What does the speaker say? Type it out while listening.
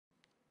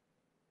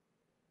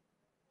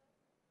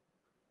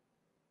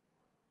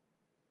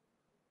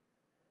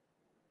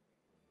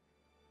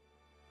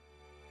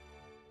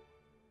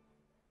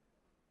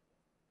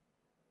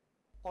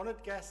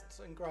Honoured guests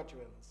and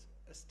graduates,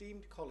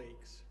 esteemed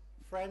colleagues,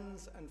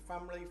 friends and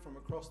family from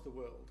across the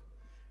world,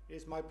 it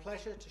is my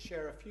pleasure to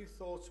share a few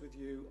thoughts with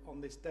you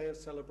on this day of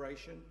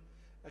celebration,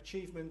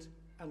 achievement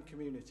and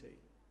community.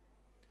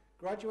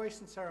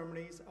 Graduation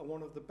ceremonies are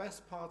one of the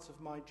best parts of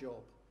my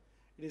job.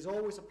 It is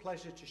always a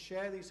pleasure to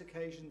share these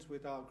occasions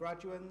with our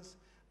graduates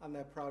and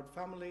their proud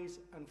families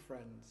and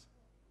friends.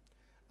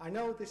 I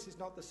know this is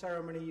not the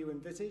ceremony you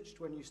envisaged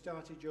when you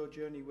started your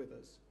journey with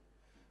us,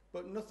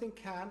 but nothing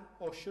can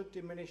or should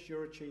diminish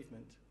your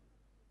achievement.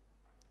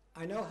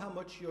 I know how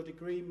much your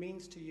degree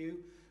means to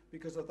you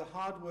because of the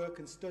hard work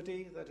and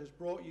study that has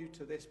brought you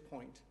to this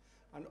point,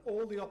 and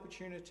all the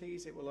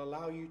opportunities it will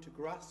allow you to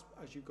grasp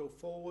as you go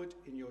forward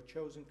in your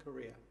chosen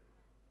career.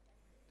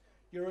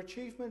 Your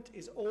achievement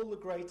is all the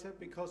greater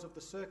because of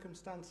the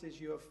circumstances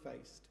you have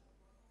faced.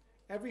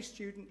 Every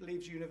student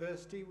leaves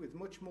university with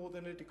much more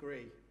than a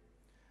degree.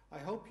 I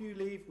hope you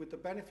leave with the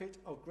benefit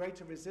of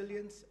greater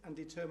resilience and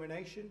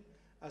determination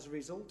as a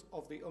result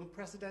of the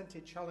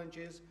unprecedented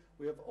challenges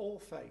we have all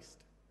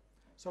faced.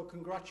 So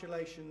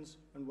congratulations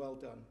and well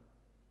done.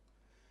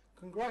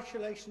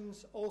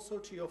 Congratulations also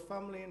to your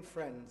family and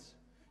friends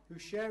who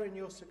share in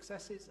your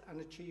successes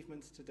and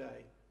achievements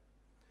today.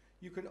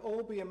 You can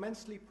all be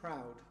immensely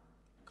proud.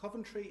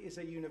 Coventry is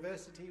a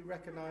university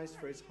recognised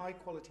for its high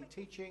quality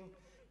teaching,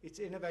 its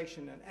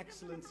innovation and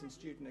excellence in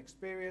student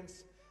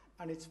experience,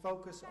 and its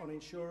focus on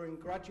ensuring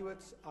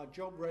graduates are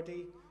job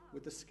ready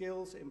with the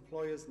skills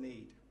employers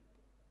need.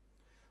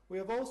 We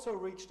have also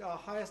reached our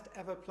highest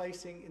ever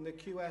placing in the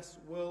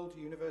QS World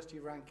University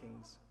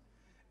Rankings.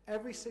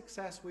 Every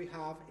success we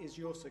have is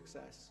your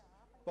success,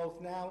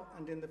 both now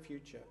and in the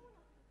future.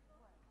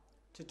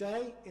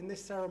 Today, in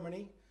this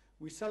ceremony,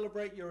 we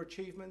celebrate your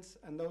achievements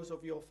and those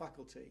of your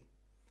faculty.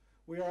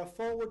 We are a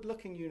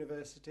forward-looking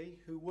university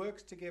who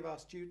works to give our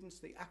students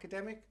the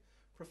academic,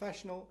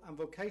 professional and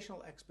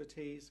vocational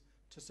expertise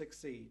to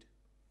succeed.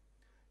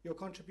 Your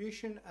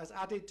contribution has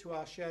added to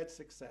our shared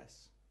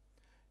success.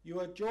 You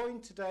are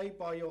joined today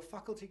by your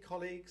faculty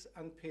colleagues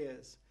and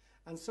peers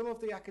and some of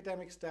the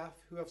academic staff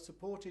who have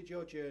supported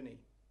your journey.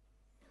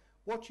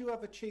 What you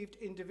have achieved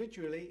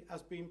individually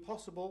has been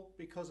possible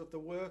because of the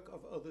work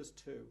of others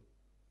too.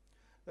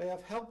 They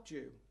have helped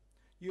you.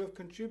 You have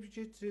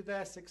contributed to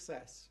their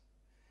success.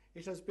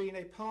 It has been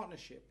a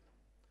partnership.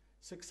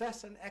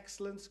 Success and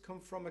excellence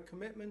come from a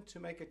commitment to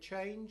make a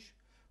change,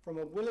 from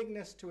a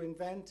willingness to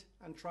invent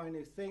and try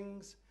new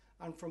things,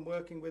 and from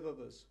working with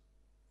others.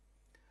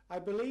 I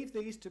believe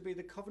these to be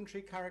the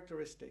Coventry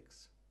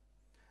characteristics.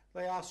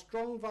 They are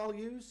strong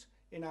values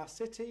in our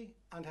city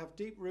and have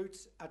deep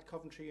roots at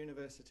Coventry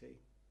University.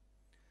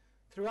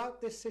 Throughout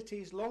this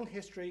city's long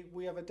history,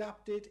 we have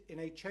adapted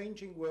in a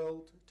changing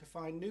world to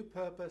find new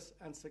purpose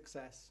and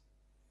success.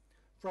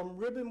 From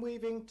ribbon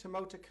weaving to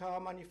motor car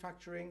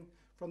manufacturing,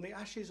 from the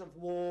ashes of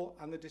war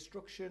and the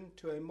destruction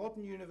to a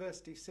modern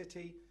university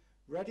city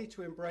ready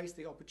to embrace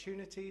the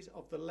opportunities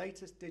of the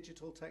latest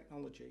digital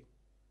technology.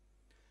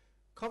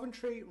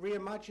 Coventry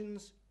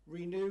reimagines,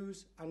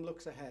 renews and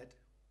looks ahead.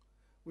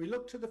 We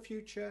look to the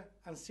future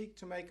and seek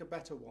to make a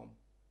better one.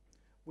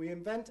 We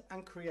invent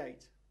and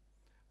create,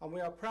 and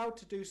we are proud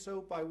to do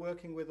so by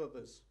working with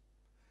others.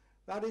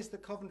 That is the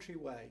Coventry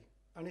way,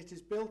 and it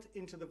is built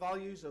into the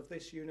values of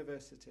this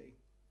university.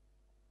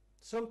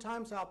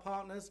 Sometimes our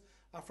partners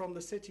are from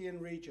the city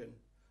and region,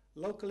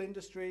 local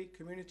industry,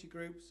 community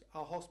groups,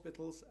 our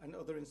hospitals and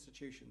other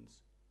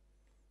institutions.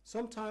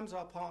 Sometimes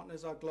our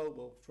partners are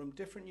global, from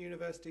different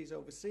universities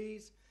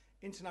overseas,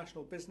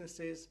 international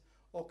businesses,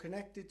 or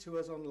connected to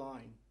us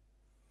online.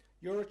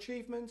 Your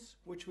achievements,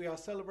 which we are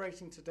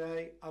celebrating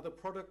today, are the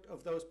product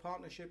of those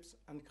partnerships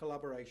and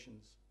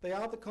collaborations. They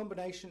are the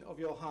combination of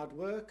your hard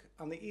work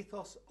and the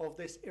ethos of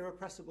this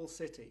irrepressible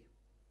city.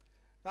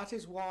 That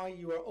is why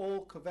you are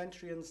all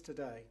Coventrians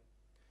today.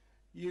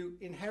 You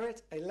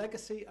inherit a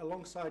legacy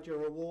alongside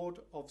your award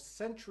of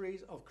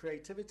centuries of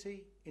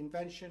creativity,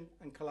 invention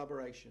and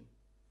collaboration.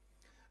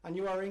 And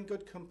you are in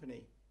good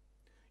company.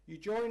 You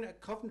join a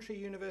Coventry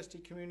University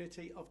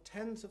community of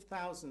tens of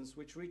thousands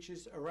which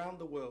reaches around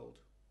the world.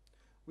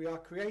 We are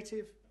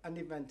creative and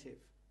inventive.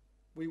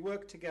 We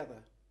work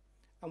together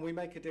and we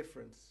make a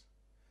difference.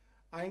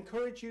 I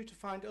encourage you to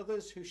find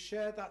others who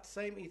share that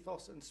same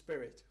ethos and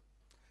spirit.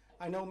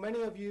 I know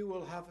many of you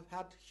will have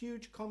had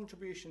huge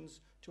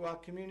contributions to our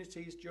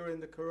communities during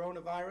the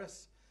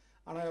coronavirus,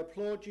 and I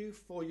applaud you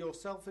for your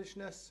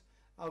selfishness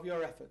of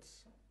your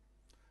efforts.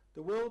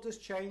 The world has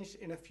changed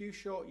in a few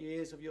short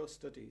years of your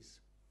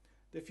studies.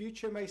 The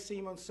future may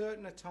seem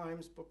uncertain at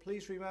times, but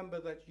please remember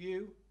that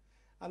you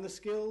and the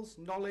skills,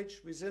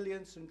 knowledge,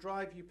 resilience and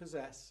drive you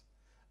possess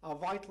are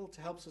vital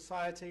to help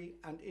society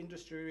and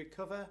industry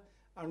recover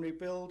and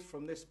rebuild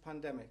from this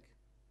pandemic.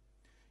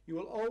 You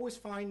will always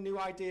find new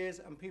ideas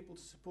and people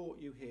to support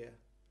you here.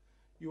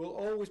 You will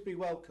always be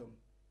welcome.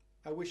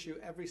 I wish you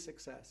every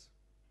success.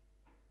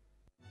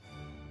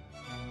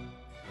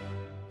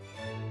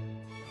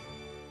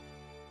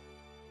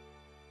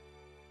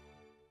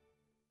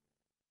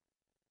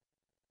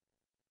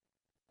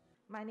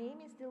 My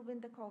name is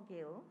Dilwinder Kaur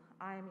Gill.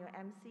 I am your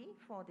MC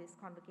for this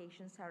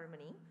convocation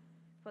ceremony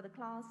for the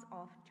class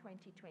of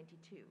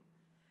 2022.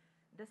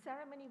 The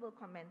ceremony will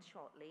commence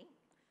shortly.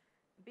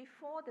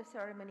 Before the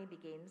ceremony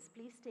begins,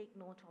 please take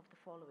note of the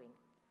following.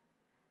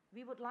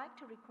 We would like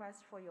to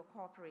request for your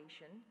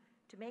cooperation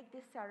to make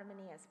this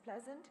ceremony as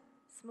pleasant,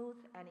 smooth,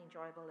 and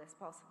enjoyable as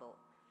possible.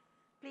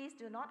 Please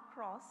do not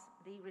cross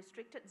the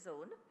restricted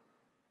zone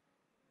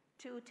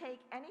to take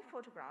any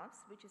photographs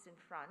which is in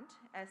front,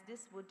 as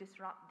this would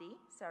disrupt the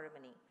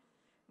ceremony.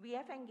 We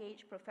have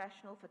engaged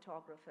professional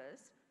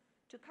photographers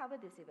to cover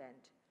this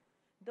event.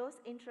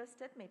 Those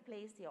interested may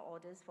place their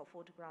orders for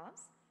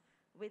photographs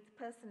with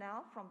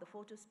personnel from the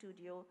photo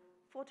studio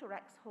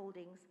Photorex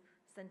Holdings,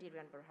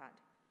 Sendirian Berhad.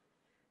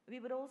 We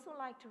would also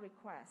like to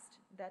request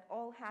that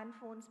all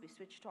handphones be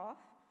switched off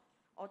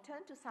or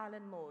turned to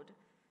silent mode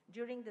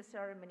during the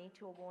ceremony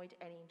to avoid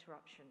any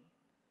interruption.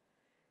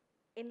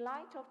 In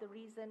light of the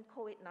recent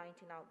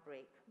COVID-19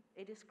 outbreak,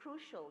 it is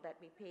crucial that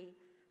we pay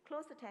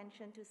close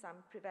attention to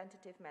some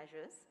preventative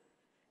measures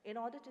in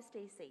order to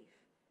stay safe.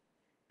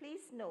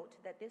 Please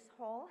note that this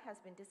hall has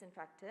been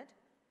disinfected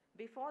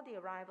before the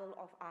arrival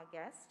of our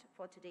guest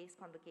for today's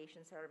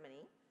convocation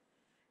ceremony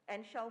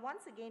and shall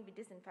once again be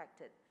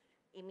disinfected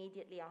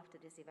immediately after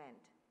this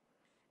event.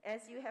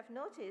 As you have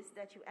noticed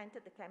that you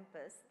entered the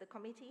campus, the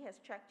committee has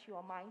checked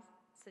your My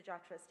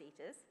Sejahtera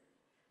status.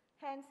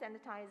 Hand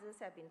sanitizers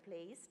have been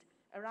placed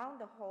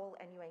around the hall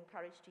and you are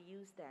encouraged to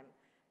use them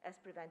as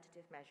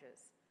preventative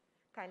measures.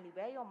 Kindly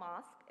wear your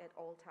mask at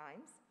all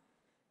times.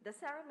 The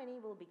ceremony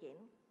will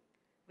begin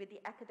with the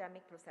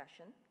academic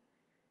procession.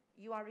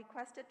 You are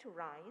requested to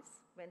rise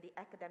when the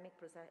academic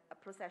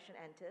procession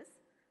enters.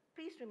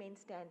 Please remain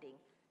standing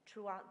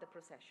throughout the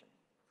procession.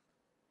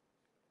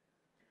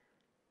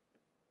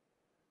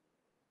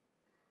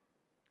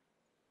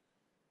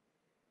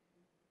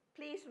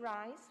 Please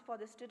rise for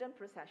the student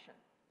procession.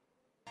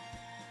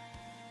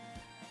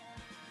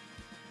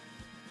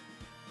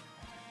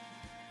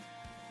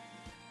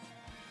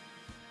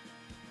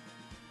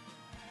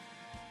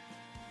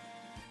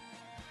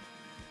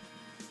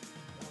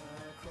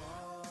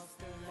 Across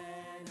the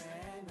land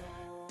and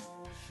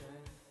ocean,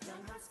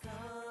 young hearts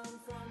come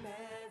from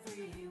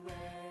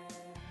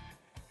everywhere.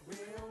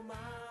 We'll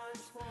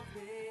march forth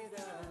with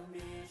a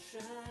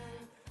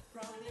mission,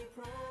 proudly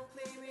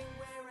proclaiming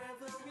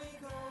wherever we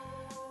go.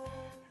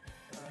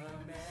 A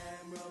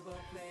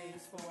memorable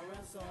place for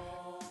us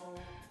all,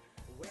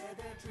 where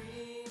there are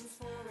dreams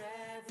for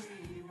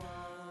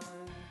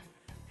everyone.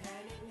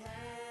 Hand in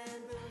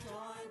hand we'll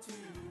join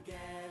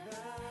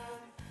together,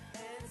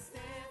 and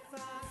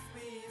steadfast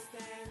we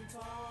stand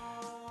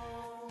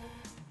tall.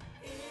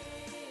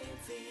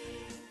 INTI,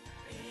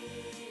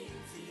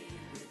 INTI,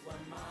 with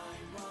one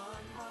mind,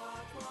 one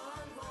heart,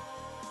 one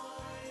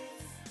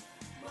voice,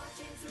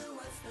 marching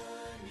towards the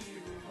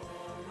new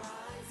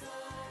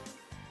horizon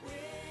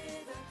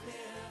with a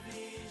clear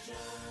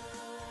vision.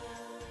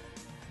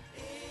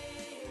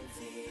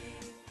 INTI,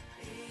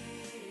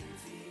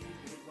 INTI,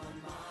 with one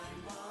mind,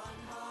 one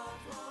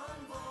heart,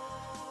 one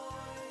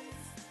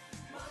voice,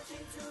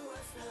 marching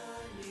towards the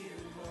new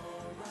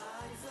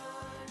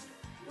horizon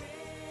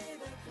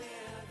with a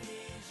clear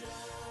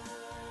vision.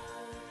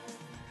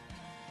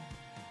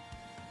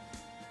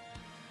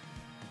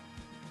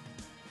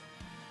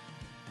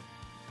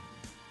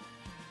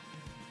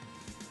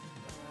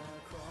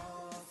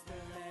 Across the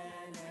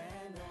land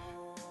and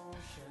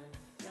ocean,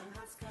 young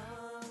hearts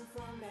come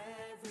from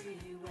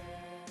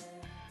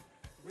everywhere.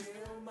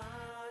 We'll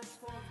march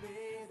forth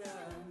with a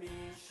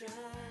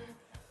mission,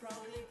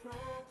 proudly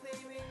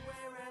proclaiming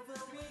wherever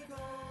we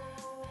go.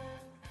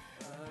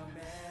 A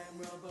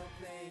memorable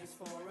place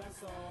for us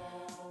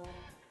all,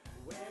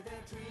 where there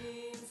are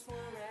dreams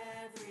for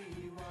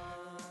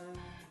everyone.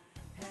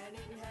 Hand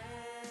in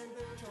hand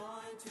we'll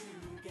join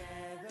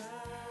together,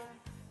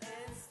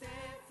 and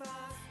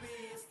steadfast we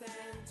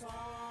stand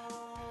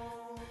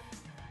tall.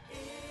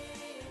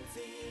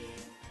 INTI,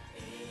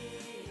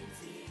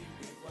 INTI,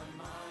 with one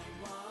mind,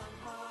 one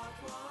heart,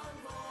 one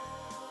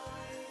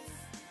voice,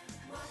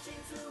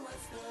 marching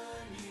towards the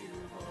new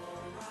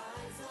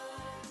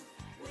horizon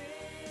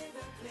with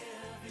a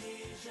clear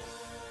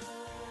vision.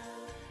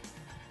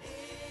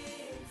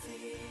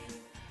 INTI,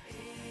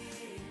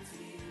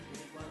 INTI,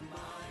 with one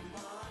mind,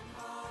 one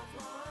heart,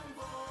 one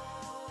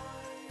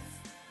voice,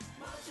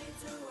 marching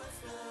towards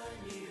the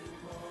new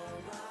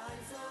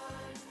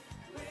horizon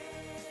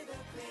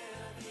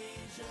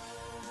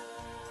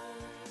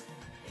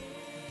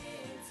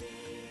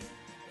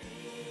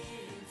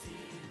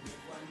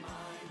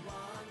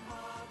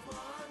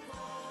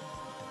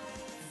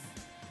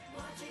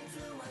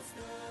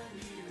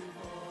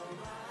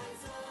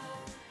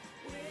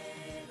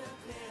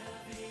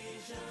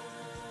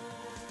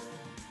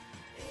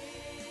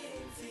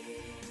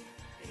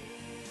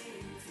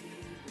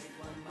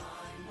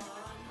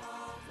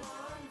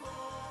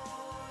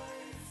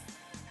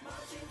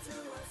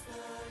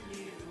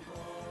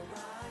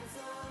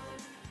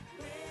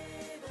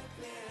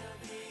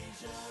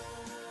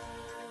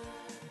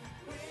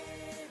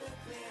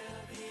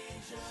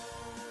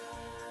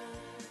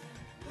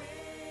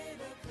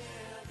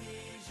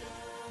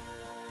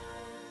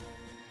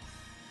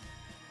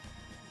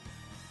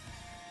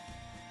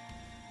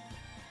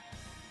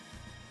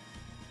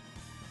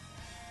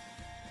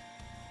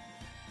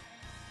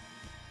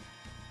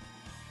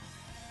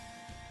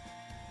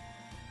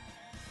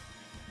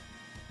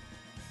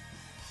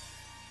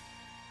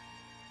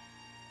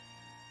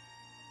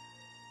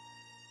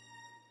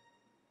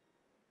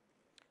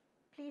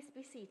Please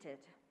be seated.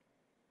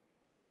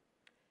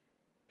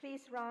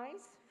 Please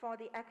rise for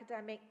the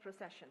academic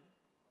procession.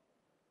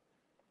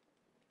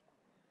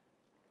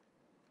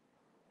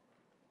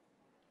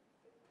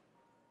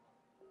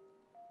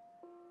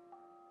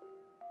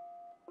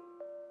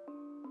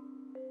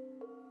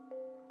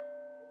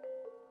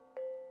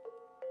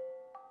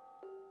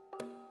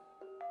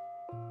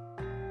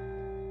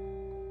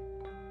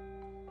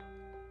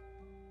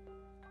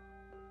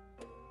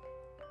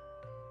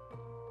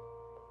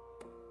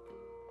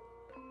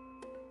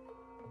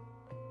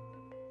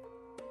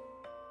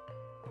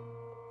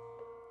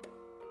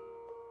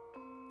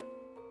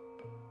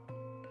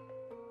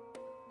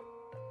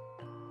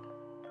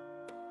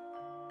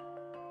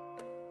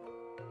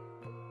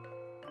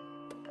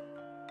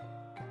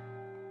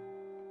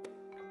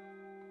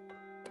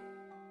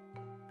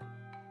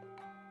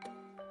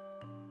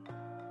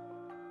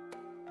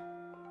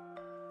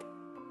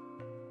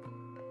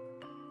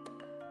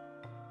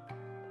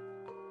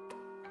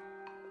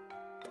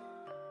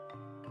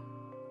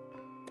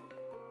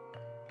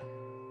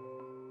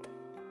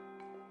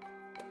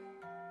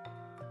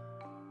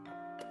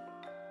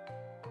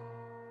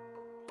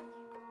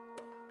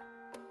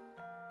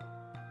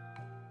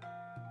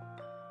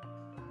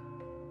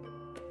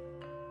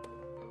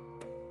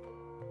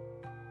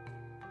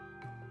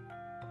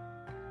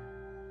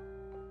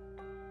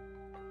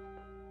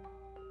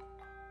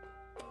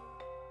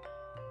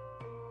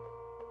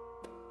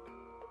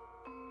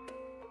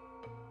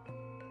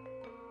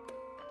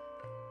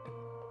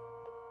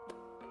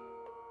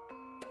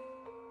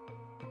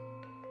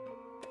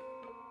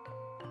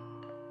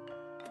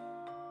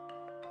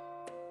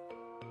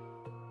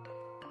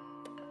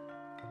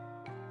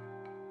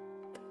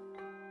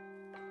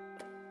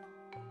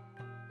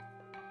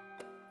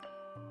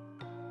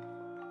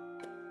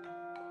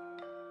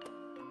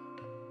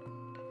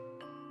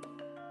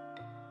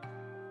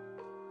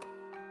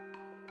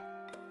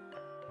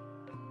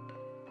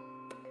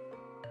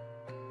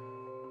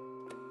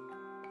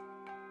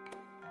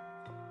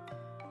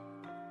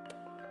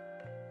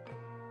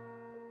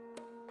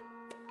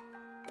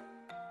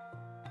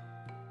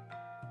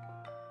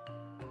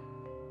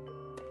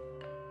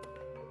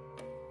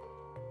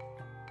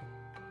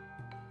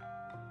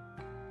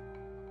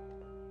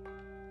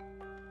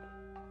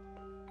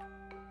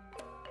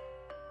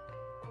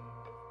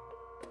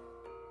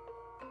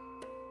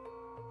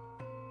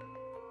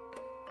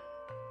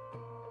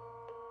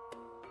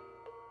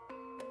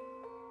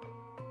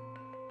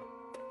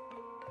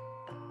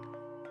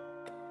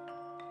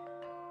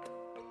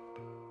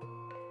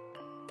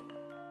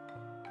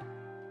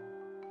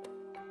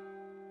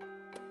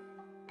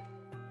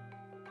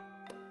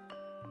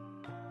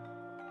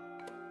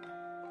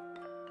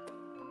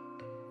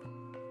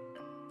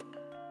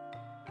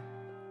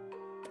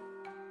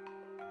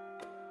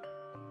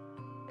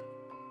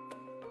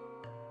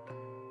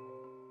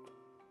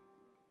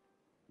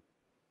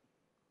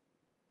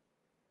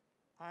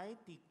 I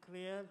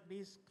declare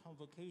this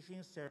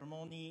convocation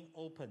ceremony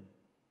open.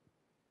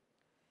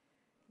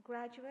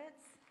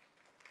 Graduates,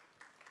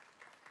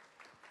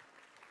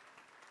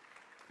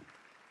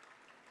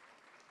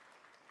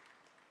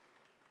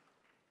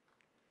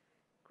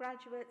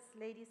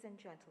 ladies and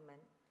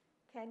gentlemen,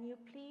 can you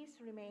please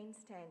remain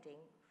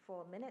standing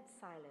for a minute's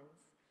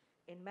silence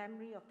in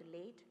memory of the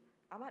late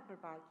Amat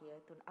Berbahagia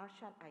Tun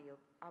Arsyad Ayub,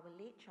 our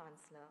late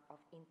Chancellor of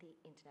INTI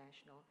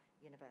International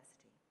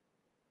University.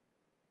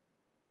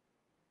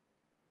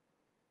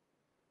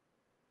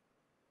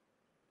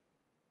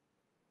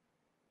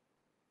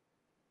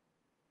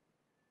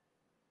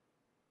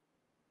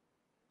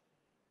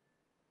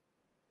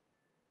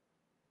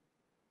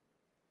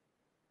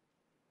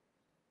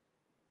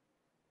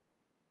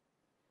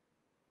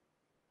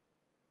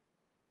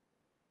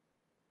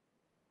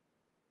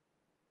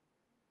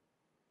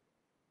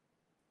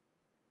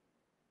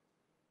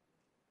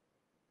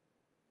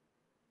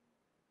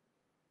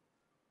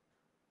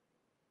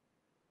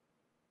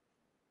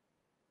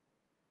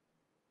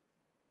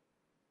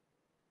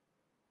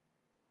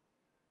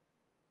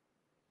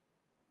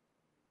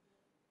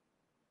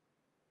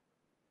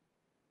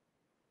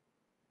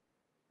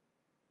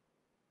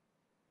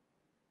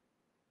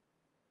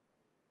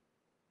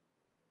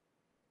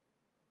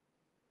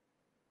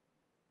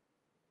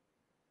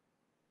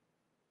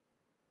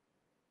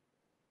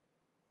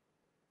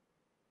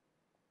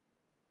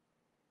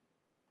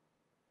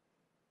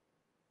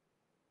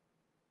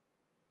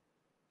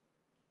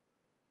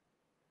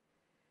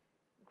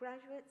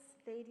 Graduates,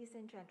 ladies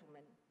and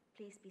gentlemen,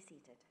 please be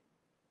seated.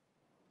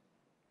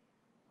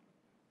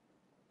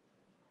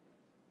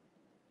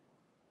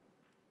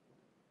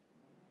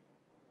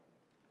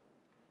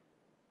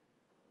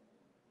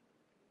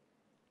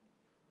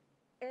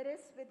 It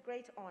is with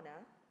great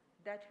honor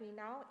that we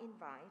now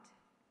invite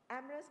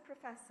Emeritus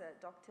Professor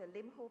Dr.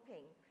 Lim Ho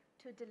Ping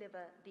to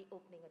deliver the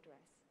opening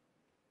address.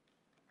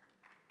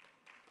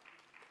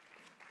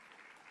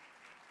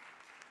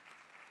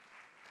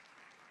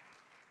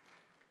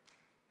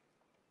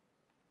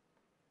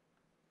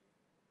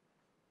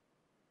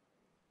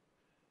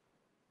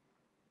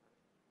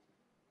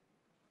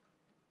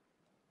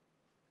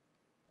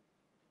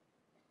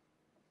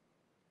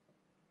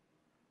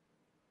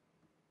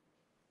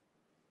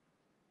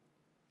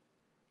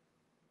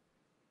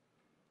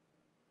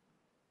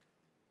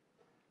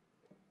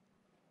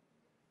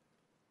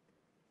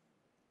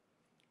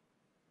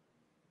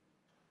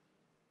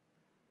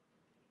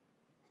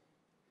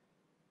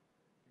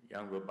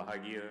 Yang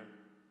berbahagia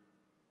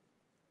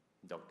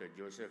Dr.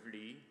 Joseph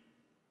Lee,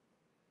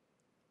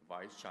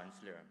 Vice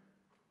Chancellor,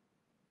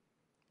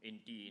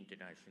 INTI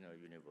International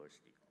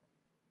University.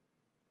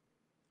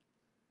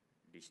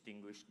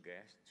 Distinguished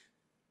guests,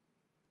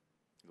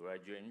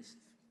 graduates,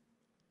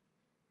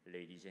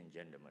 ladies and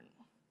gentlemen.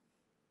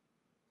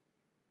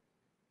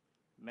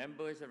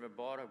 Members of the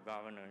Board of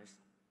Governors,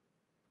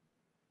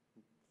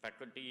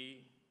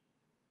 faculty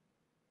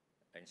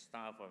and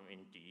staff of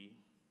INTI,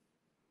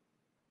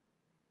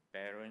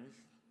 parents,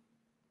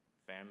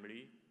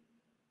 family,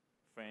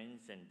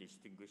 friends, and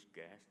distinguished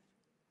guests,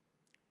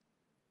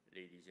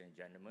 ladies and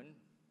gentlemen,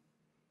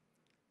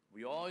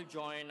 we all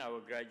join our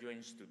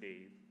graduates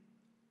today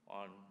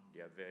on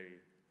their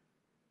very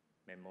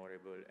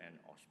memorable and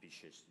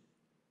auspicious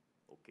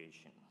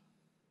occasion.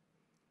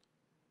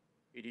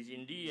 It is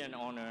indeed an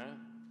honor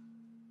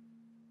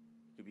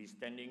to be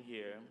standing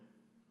here,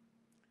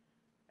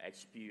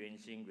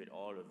 experiencing with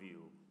all of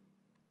you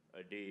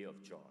a day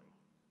of joy.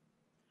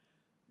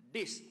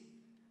 This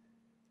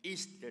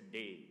is the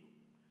day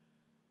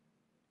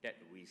that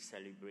we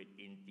celebrate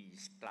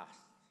INTI's class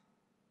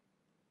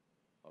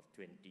of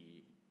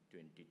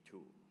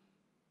 2022.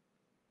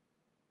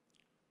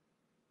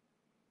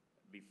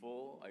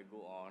 Before I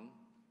go on,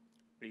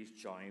 please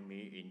join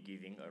me in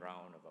giving a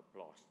round of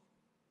applause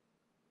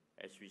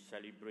as we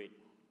celebrate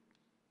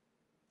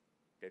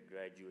the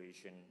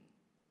graduation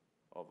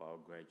of our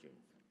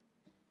graduates.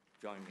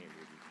 Join me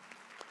with me.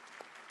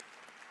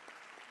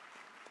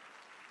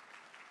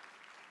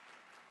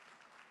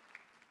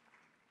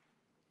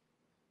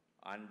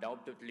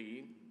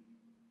 Undoubtedly,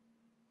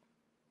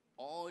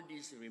 all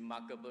these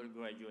remarkable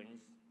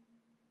graduates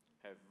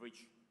have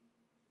reached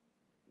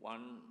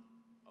one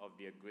of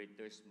their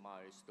greatest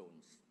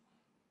milestones.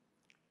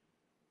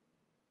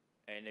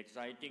 An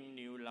exciting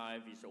new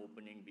life is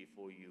opening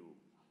before you.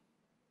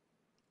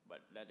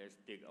 But let us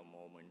take a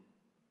moment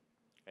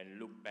and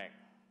look back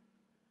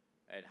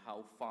at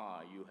how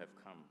far you have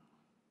come.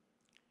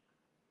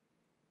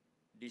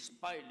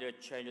 Despite the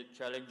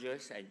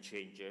challenges and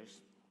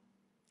changes,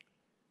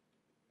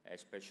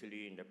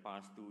 especially in the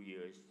past 2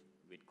 years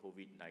with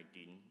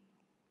COVID-19,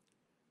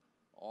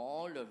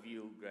 all of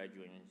you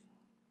graduates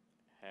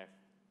have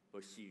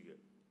persevered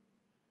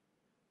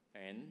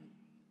and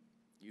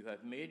you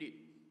have made it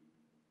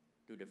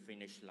to the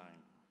finish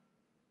line.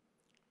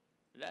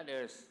 Let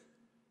us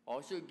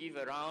also give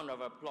a round of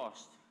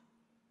applause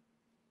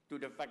to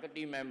the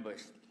faculty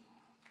members.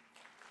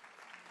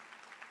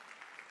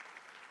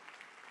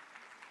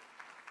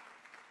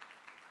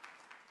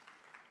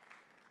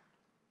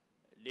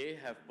 They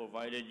have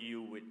provided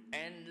you with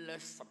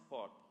endless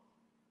support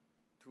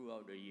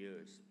throughout the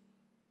years.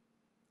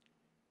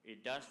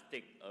 It does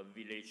take a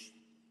village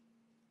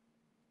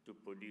to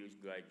produce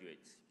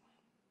graduates.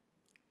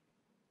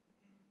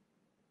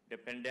 The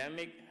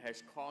pandemic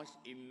has caused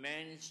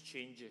immense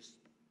changes,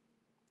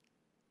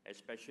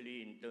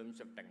 especially in terms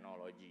of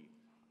technology.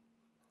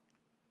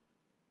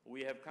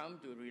 We have come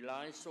to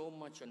rely so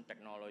much on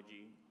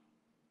technology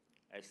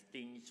as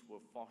things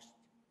were forced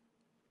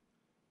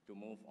to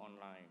move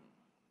online,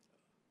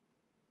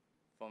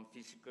 from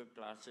physical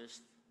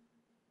classes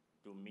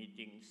to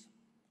meetings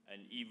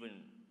and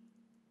even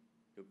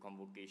to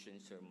convocation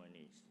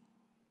ceremonies.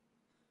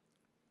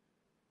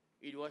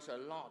 It was a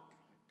lot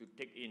to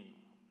take in,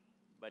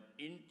 but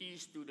INTI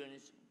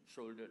students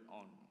shouldered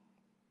on,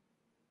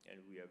 and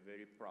we are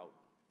very proud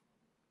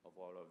of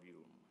all of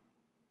you.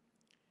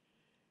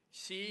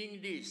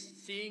 Seeing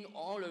this, seeing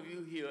all of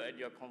you here at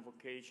your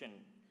convocation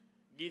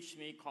gives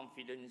me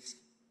confidence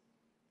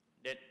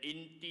that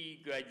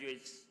INTI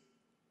graduates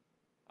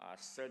are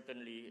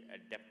certainly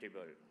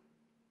adaptable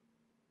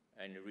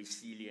and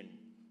resilient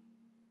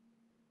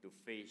to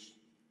face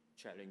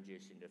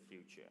challenges in the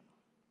future.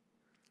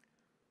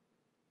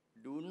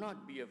 Do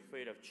not be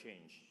afraid of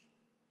change,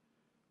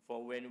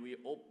 for when we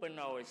open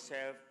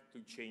ourselves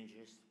to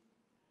changes,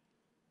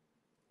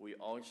 we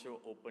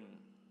also open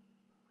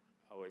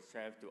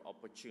ourselves to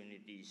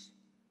opportunities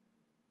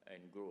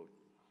and growth.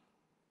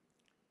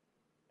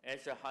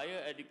 As a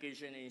higher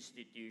education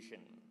institution,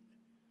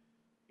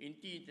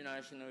 INTI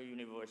International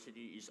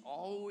University is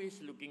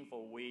always looking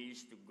for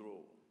ways to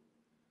grow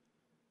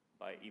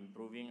by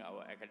improving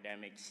our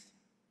academics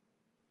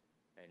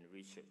and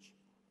research.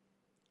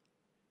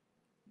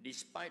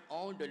 Despite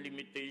all the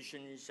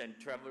limitations and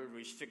travel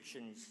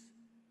restrictions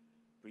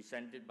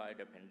presented by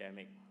the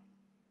pandemic,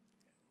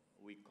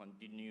 we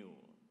continue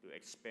to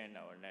expand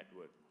our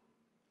network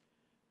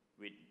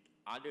with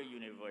other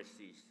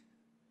universities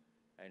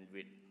and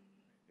with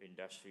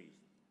industries.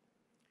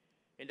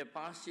 In the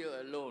past year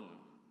alone,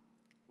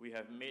 we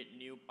have made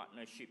new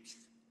partnerships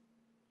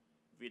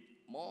with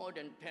more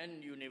than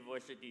 10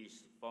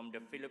 universities from the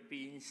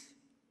Philippines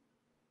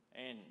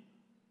and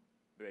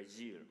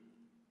Brazil.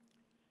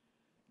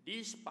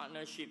 These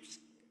partnerships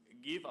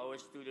give our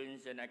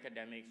students and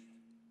academics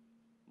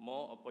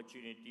more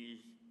opportunities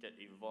that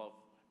involve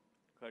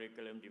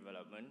curriculum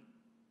development,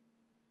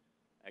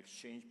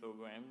 exchange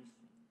programs,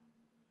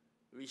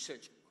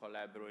 research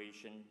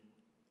collaboration,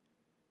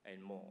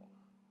 and more.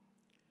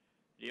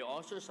 They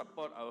also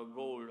support our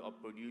goal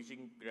of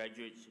producing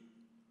graduates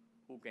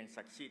who can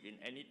succeed in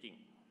anything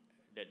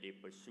that they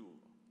pursue.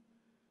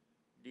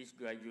 These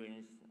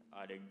graduates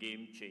are the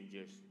game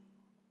changers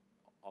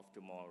of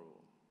tomorrow.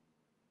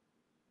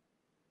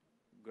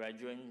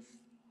 Graduates,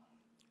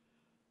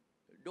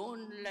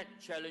 don't let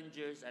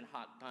challenges and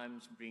hard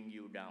times bring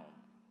you down.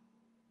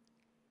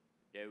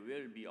 There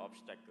will be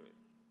obstacles,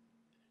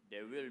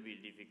 there will be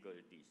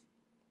difficulties,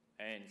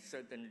 and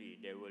certainly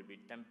there will be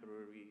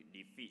temporary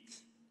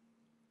defeats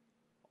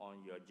on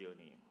your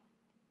journey.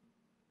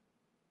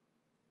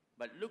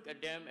 But look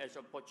at them as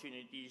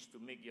opportunities to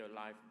make your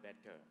life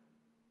better.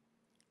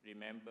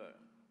 Remember,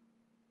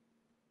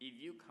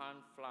 if you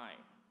can't fly,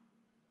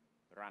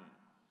 run.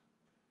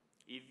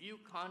 If you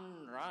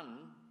can't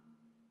run,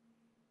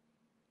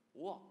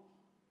 walk.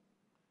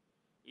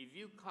 If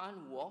you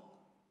can't walk,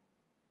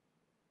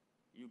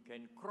 you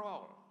can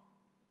crawl.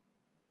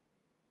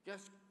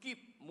 Just keep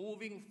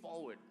moving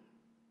forward.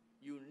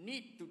 You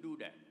need to do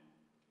that.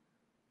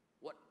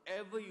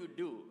 Whatever you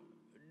do,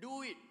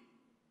 do it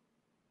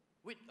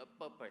with a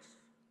purpose,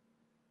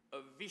 a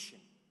vision,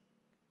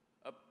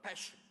 a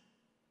passion,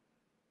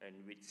 and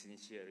with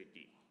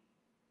sincerity.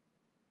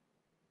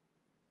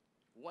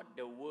 What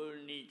the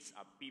world needs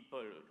are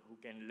people who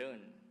can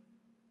learn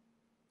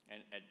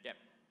and adapt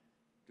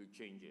to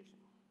changes.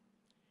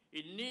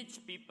 It needs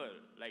people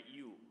like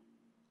you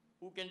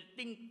who can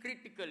think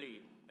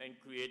critically and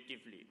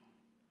creatively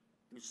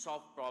to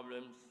solve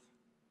problems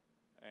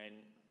and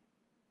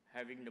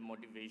having the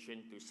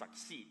motivation to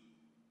succeed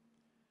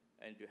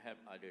and to help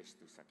others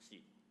to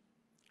succeed.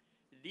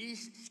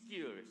 These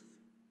skills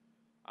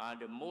are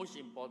the most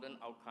important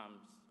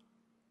outcomes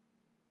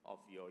of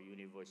your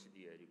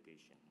university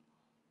education.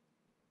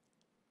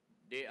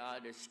 They are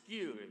the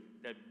skills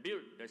that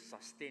build the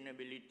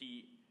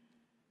sustainability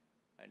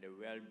and the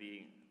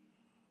well-being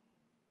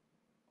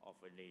of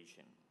a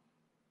nation.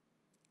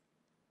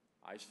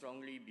 I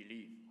strongly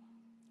believe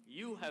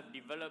you have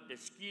developed the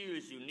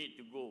skills you need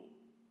to go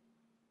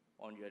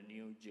on your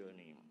new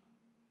journey.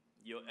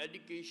 Your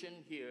education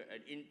here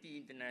at INTI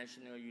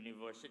International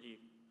University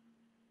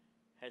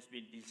has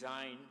been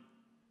designed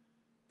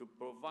to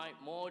provide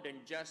more than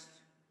just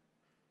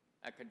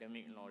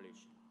academic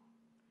knowledge.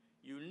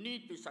 You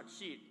need to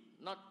succeed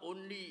not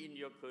only in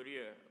your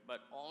career,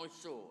 but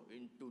also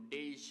in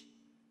today's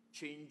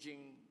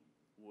changing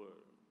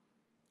world.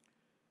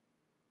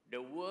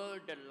 The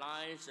world that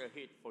lies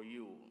ahead for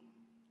you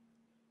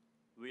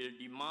will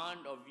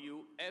demand of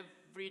you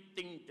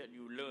everything that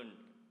you learn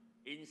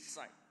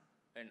inside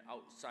and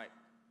outside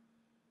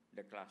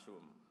the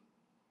classroom.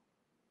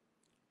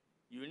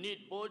 You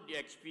need both the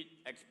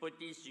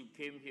expertise you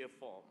came here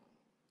for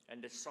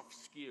and the soft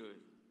skills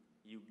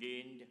you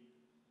gained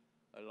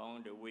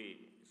along the way,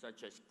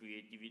 such as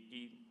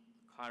creativity,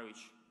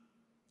 courage,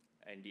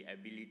 and the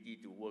ability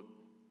to work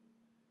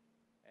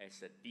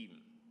as a team.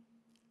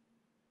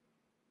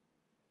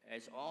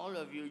 As all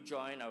of you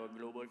join our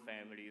global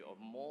family of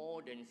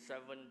more than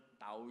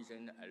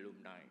 7,000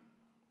 alumni,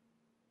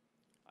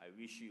 I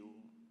wish you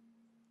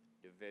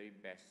the very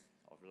best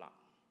of luck.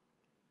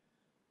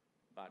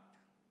 But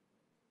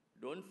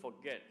don't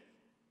forget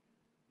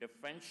the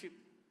friendship,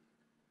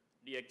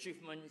 the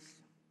achievements,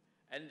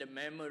 and the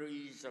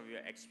memories of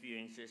your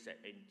experiences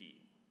at INTI.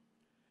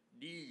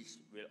 These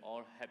will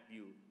all help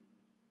you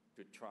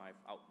to thrive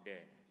out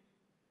there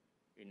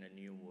in a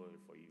new world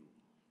for you.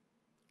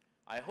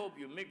 I hope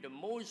you make the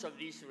most of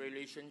these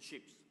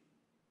relationships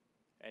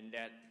and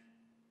that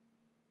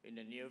in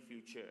the near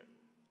future,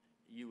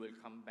 you will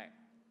come back.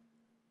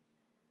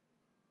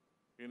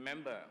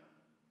 Remember,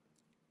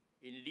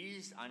 in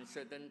these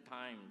uncertain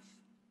times,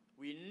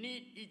 we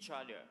need each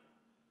other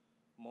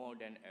more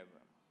than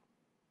ever.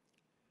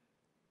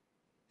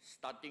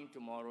 Starting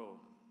tomorrow,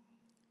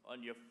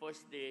 on your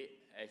first day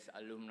as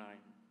alumni,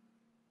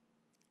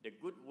 the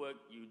good work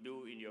you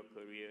do in your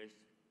careers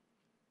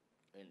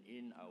and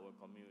in our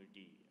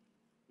community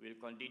will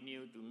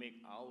continue to make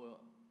our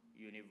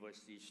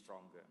university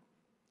stronger.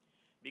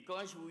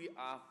 Because we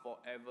are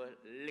forever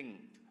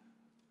linked.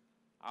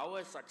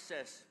 Our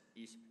success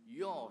is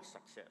your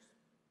success.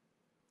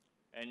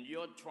 And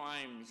your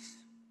triumphs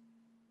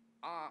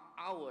are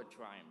our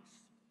triumphs.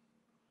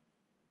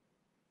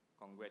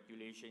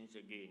 Congratulations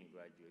again,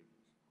 graduates.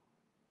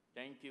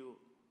 Thank you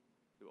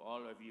to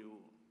all of you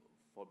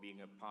for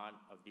being a part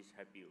of this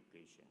happy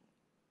occasion.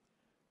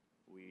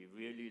 We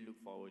really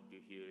look forward to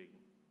hearing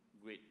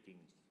great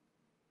things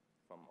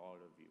from all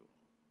of you.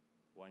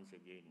 Once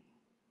again,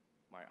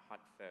 my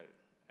heartfelt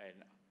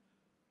and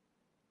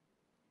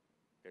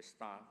the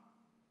staff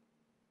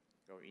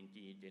of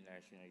INTI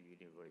International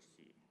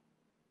University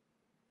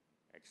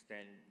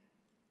extend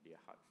their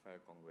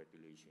heartfelt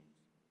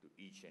congratulations to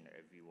each and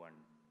every one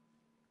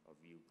of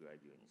you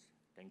graduates.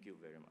 Thank you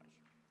very much.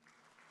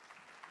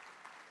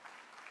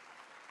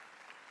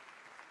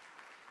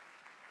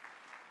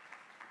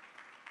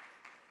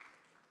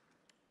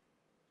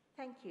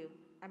 Thank you,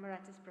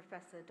 Emeritus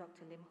Professor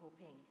Dr. Lim Ho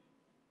Peng.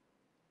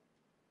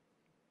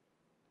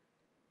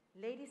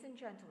 Ladies and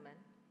gentlemen,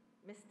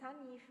 Ms. Tan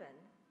Yifen,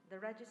 the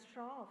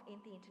Registrar of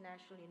INTI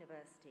International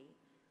University,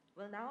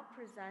 will now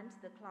present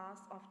the class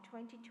of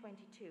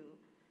 2022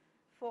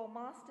 for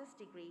master's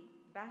degree,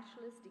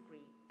 bachelor's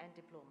degree, and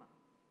diploma.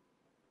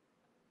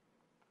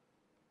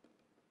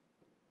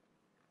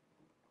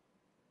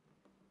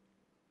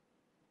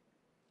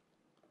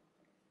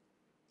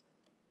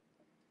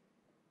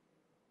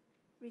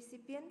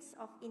 Recipients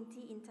of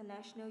INTI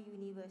International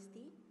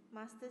University,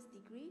 master's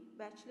degree,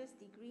 bachelor's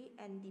degree,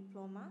 and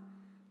diploma,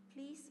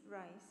 please rise.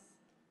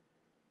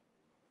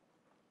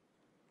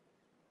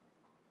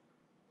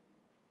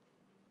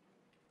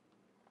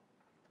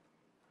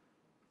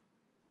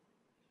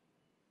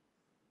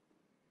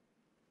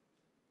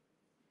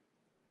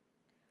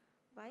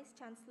 Vice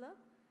Chancellor,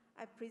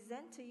 I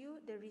present to you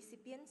the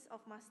recipients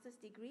of master's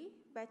degree,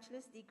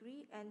 bachelor's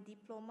degree, and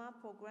diploma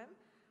program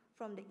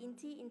from the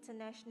INTI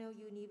International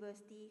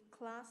University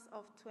class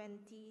of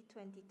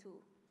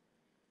 2022.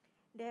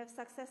 They have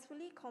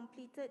successfully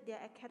completed their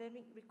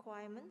academic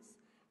requirements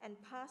and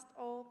passed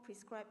all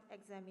prescribed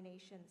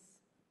examinations.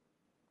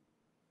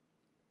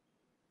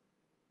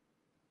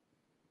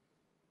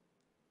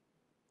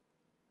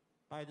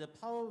 By the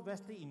power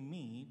vested in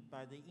me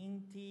by the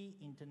INTI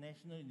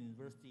International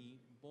University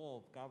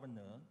Board of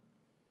Governors,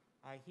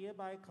 I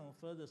hereby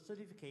confer the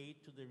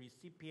certificate to the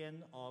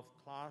recipient of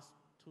class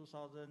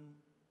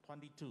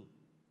 2022.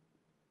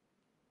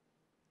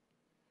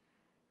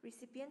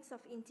 Recipients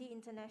of INTI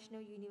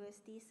International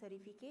University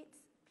certificates,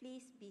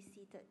 please be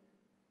seated.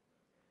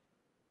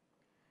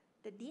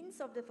 The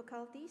deans of the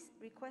faculties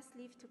request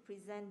leave to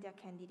present their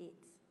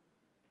candidates.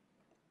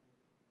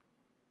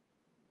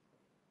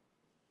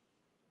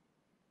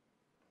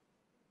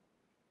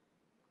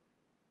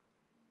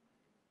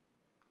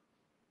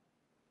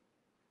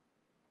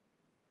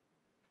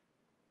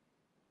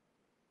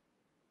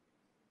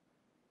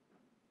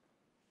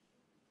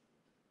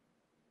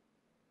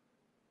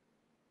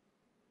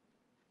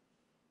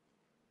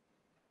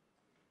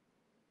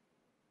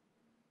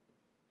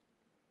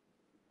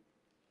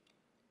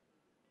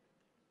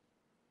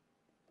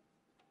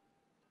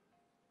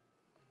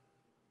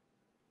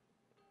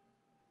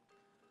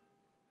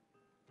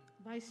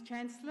 Vice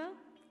Chancellor,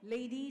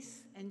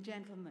 ladies and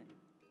gentlemen,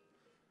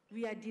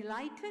 we are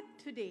delighted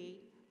today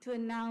to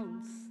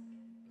announce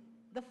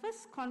the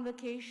first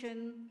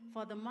convocation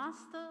for the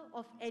Master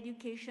of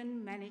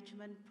Education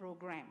Management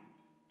program.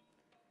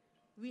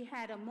 We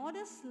had a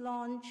modest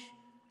launch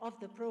of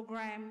the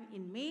program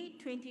in May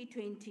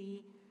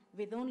 2020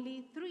 with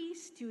only 3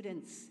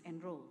 students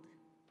enrolled.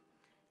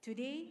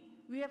 Today,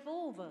 we have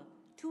over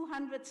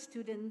 200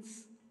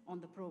 students on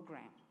the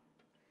program.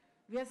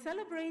 We are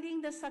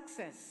celebrating the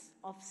success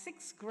of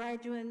 6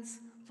 graduates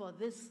for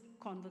this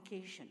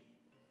convocation.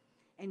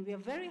 And we are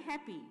very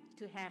happy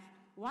to have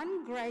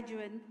 1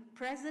 graduate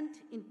present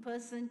in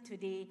person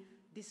today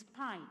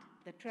despite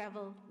the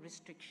travel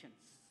restrictions.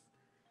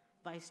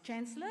 Vice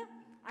Chancellor,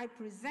 I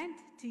present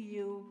to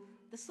you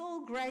the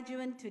sole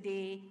graduate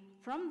today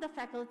from the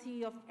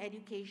Faculty of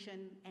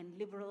Education and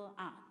Liberal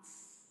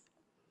Arts.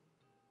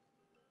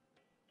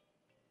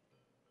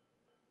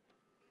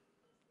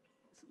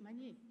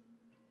 Sumanyi.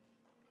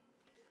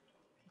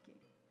 Okay.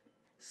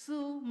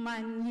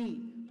 Sumanyi.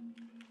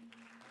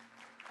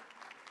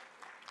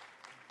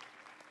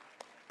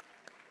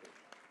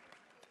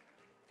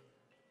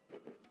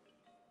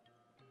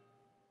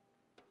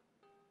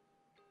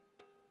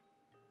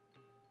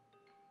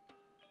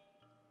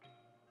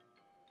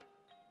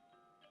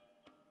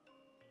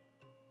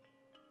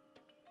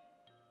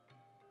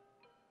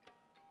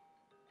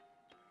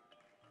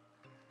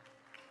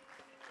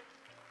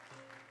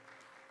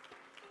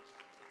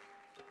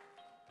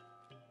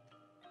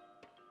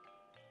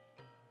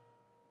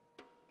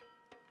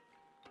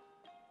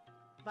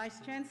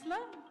 Vice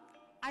Chancellor,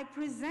 I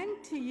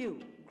present to you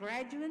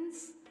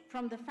graduates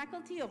from the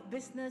Faculty of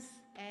Business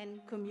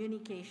and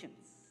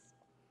Communications.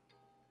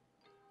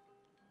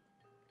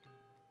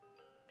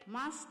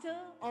 Master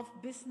of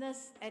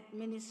Business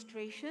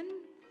Administration,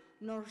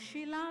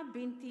 Norshila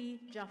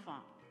binti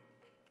Jafar.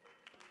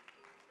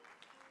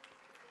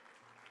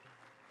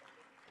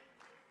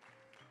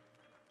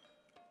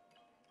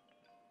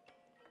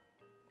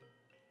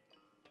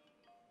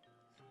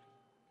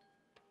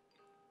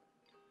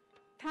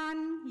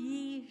 Tan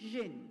Yi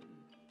Jin.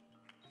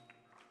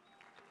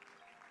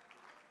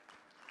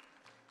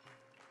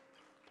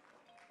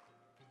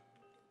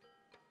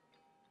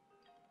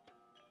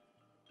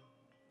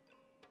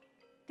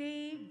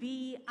 Te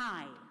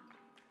B.I.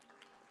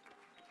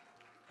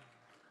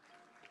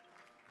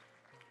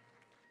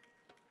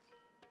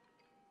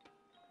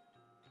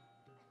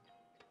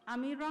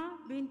 Amira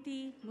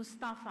binti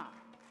Mustafa.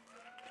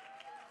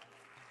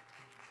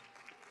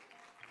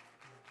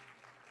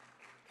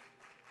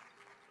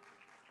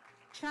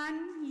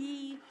 Chan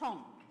Yi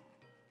Hong.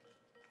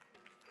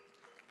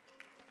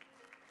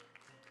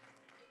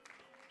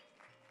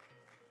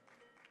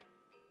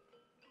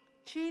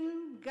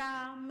 Chin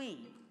Ga Mei.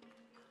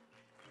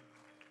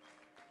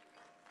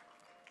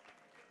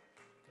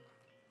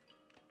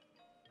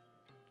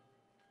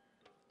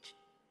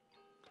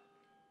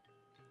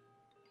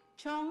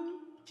 Chong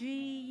Ji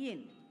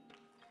Yin.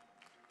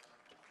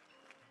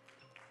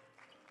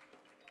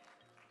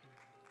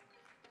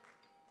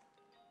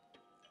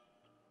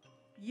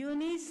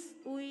 Eunice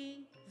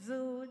Ui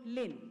Zu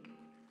Lin.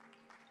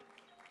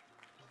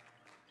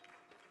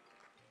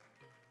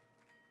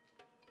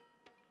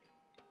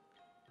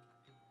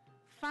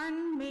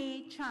 Fan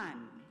Mei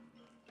Chan.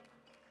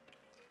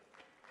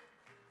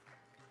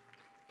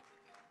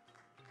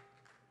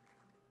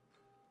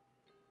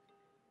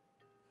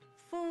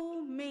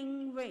 Fu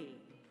Ming Wei.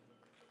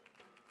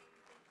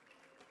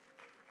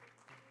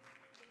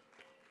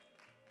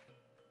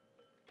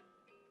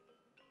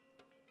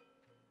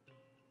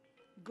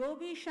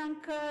 Gobi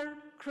Shankar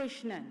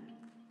Krishnan.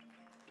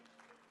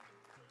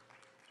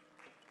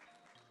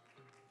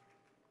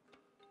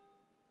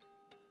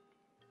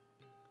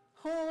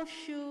 Ho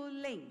Shu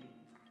Ling.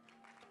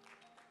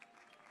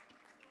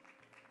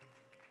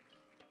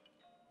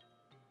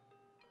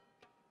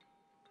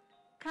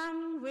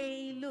 Kang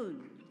Wei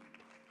Lun.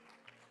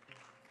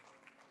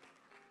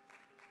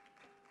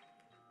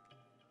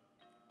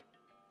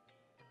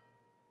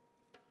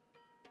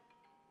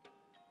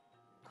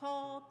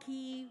 Ko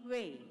Ki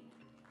Wei.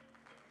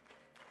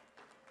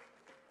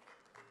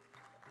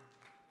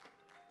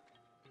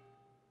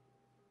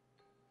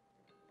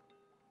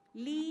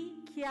 Lee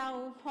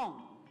Kiao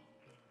Hong.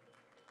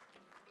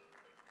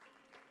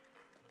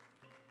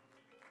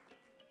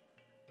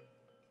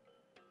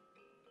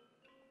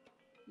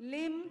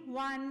 Lim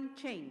Wan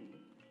Cheng.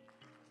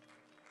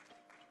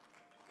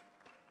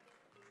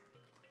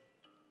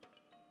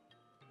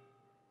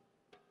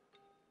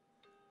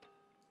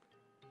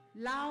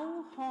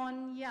 Lau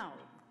Hon Yao.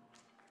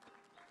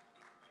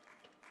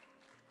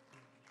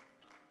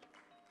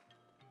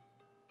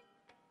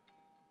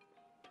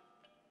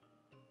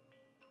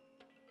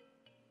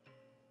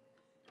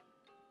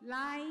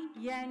 Lai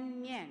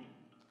Yan Yan.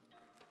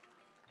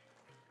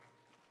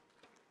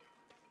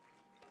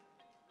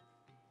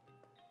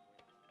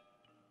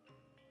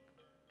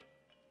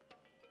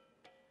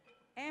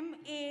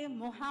 M.A.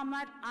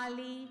 Muhammad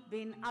Ali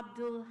bin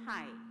Abdul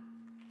Hai.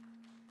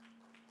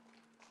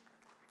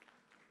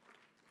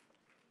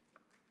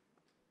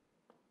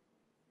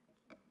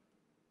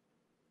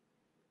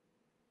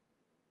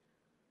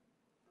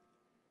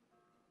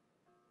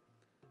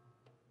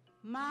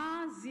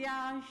 Ma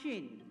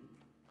Jiaxun.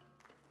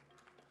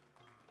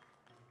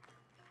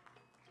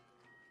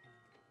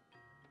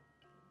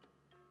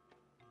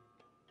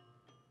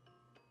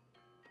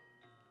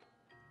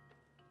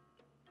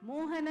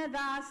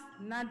 Mohanadas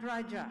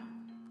Nadraja.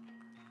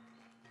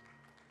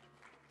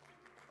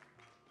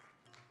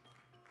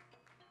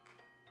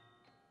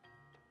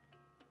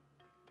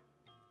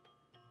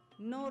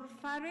 Nur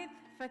Farid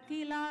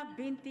Fatila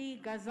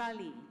binti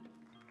Ghazali.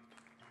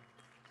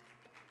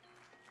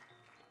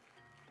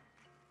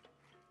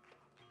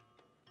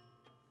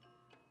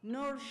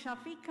 Nur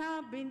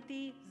Shafika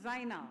binti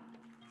Zainal.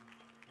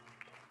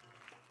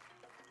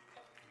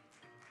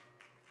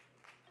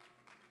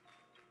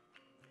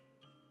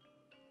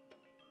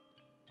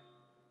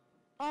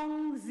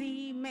 Ong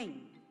Zi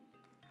Meng.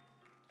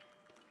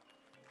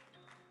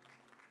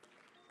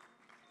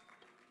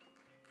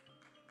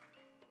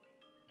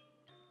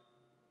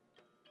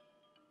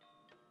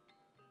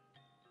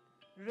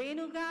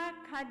 Renuga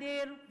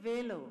Kadir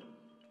Velo.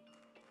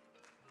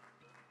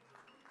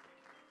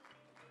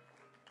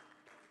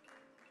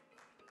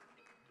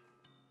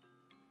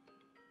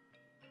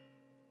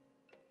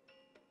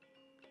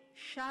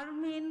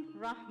 Sharmin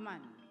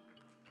Rahman.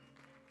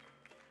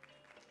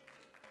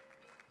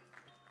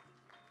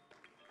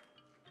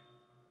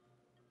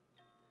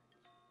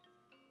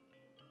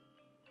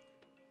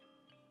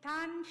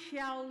 Tan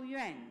Xiao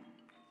Yuan.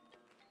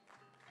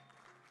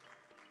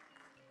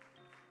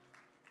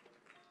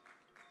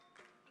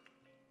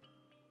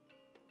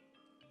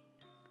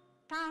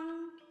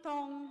 Tang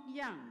Tong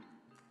Yang.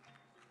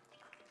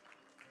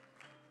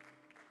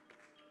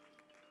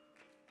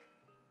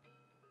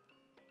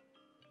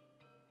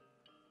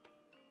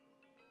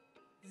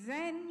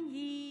 Zhen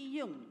Yi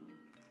Yung.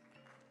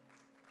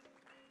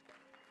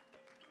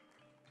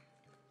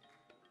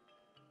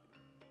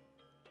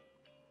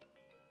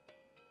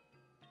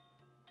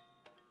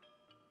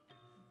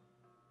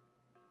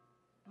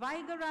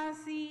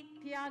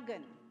 Vaigarasi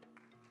Tiagan.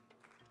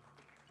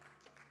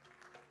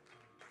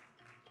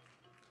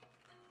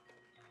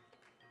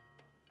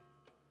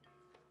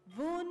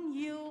 Vun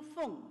Yu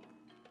Fung.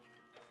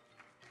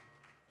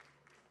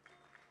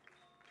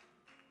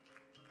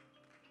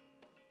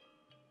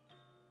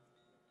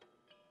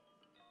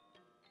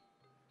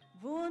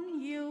 Vun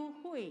Yu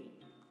Hui.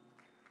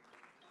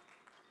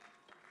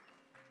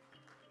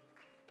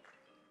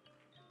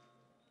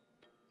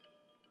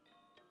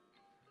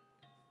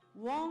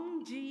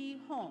 Wong Ji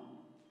Hong.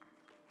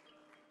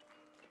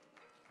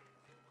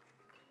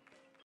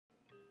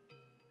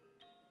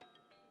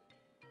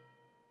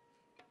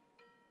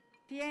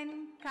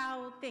 Tien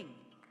Cao Ting.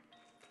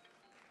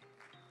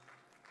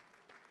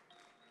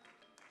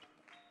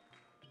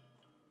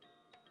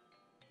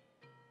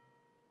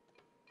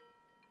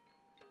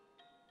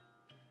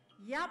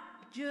 Yap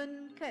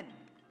Jun Ken.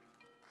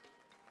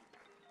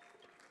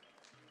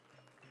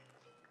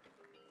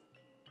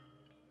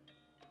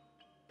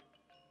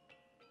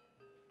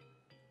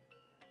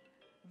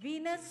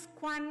 Venus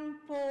Kwan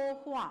Po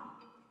Hua.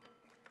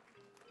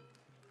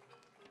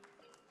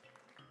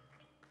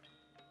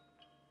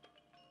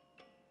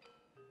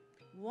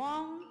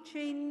 Wong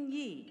Chin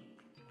Yi.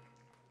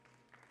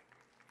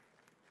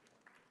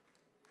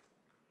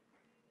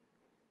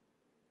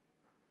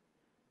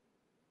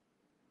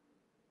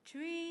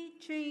 Chui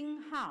Ching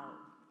Hao.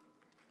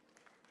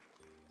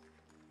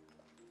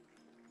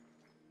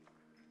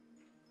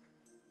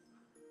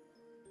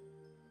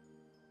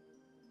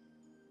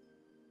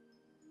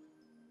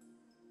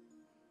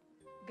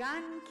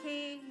 Gan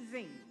Ke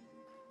Zing.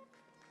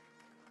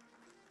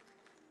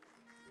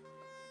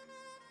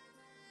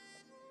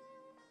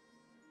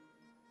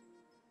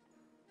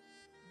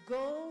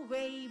 Go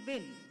Wei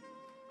Bin.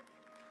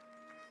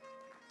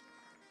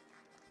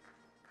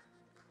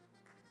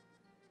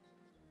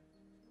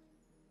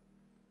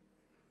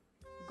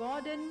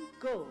 Gordon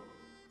Go.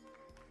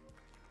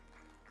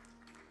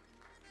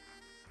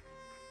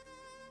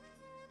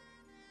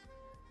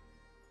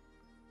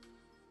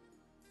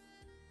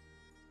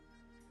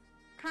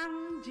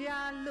 Kang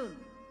Jia Lun.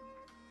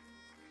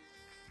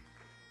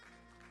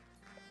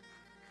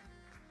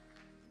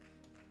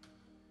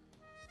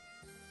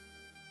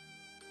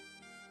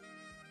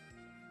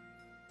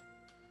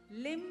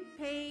 Lim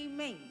Pei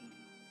Ming.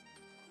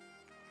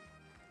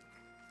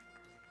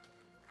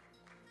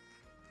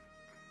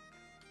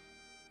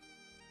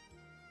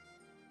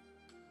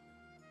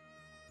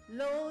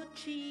 Lo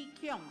Chi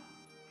Kyong.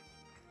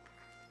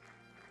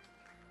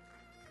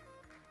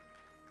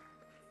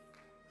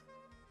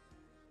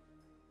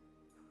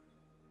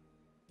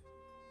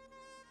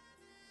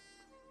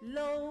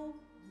 Lo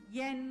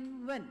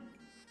Yen Wen.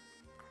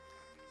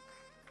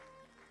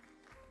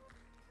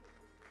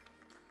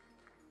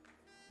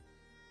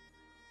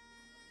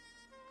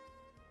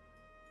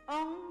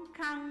 Ong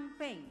Kang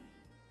Peng.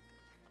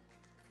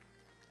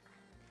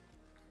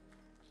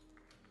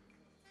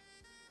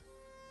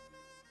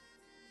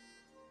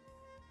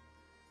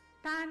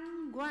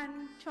 Tan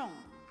Guan Chong.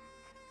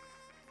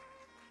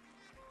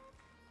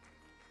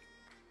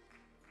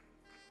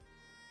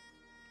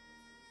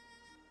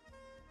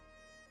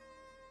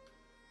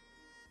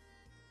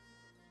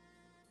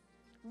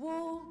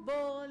 Wu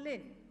Bo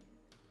Lin.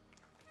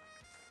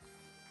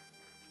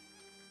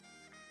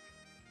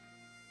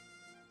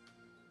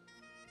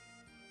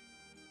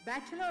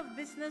 Bachelor of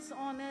Business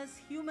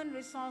Honours, Human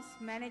Resource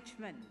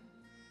Management,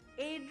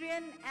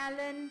 Adrian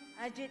Allen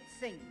Ajit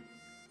Singh.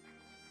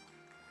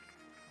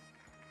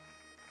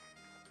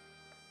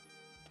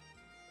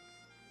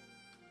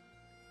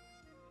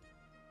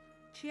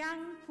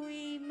 Chiang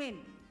Pui Min.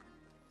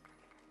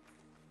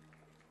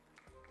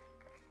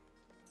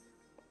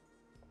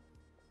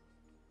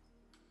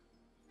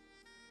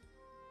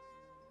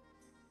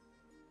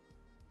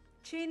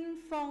 Chin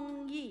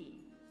Fong Yi.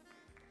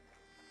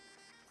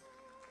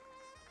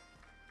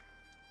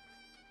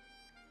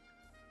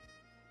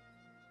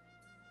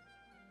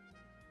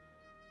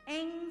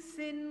 Eng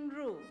Sin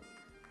Ru.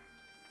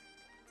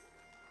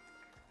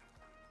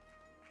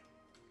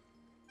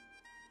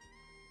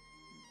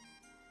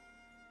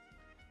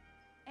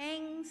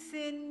 Eng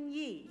Sin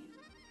Yi.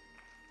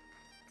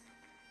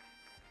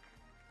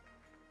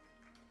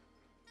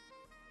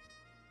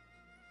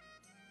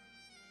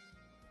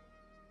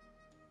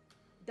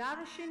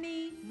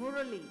 Darshini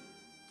Murali.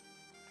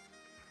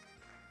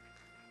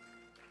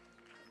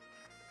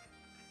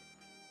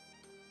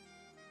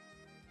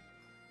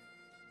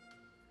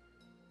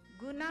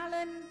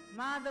 Gunalan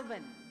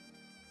Madhavan.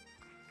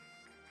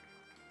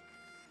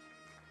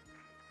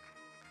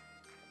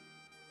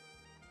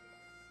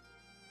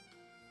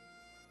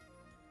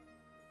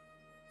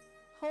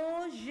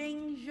 Ho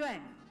Jing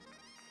Yuan.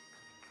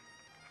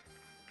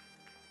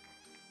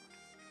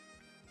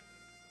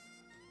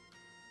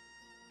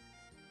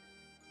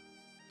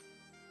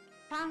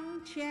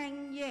 Pang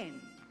Cheng Yen.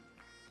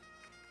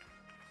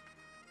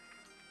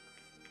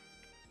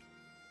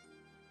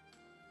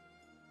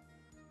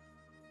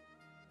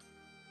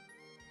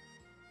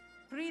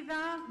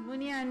 Prida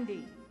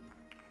Muniandi.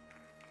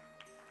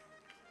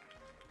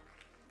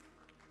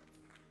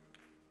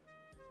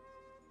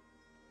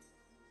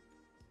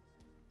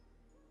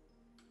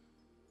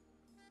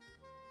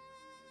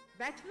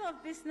 Bachelor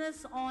of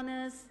Business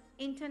Honours,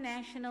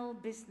 International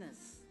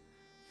Business,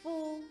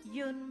 Fu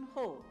Yun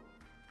Ho.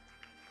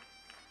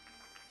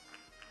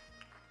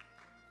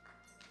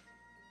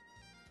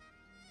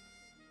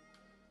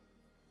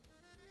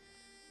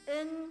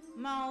 Ng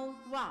Mao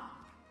Wa.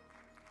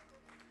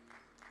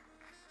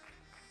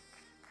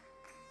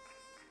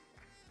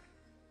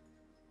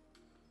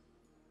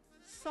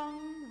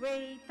 Song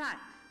Wei Tat.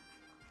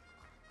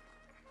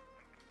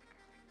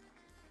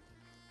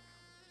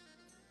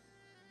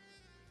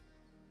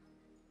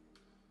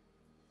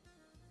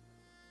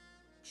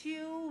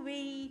 Chiu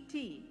Wei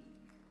Ti.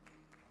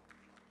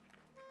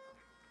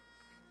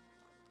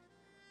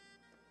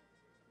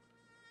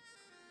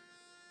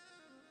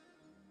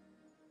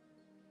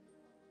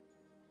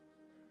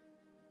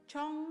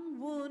 Chong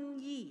Woon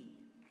Yi.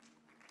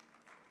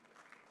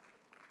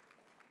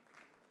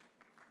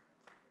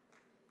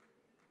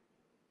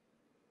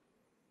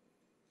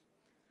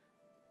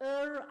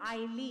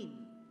 Eileen.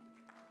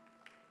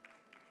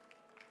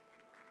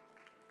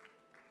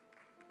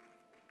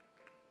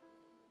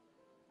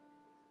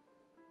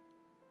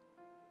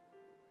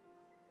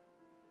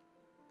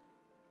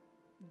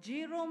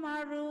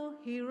 Jiromaru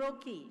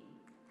Hiroki.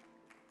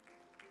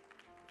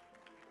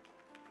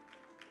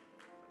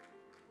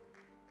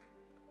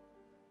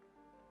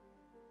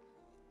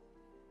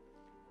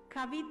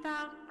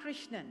 Kavita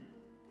Krishnan.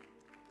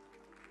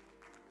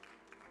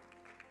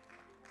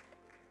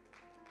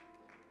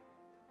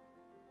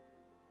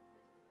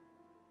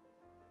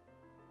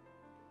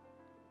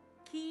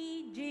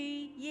 Ki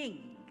Ji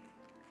Ying.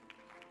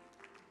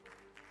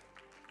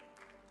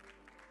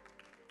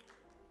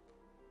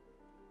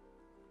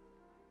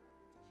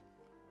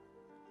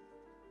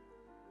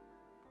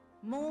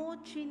 Mo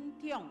Chin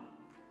Tiong.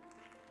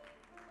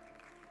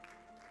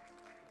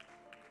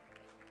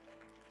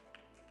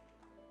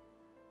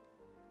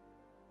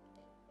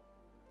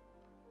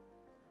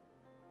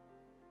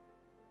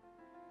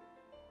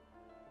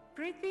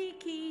 Prithvi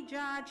Ki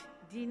Judge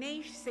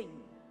Dinesh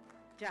Singh,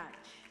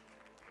 Judge.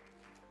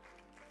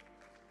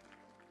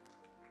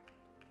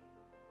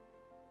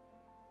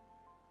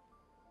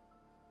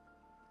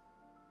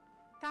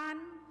 Tan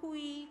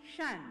Hui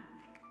Shan.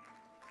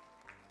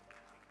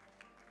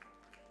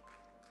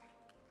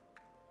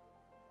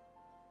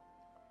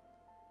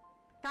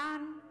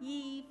 Tan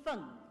Yi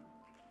Feng.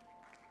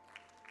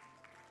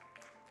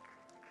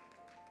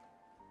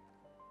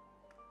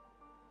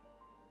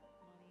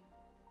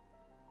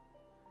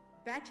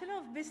 Bachelor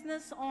of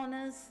Business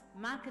Honors,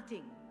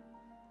 Marketing,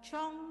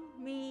 Chong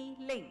Mi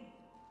Ling.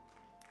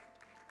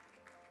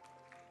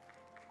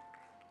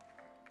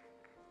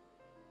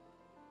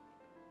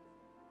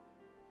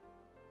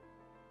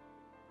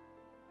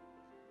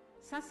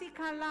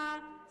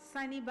 Sasikala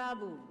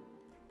Sanibabu.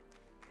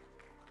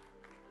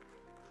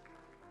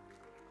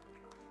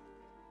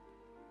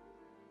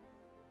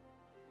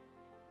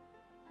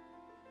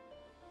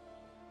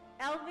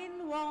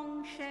 Alvin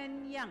Wong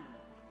Shen Yang.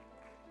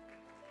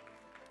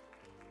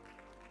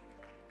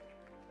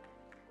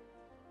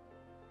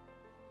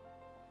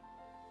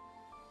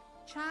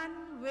 Chan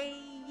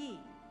Wei Yi.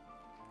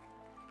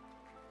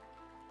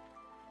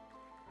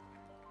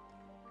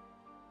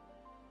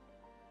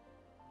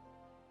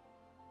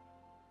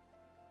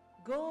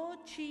 Go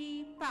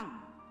Chi Pang.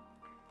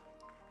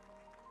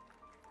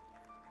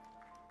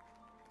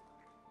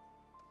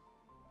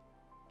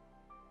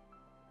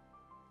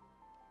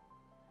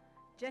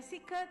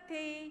 Jessica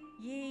Te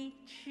Yi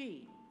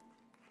Chi.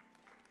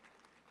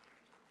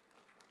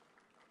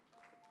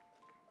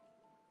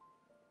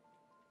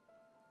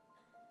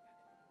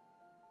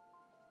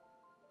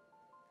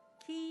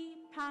 Ki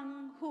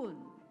Pang Hun.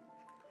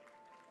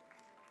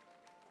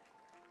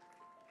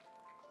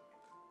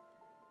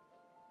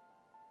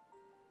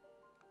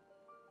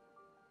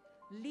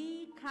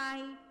 Li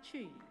Kai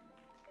Chu.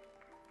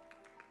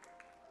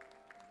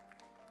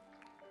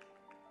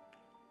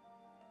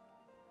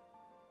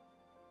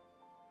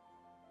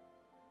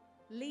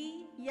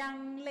 Li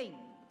Yang Ling.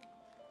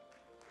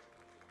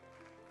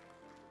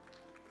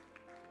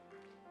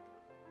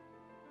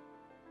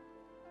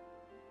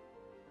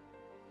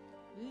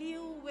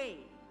 Liu Wei.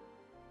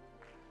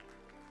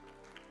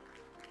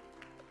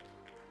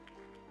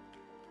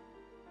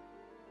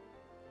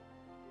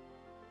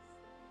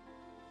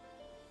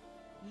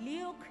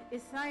 Luke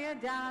Isaiah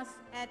Das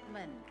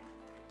Edmund.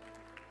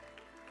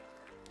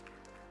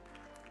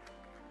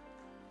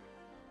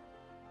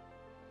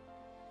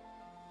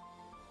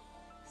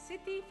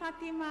 Siti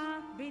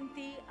Fatima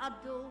binti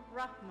Abdul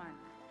Rahman.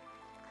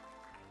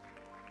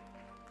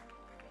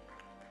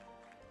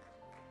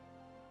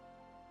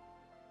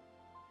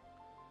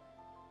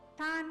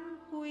 Tan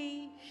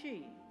Hui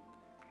Shi.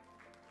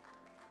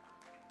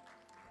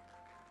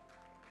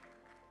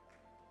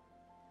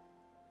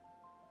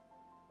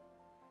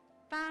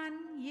 Tan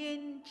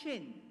Yin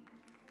Chin.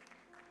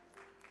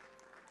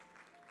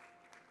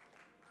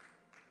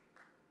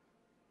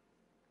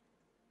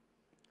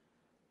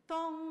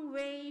 Tong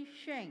Wei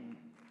Sheng.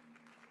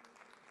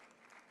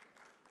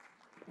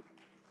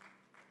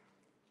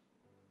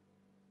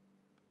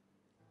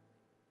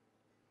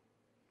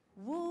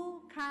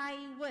 Wu Kai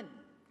Wen.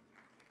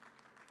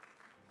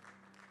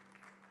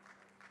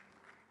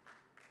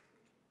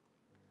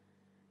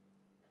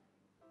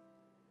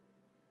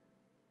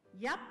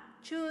 Yap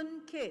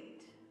Chun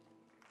Kit.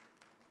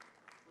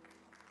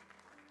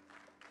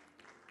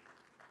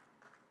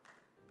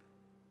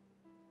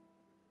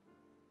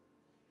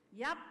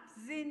 Yap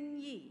Zin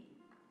Yi.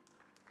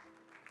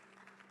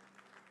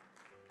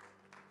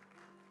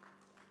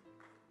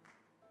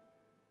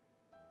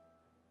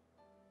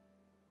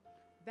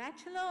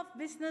 Bachelor of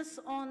Business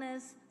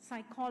Honors,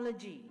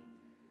 Psychology,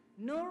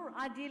 Nur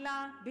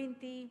Adila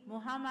binti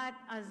Muhammad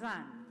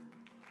Azan.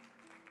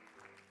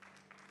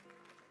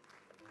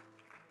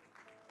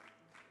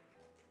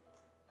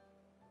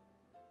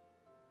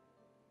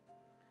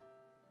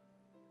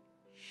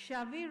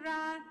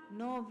 Shavira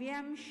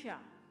Novyamsha.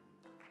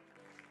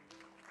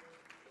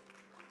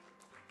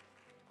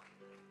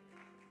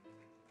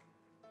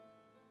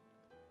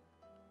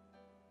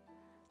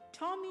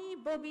 Tommy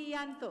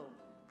Bobianto.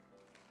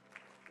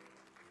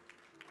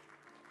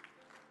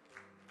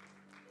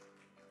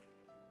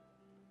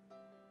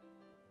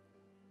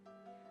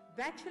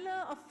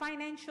 Bachelor of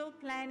Financial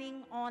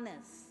Planning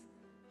Honours,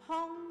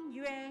 Hong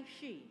Yue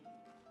Shi.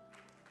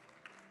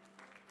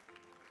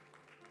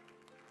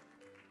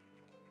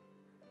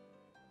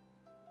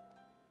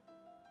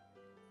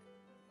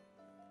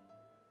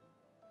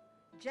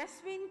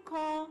 Jaswin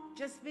Kaur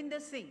Jasvinder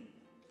Singh.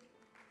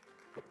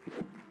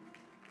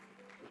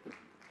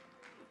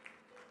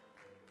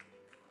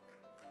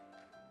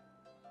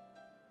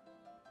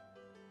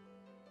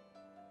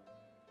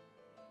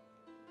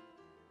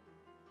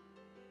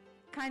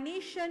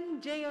 Kanishan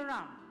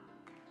Jayaram.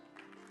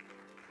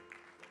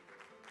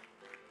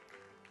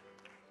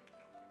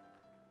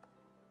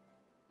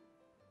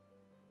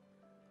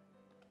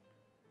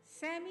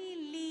 Sammy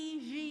Lee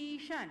Ji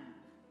Shan.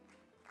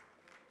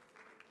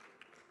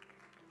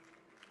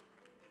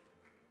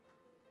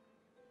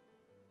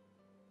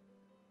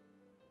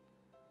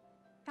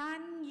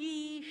 Tan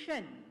Yi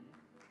Shen.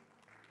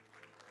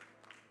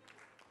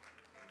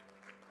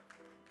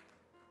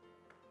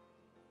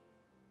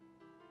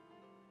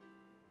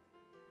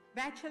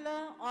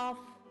 Bachelor of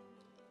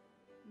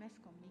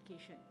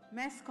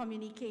Mass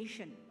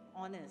Communication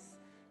Honours,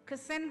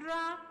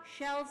 Cassandra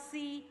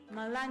Chelsea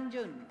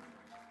Malanjun.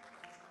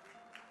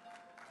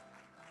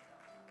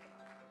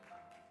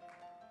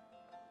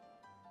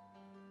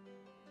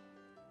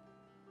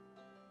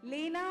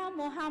 Lena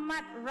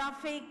Muhammad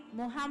Rafiq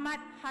Muhammad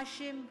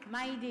Hashim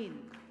Maidin.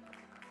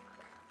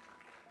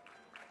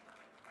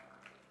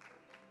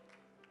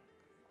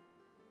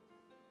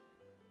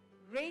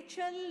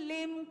 Rachel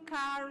Lim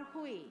Kar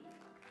Hui.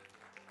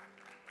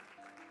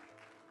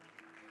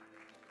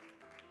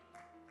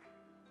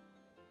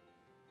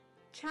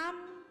 Cham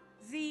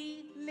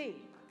Zi Li.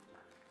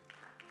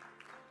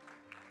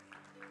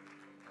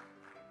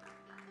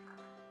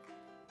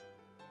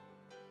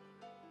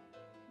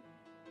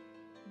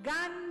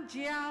 Gan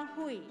Jia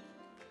Hui.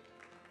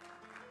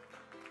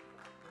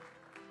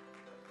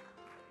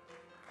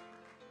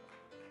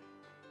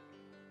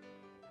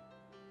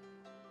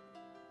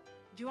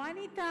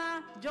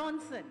 Juanita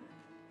Johnson.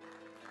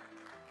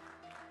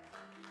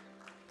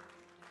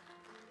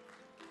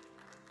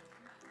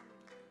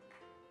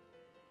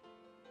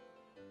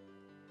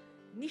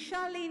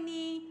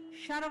 Nishalini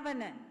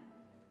Sharavanan.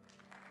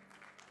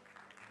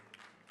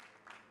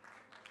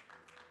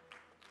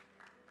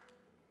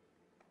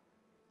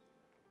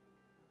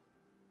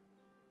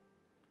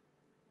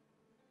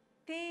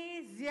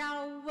 Te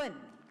Xiao Wen.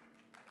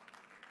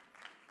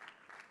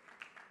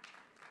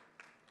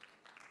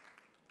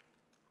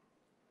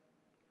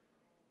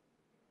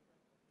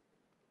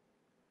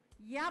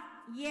 Yap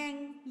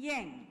Yang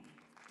Yang.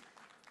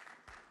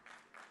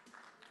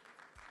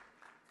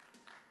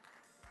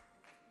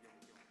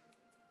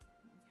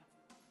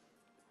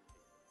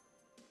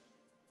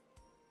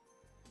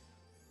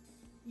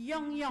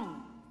 Yong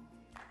Yong.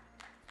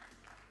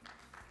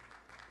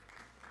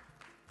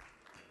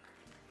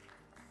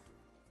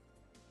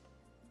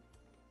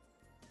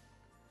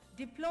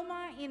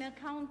 Diploma in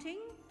Accounting,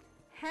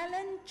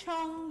 Helen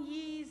Chong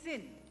Yi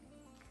Zin.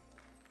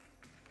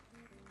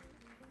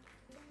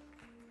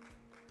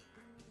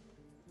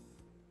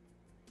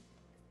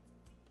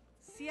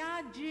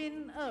 Xia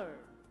Jin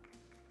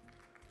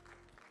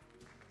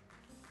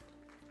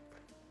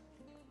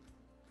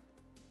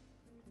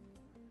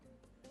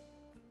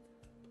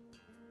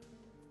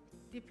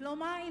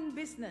Diploma in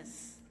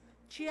Business,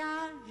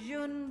 Chia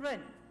Jun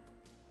Ren.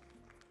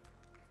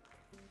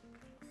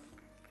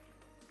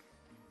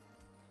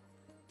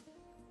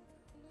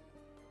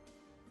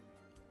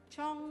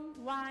 Chong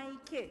Wai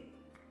Kit.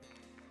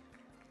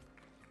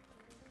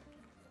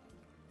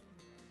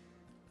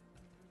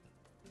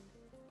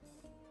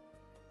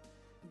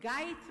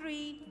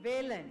 Gayatri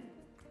Velan.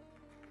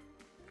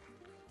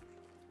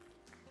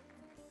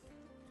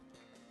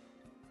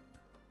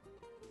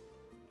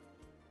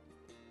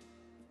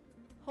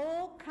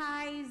 Ho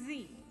Kai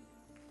Zi.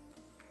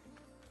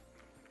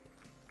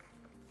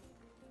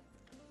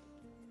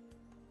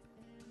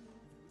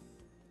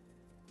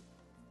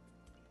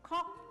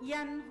 Kok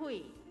Yan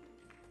Hui.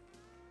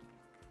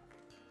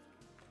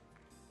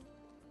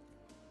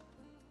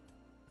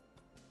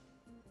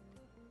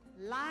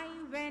 Lai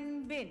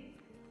Wen Bin.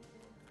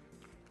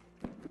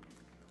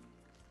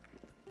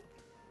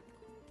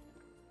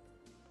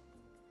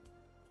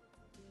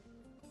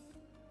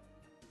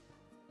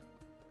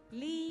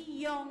 Lee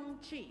Yong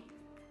Chi.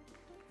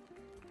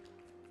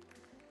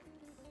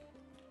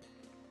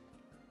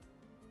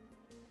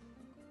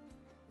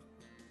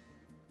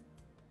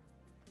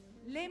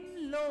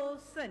 Lim Lo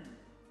Sun.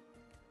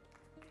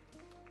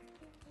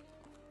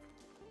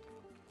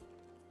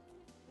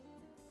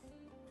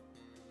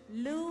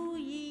 Lu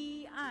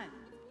Yi An.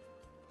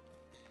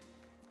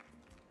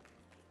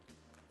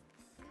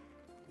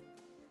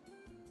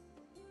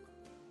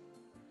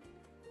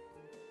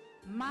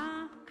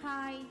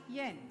 Kai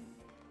Yen.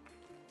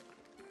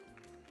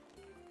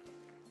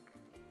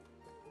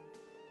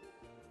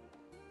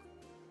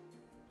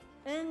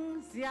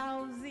 Ng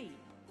Xiao Zi.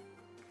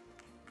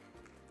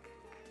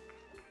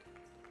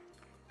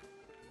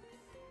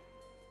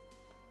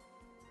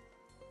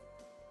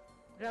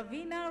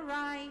 Ravina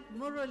Rai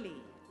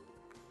Murali.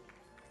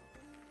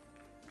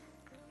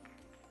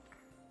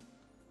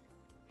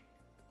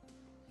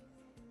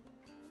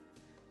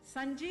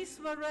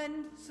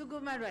 Sanjeeswaran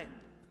Sugumaran.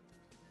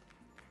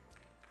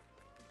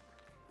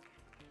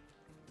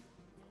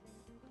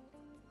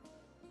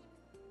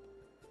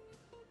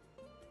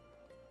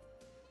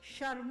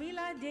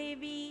 Sharmila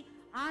Devi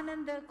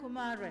Ananda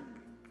Kumaran.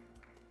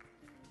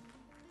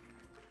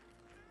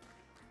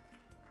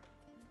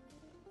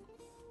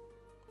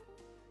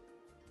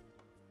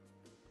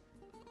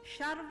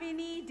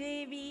 Sharvini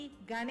Devi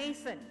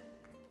Ganesan.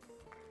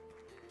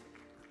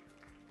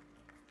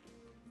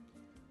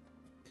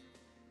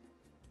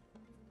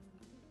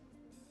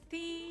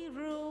 Thi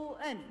Ru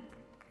En.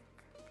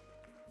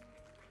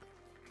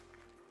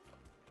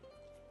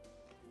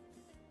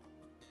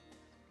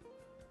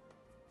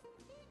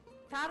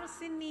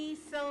 Tarsini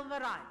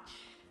Selvaraj.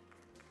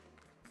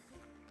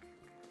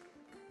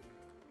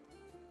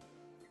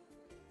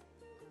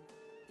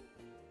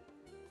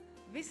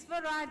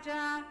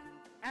 Visvaraja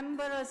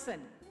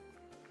Ambarasan.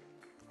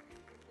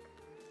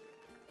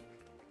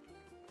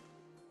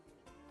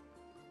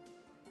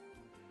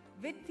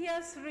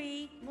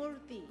 Vidyasri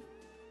Murthy.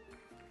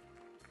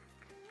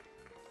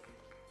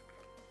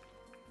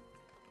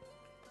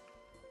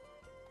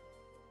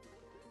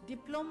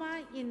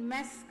 Diploma in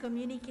Mass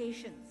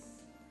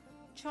Communications,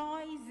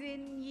 Choi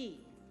Zin Yi.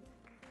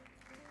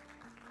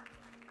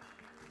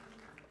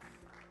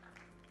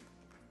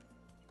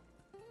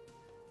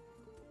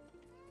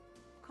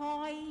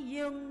 Koi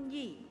Yung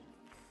Yi.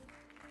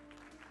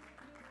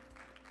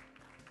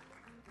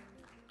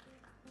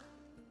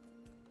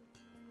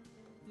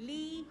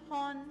 Lee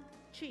Hon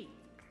Chi.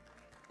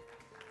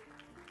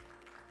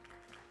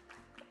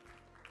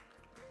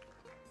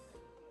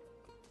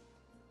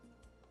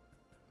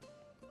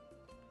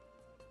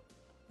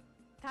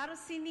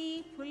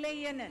 Tarsini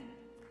Pulayanan.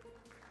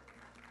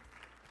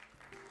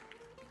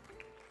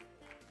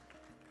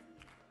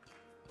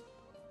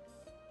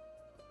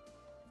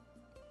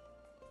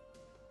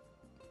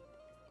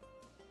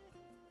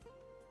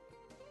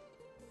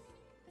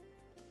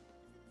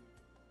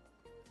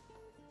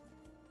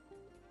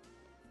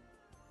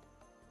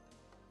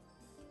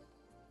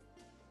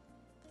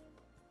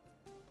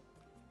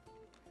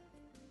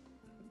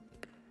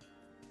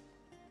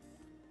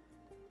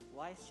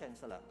 Vice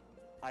Chancellor,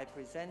 I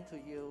present to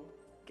you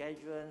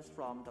graduates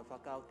from the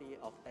Faculty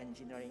of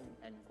Engineering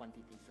and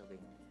Quantity Surveying.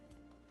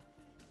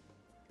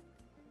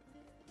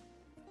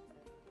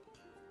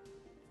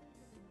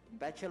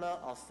 Bachelor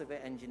of Civil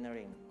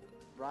Engineering,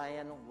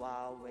 Brian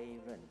Wah Wei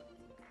Ren.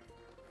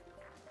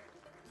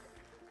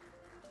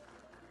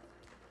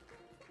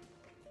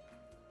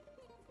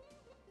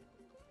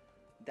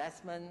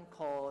 Desmond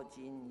Ko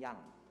Jin Yang.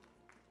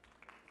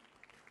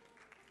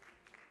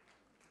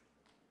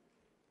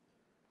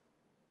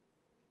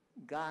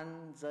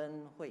 Gan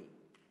Zhen Hui.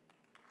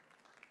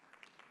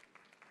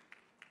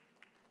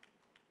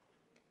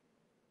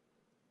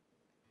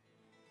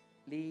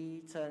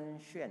 Li Chen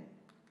Xuan.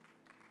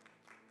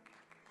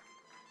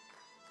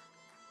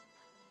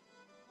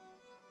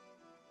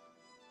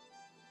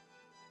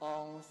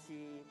 Ong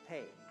Si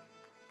Pei.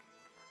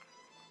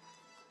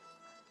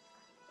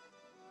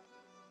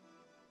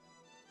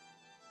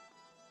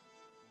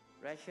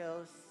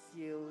 Rachel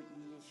Xiu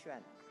Yi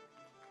Xuan.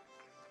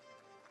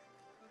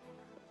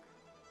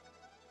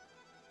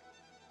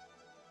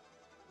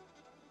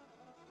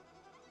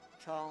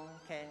 Chong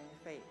Ken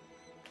Fei.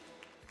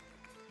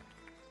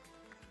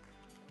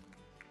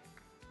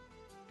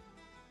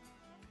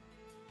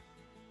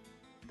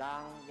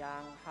 Dang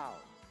Yang Hao.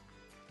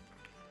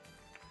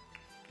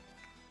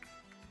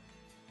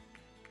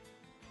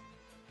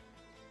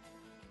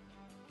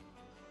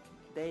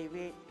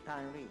 David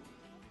Tanri.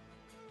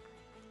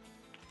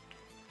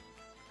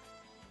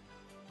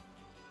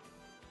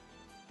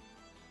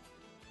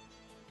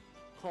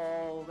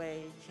 Ko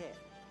Wei Che.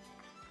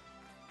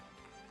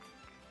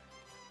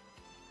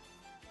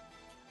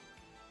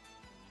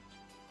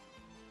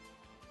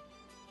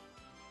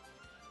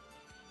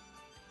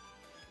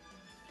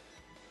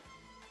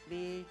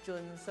 Lee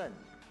Junsen.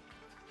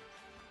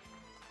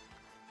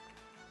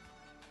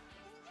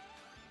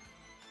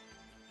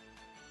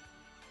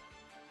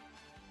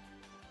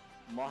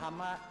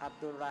 Muhammad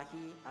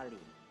Abdurrahi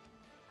Ali.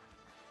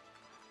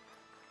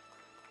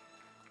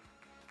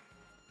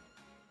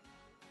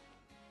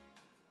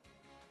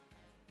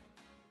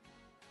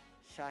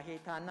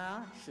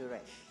 Shahitana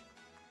Suresh.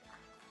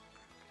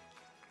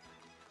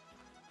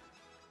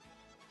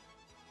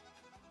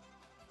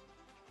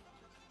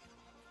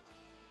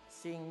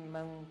 Sing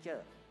Meng Je.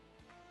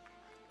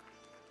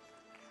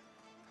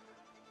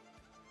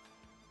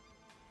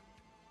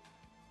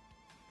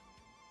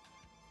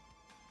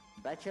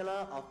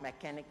 Bachelor of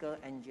Mechanical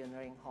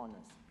Engineering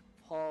Honors,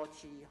 Ho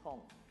Chi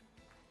Hong.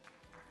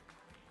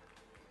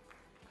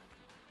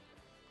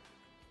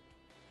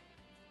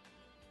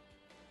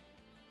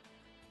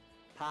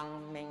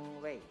 Tang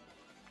Ming Wei,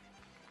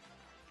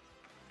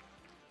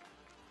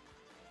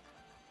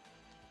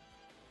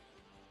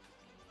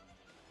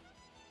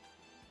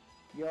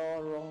 Yo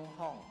Rong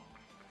Hong,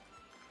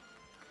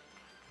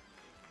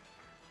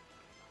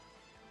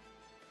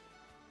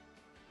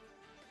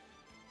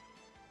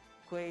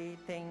 Kui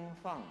Ting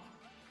Feng,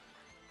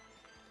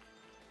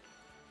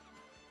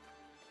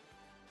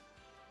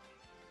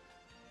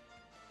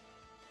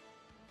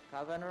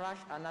 Kawan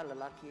Rush anak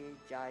lelaki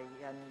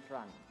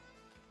Jayantran,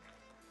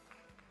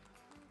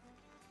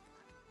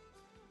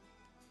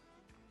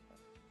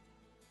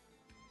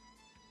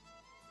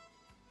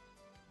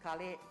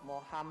 Khalid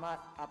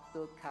Muhammad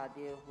Abdul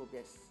Qadir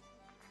Hubis,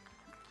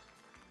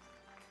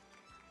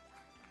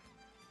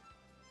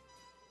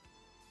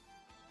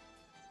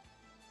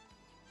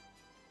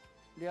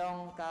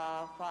 Leong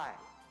Ka Fai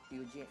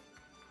Eugene,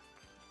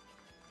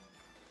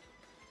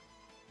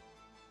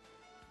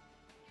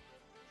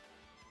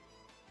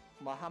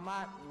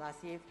 Muhammad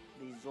Nasif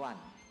Rizwan,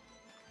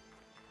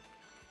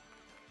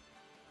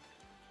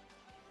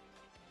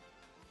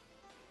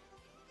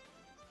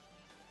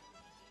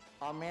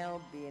 Amel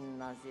bin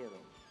Nazir,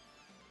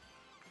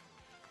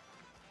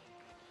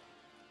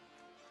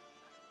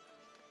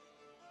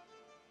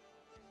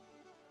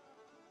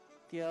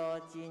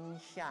 Teo Jin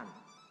Shan,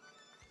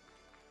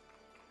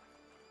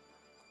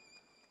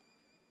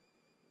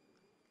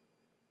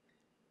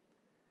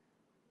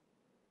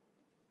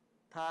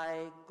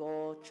 Tai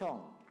Go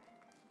Chong,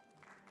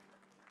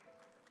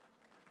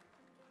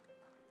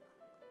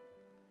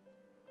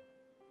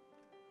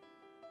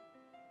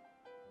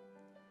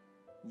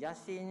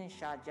 Yasin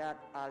Shajat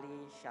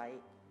Ali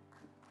Shaikh,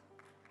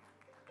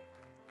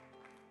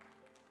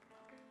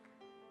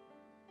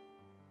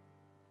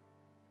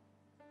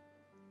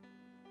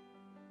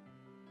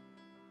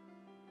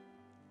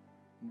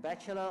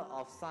 Bachelor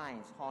of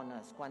Science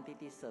Honours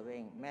Quantity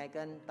Surveying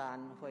Megan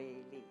Tan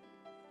Hui Li,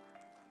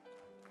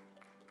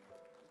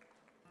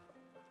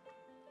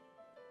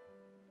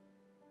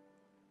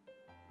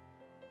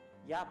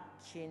 Yap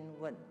Chin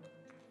Wen,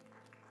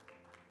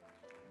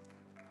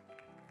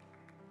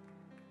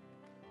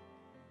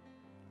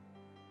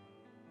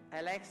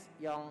 Alex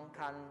Yong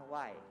Kan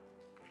Wai,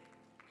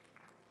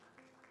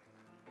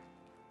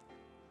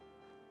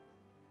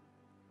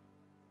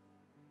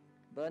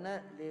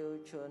 Bernard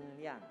Liu Chun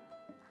Liang,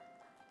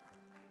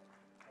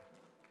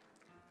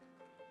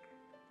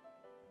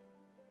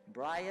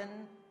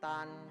 Brian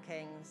Tan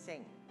Keng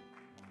Sing,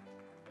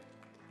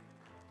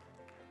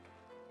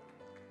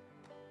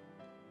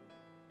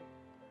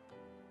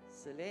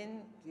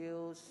 Celine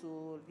Gyu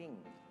Su Ling,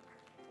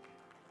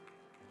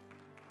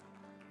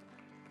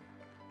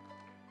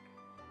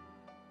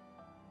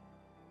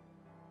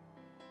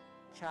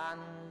 Chan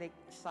Lik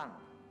Sang,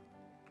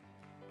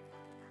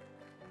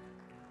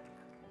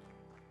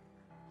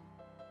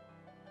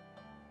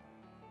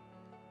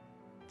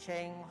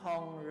 Cheng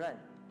Hong Ren,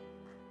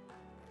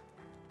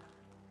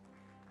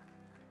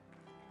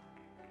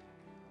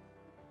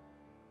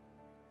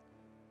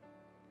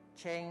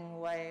 Cheng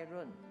Wei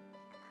Run,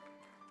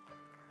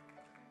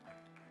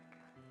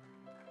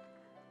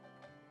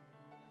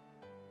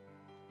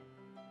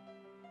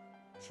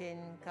 Chin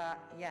Ka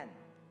Yan,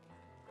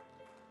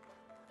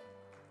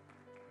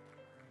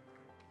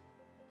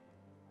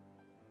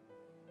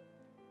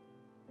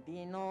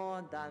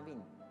 Dino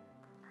Davin,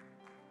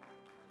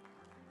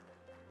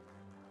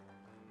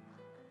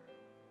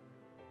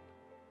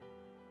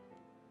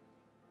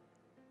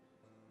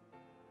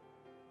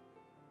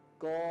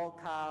 Go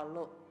Ka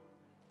Luk,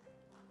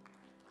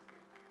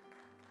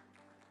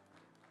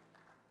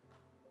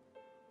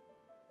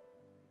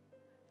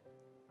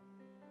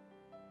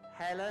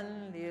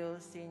 Helen Liu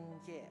Xin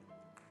Jie,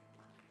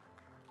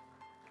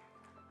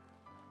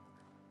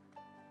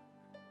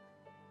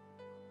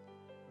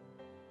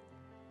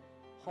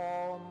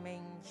 Ho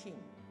Ming Chin,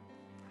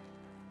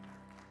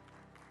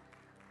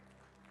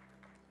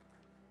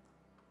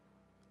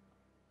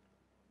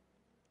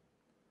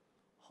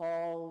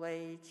 Ho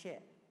Wei Che,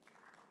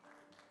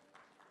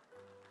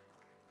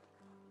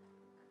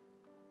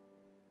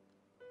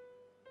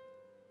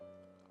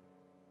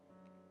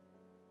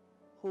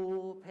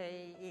 Hu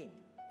Pei Yin,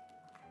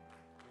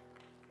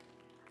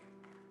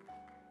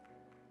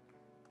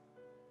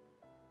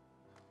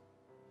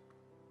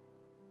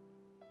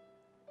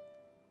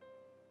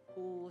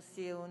 Hu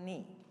Siu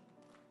Ni,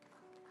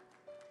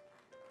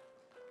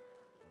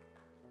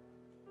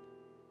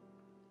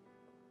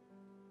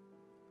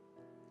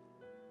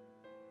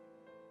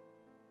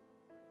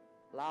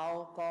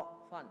 Lao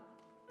Kok Fan,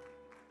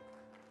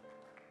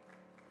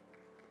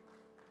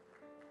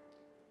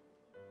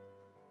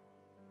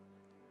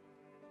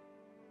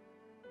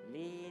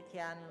 Li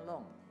Tian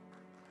Long,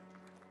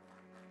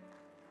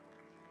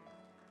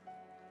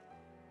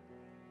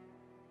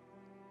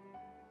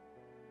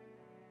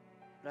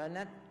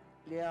 Leonard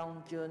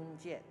Leong Jun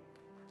Jiet,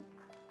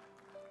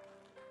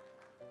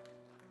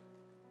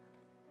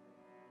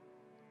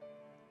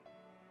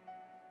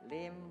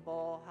 Lim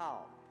Bo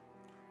Hao,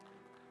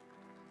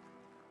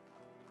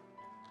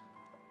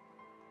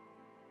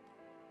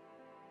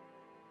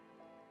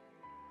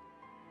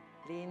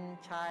 Lin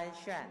Chai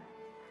Shan,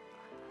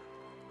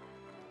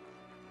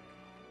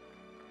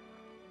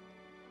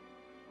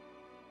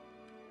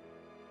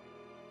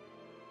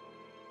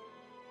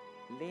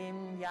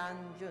 Lim Yan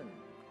Jun,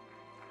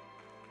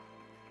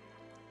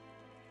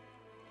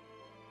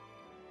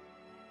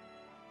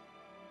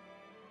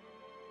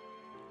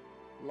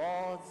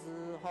 Lo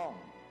Zi Hong,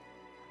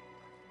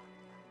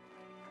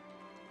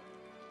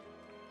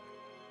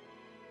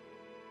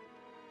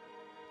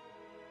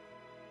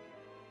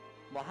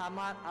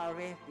 Muhammad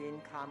Arif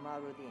bin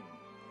Kamaruddin,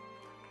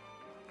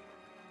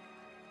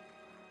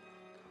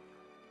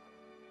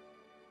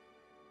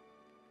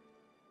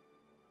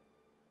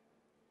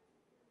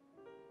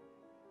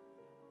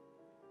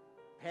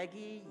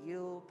 Peggy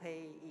Yu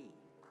Pei Yi,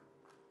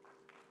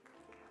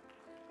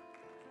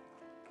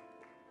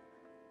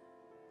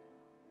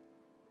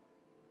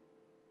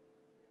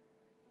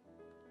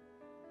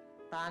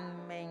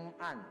 Tan Meng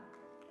An,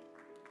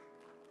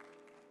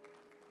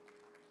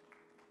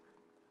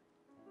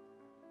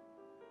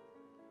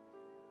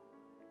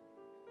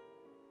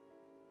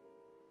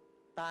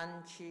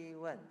 Tan Chi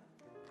Wen,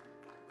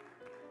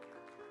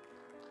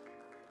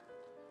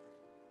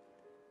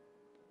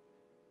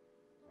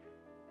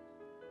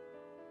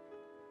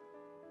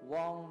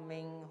 Wong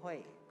Ming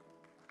Hui,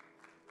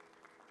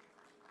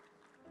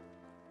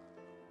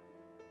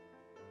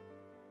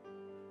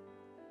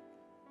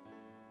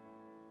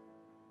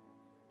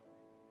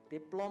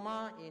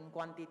 Diploma in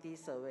Quantity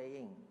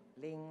Surveying,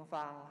 Ling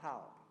Fang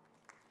Hao,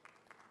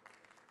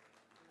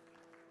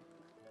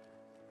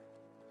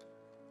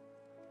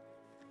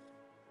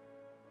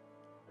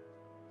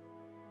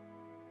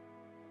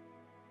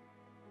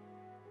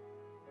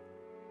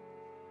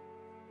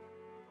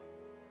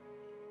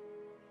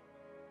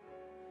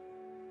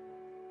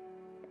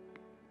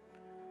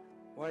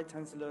 Vice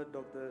Chancellor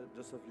Dr.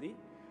 Joseph Lee,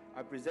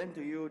 I present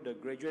to you the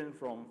graduate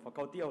from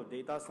Faculty of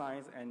Data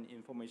Science and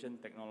Information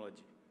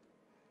Technology.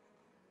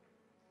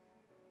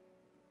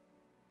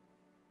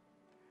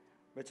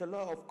 Bachelor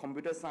of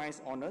Computer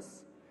Science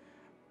Honours,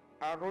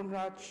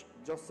 Arunraj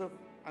Joseph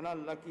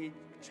Analaki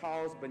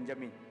Charles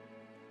Benjamin.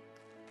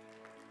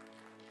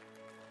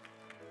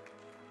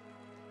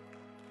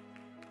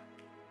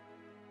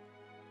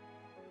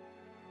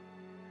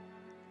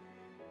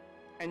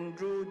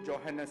 Andrew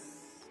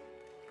Johannes.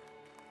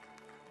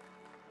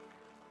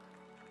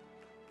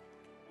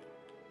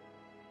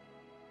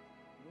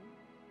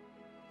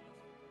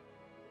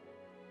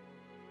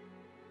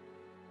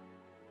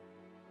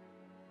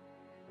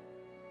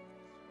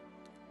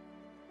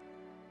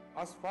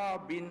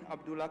 Asfar bin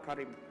Abdullah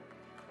Karim.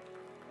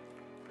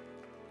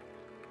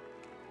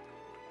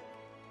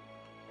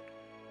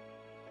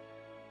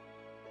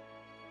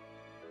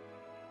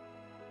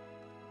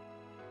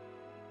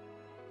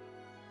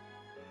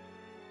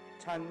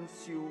 Chan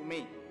Siu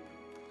Mei.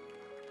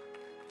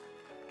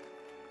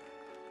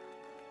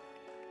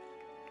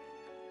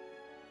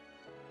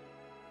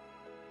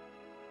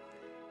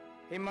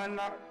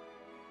 Hemana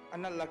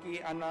anak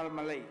laki Anal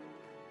Malay.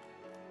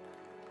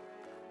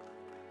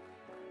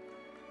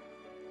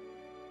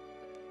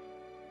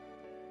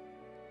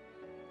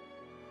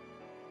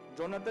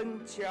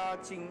 Jonathan Chia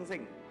Ching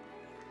Sing.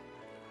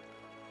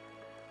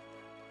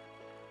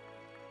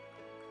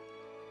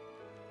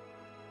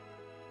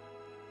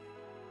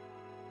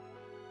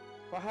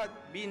 Fahad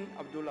bin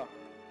Abdullah.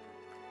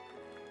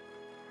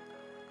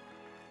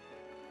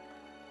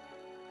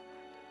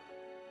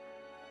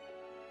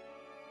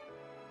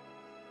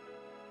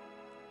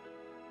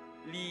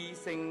 Lee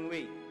Seng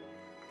Wei.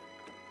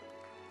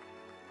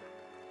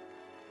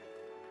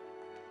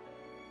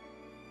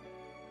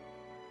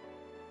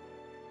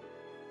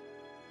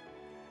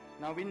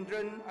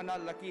 Nawindran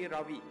anak laki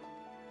Ravi.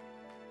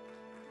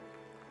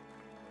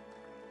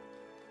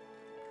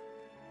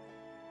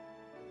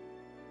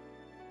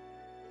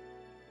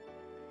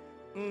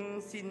 Ng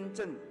Sin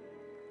Chen.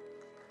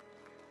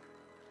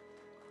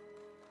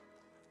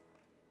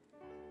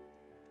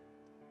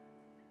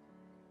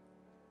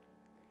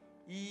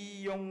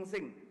 Yi Yong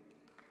Sing.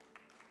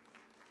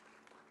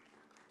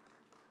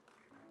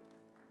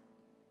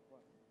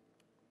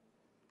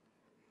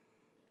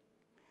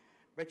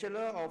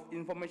 Bachelor of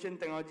Information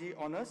Technology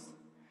Honours,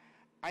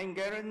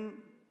 Aingaran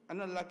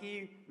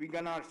Analaki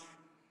Wiganarsh.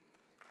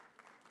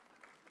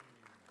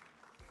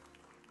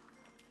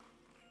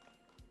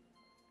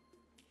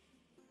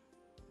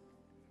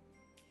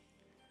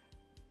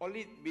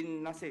 Olid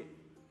bin Nasir.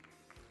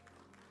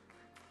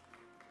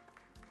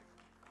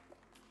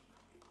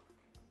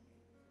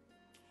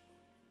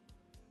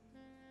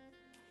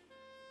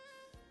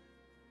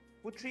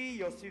 Putri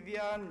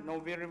Yosivia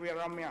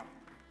Noviramya.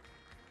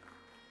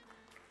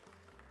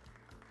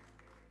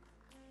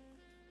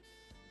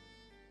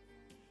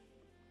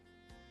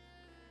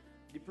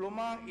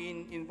 Diploma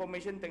in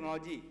Information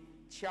Technology,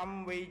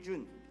 Chiam Wei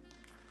Jun.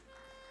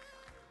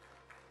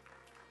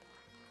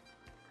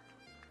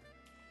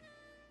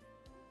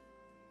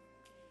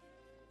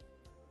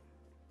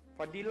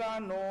 Fadila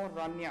Noor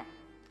Rania.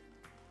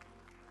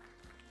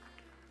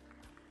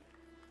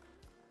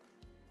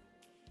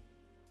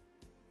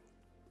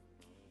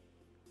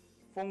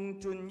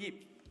 Fong Chun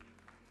Yip.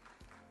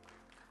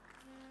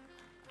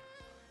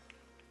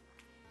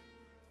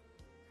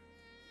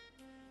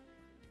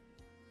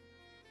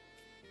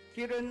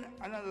 Kiran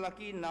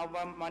Analaki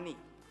Navamani.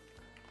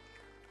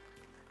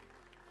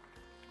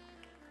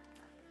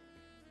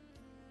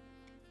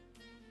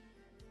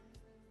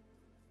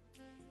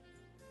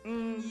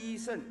 Ng Yi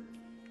Sen.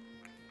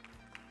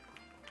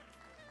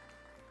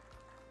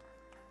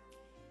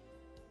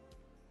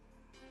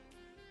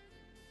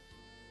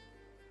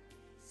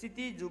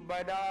 Siti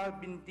Zubaida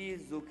binti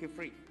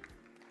Zulkifli.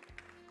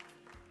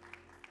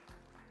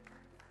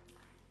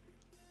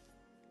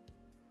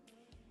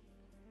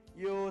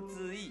 Yo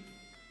Ziyi.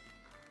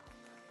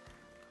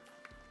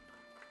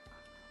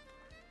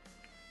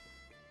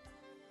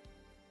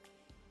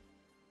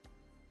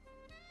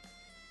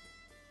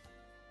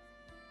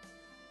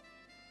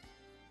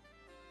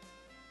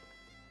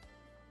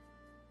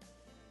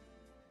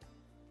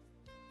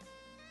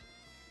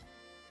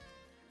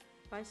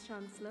 Vice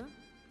Chancellor,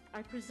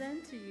 I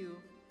present to you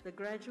the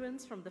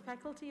graduates from the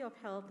Faculty of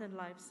Health and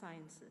Life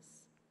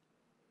Sciences.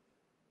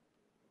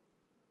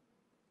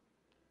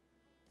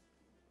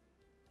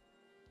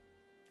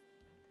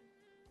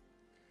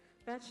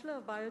 Bachelor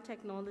of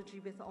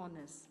Biotechnology with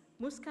Honours,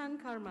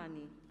 Muskan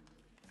Karmani.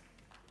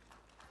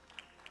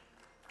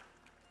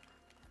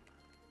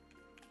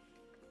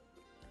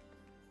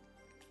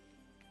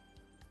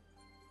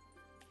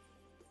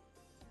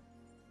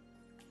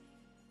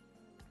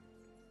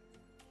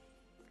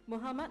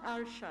 Muhammad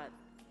Arshad.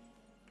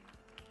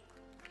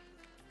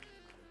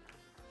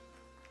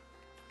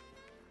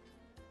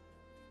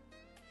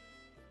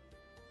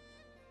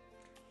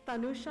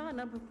 Tanusha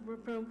anak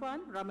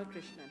perempuan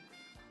Ramakrishnan.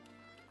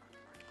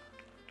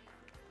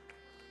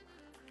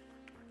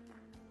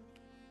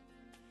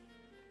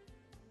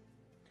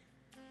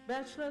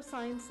 Bachelor of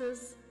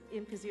Sciences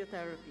in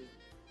Physiotherapy,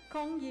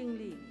 Kong Ying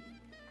Lee.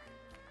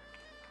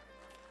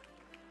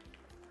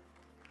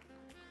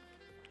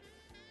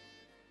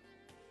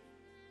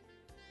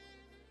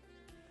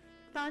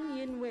 Tan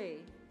Yin Wei.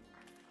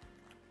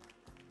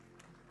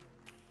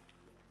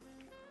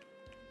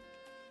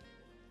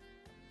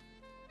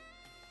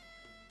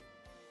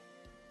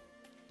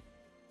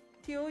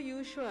 Teo Yu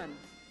Xuan.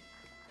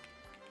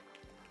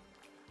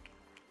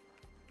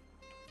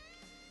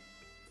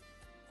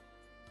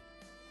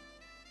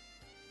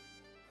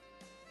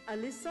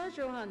 Alyssa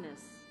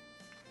Johannes.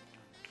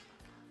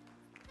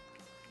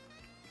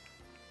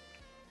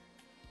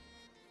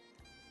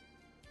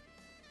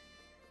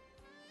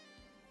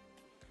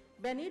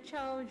 Benny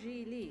Chao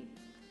Ji Lee.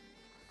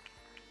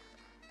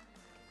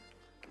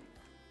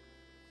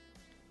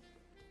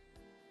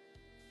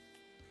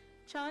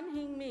 Chan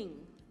Hing Ming.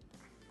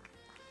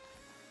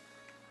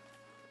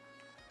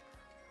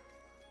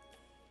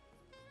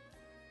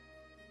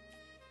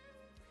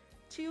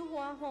 Chiu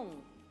Hua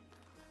Hong.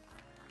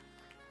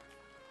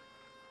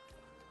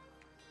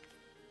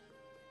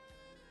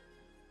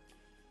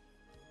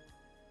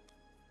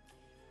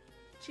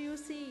 Chiu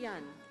Si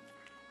Yan.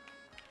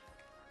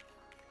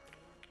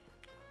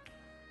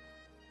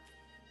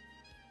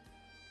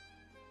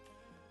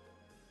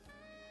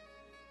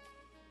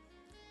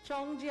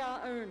 Chong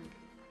Jia Earn.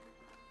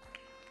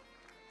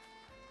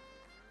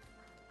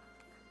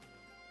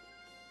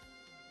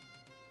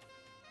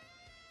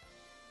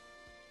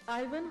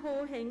 Ivan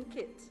Ho Heng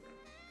Kit.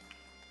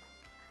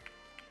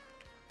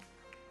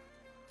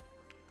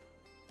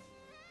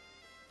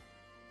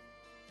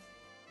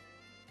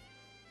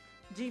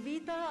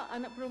 Jivita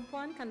anak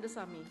perempuan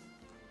Kandasamy.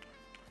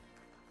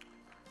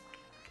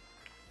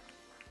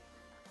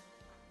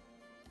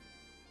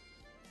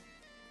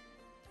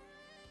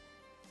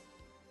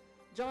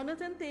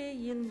 Jonathan Tay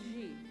Yin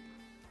Ji.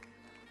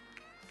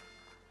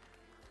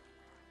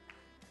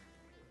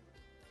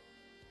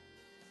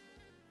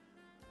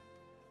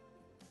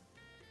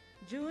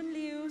 Jun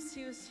Liu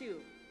Siu Siu.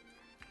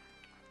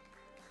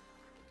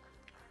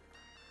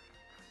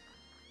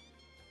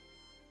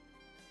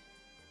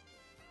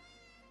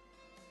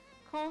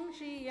 Kong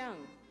Ji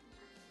Yang.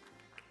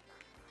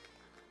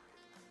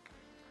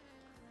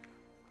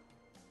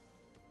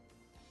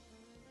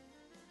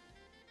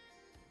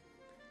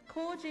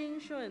 Ko Jing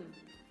Shun.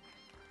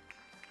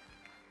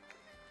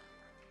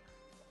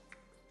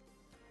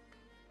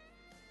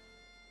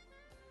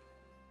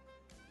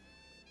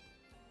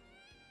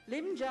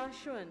 Lim Jia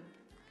Shun.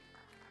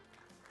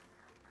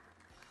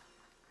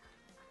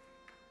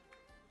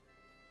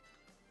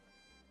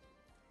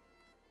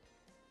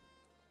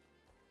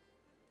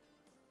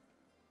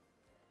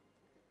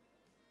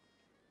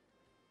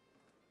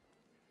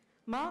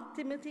 Mark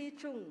Timothy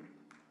Chung.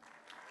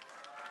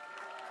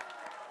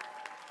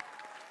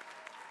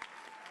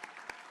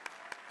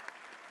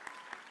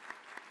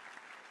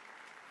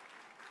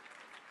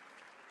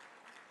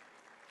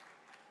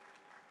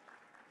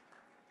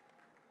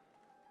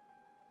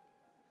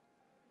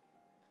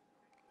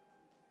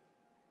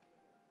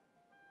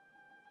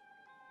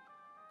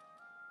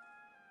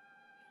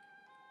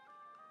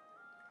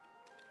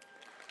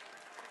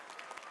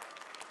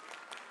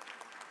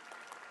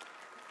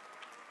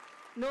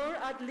 Nur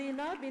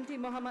Adlina binti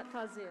Muhammad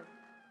Fazil.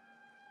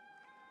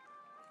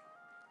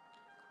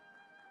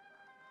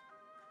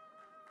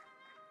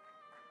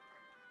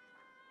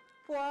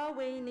 Hua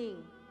Wei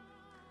Ning.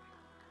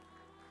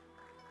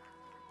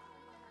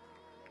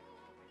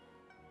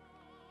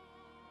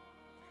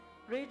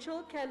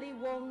 Rachel Kelly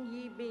Wong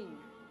Yi Bing.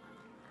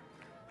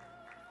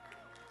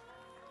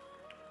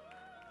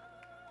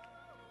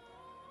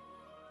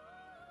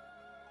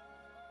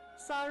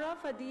 Sarah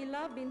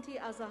Fadila binti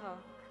Azahar.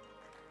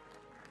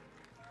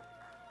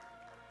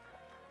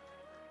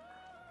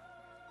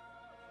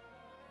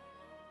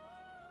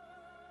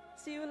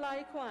 Siu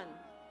Lai Kwan.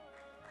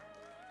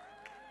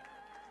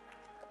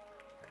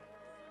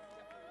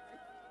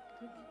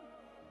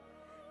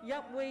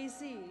 Yap Wei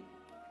Zi.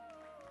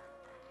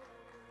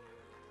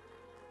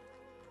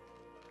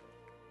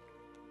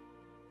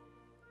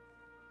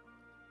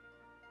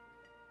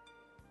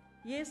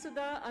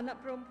 Yesuda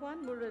anak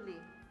perempuan Murali.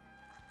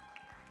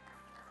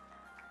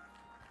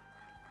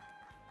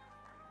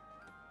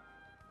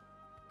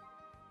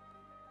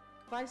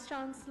 Vice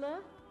Chancellor,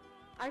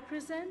 I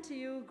present to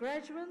you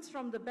graduates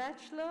from the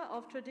Bachelor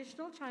of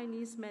Traditional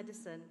Chinese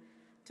Medicine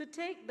to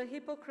take the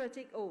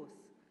Hippocratic Oath.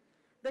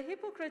 The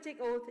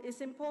Hippocratic Oath is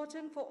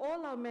important for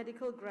all our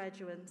medical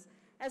graduates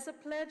as a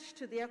pledge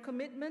to their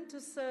commitment to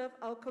serve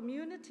our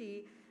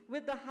community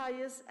with the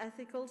highest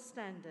ethical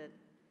standard.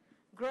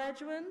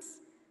 Graduates,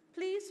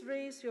 please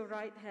raise your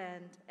right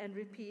hand and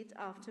repeat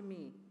after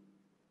me.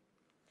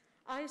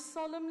 I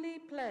solemnly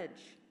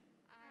pledge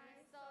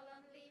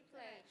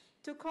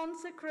to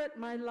consecrate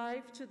my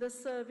life to the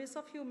service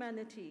of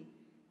humanity.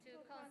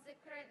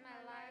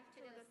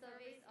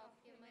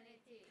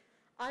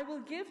 I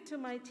will give to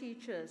my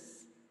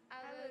teachers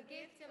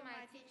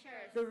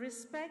the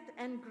respect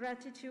and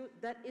gratitude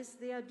that is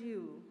their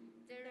due.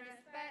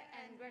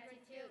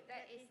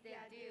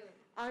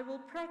 I will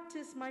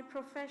practice my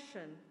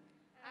profession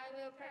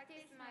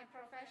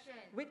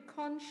with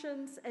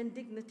conscience and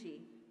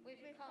dignity.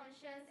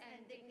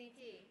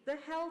 The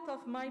health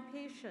of my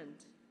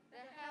patient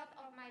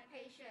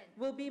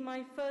will be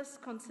my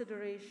first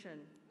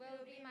consideration.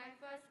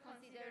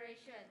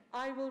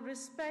 I will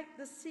respect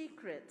the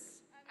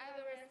secrets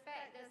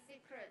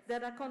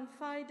that are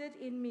confided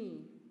in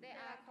me,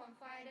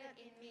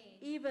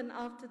 even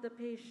after the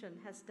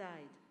patient has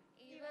died.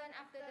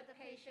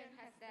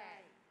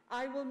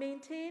 I will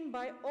maintain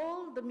by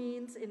all the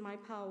means in my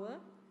power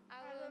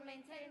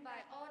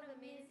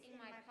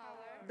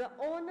the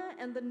honor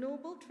and the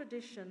noble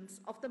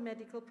traditions of the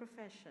medical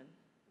profession.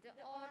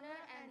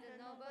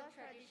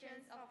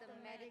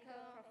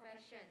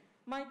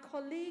 My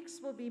colleagues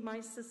will be my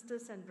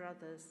sisters and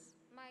brothers.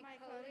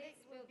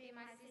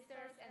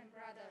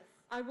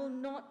 I will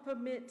not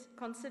permit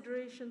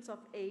considerations of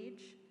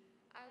age,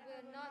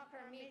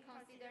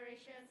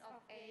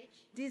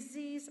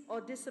 disease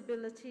or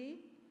disability,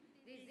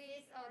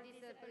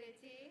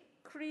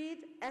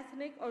 creed,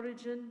 ethnic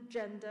origin,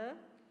 gender,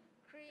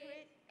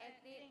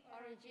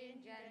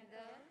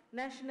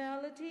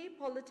 nationality,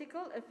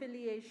 political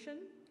affiliation,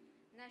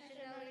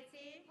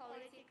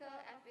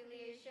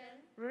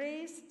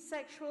 race,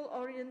 sexual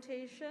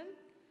orientation,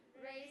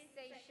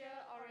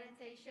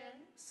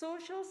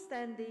 social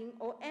standing,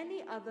 or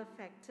any other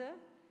factor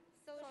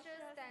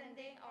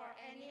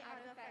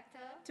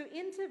to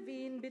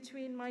intervene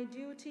between my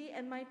duty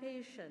and my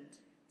patient.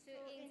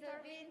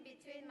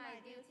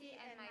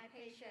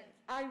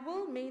 I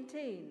will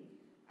maintain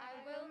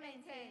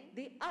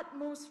the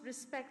utmost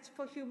respect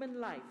for human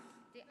life.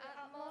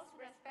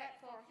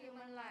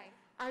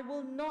 I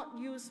will not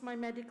use my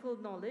medical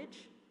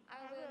knowledge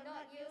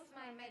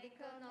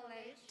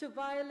to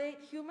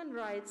violate human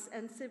rights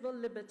and civil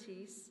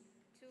liberties,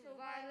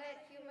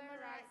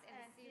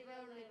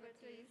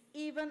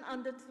 even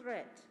under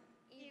threat.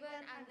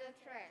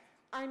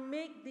 I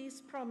make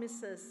these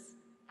promises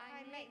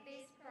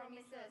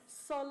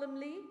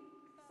solemnly,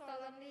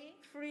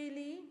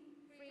 freely,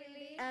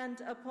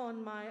 and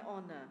upon my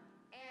honor.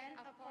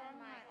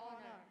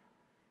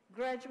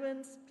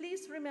 Graduates,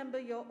 please remember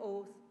your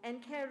oath and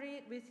carry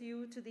it with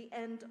you to the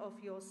end of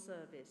your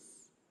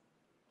service.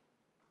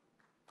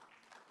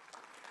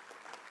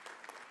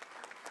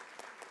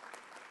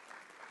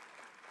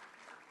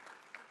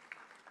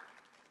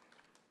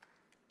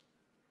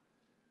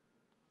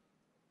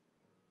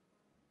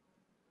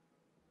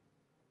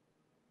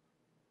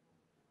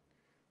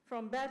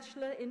 From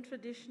Bachelor in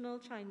Traditional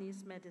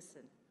Chinese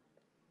Medicine.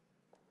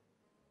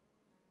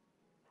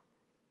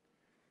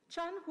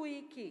 Chan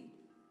Hui Ki.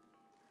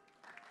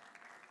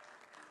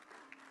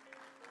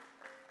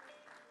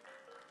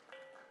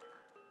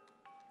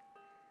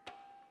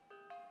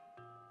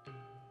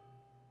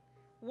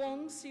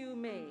 Wong Siu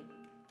Mei.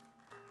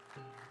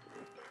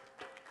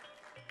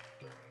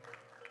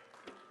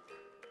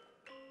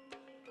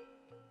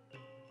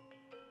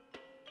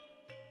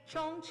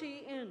 Chong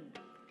Chi In.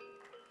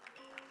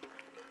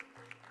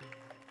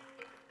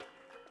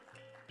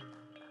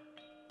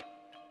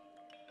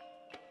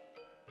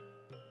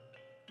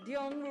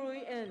 Diong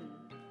Rui In.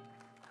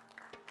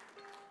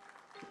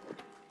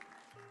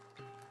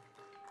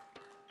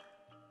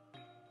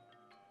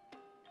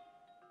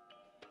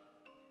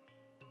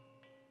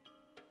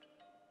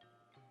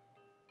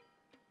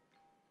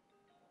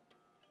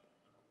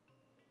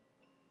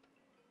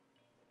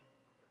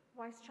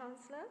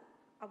 Vice-Chancellor,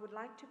 I would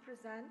like to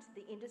present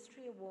the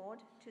Industry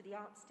Award to the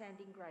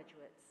outstanding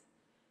graduates.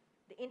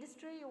 The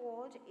Industry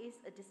Award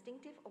is a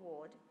distinctive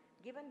award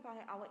given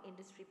by our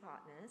industry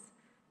partners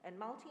and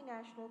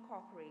multinational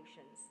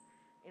corporations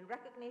in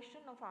recognition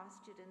of our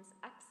students'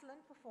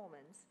 excellent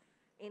performance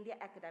in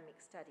their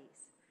academic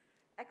studies,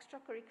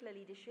 extracurricular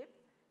leadership,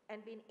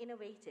 and being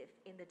innovative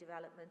in the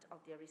development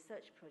of their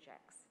research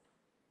projects.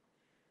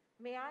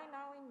 May I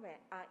now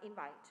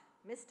invite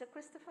Mr.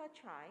 Christopher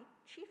Chai,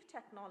 Chief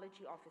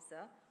Technology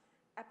Officer,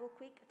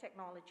 AppleQuick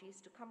Technologies,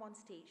 to come on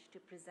stage to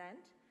present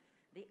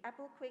the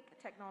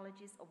AppleQuick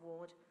Technologies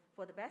Award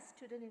for the Best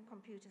Student in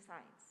Computer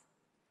Science.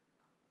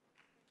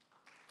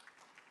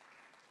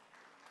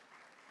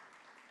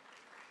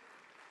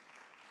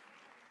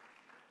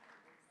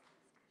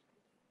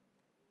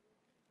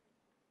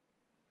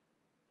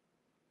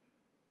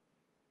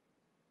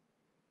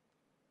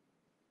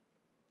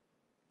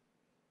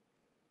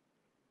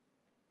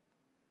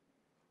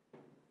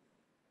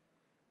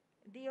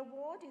 The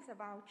award is a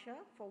voucher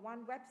for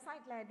one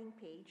website landing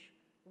page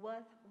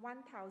worth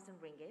 1,000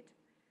 ringgit,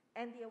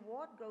 and the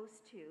award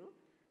goes to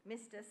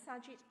Mr.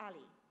 Sajid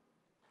Ali.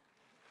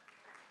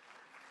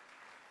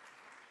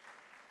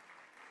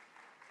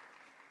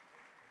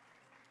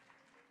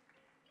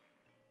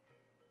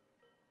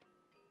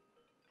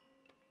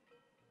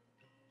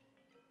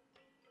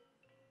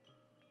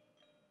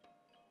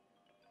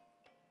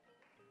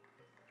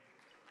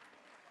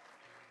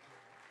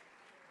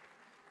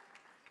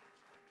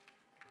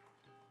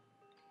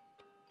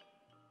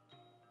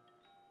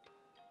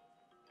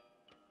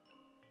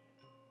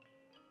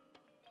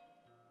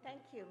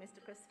 Thank you,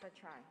 Mr. Christopher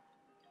Chai.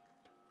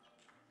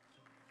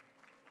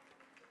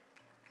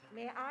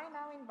 May I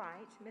now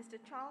invite Mr.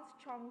 Charles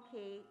Chong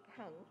K.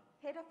 Heng,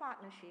 Head of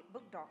Partnership,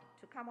 BookDoc,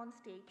 to come on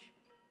stage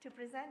to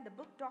present the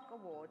BookDoc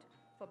Award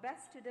for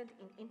Best Student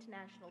in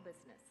International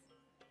Business.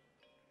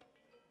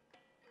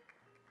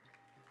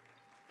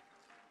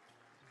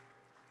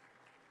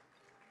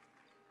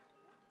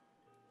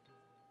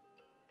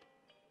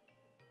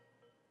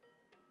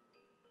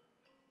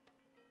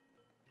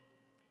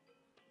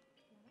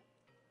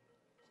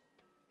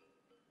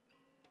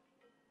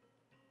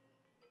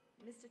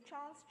 Mr.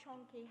 Charles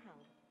Chong K.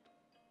 Hang,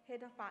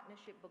 Head of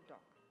Partnership, BookDoc.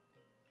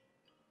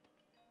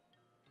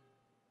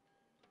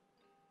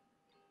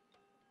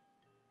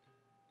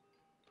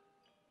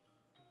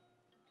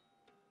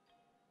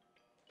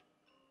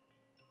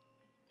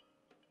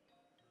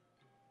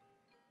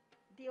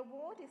 The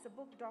award is a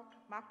BookDoc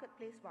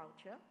Marketplace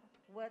voucher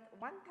worth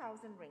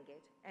 1,000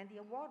 ringgit, and the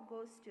award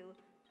goes to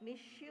Ms.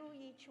 Xiu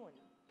Yi Chun.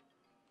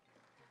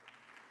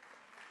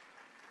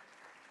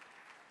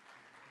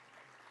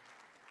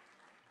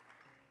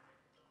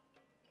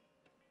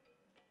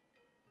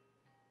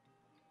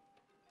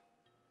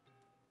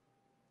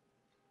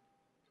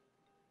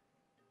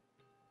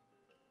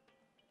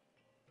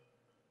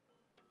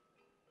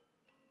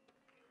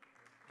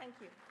 Thank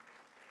you.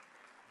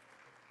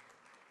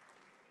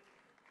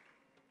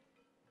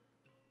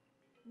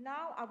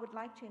 Now I would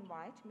like to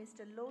invite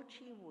Mr. Lo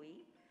Chi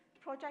Wui,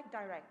 Project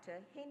Director,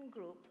 HIN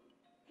Group,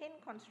 HIN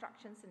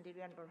Construction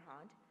Sendirian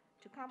Berhad,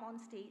 to come on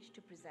stage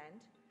to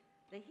present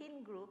the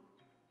HIN Group,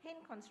 HIN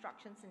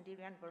Construction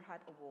Sendirian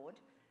Berhad Award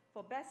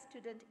for Best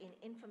Student in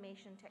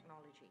Information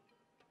Technology.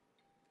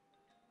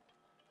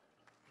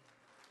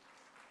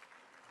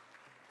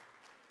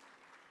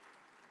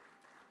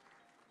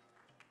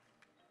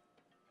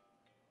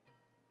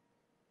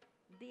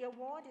 The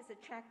award is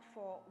a check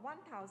for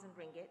 1,000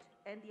 ringgit,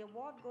 and the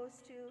award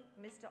goes to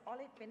Mr.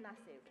 Olid bin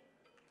Nasir.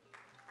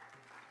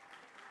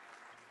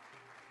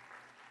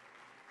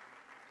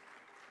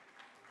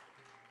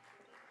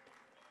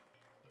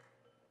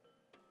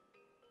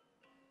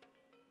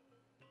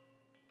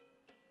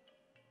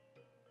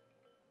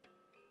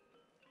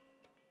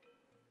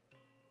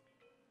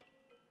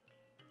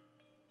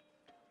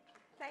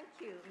 Thank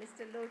you,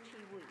 Mr. Lo Chi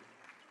Wui.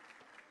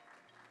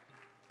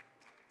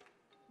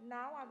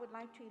 Now I would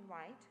like to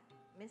invite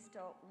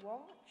Mr.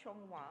 Wong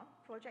Chong Wah,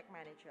 Project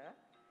Manager,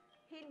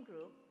 HIN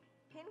Group,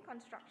 HIN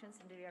Construction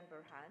Sendirian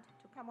Berhad,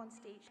 to come on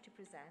stage to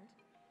present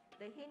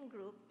the HIN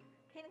Group,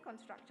 HIN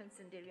Construction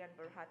Sendirian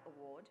Berhad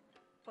Award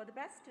for the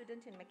Best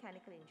Student in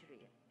Mechanical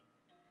Engineering.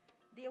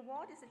 The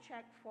award is a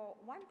check for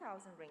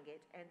 1,000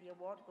 ringgit, and the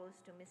award goes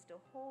to Mr.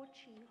 Ho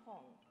Chi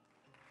Hong.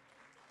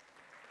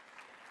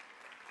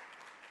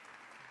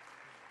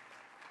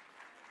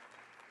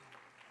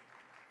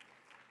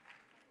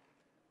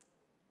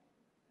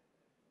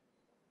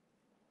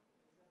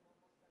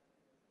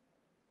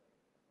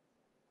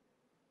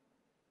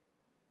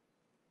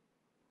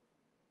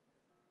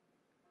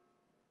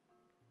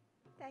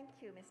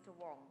 Thank you, Mr.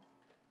 Wong.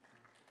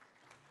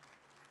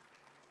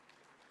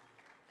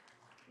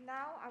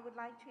 Now I would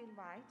like to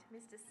invite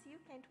Mr. Siu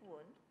Kent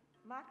Woon,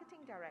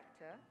 Marketing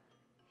Director,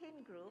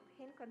 HIN Group,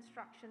 HIN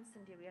Construction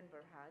Sendirian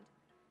Berhad,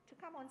 to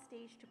come on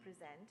stage to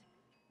present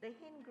the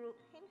HIN Group,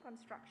 HIN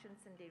Construction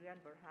Sendirian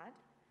Berhad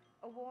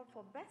Award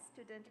for Best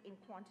Student in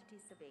Quantity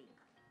Surveying.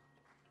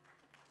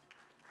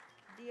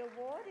 The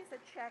award is a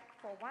check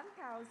for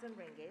 1,000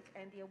 ringgit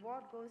and the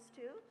award goes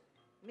to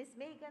Ms.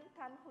 Megan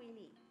Tan Hui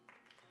Lee.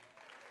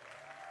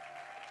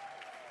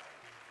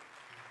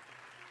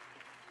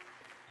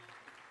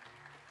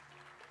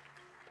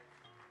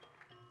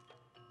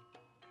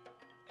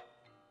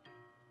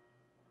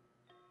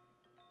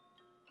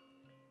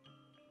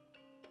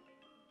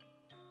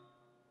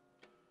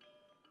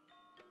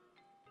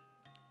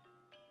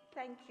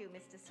 Thank you,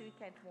 Mr. Sui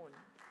Ket Moon.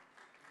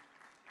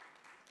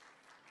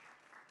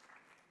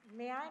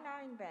 May I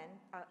now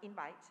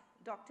invite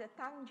Dr.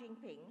 Tang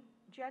Jingping,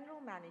 General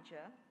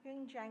Manager,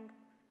 Hyunjang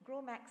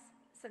Gromax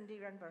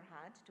Sendirian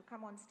Berhad, to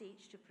come on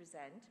stage to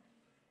present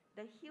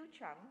the Hugh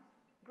Chung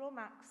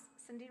Gromax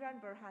Sendirian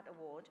Berhad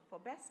Award for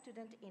Best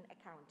Student in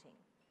Accounting.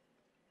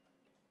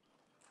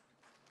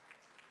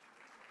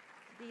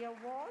 The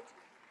award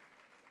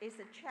is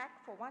a check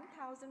for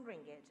 1,000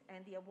 ringgit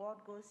and the award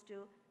goes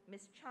to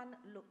Ms. Chan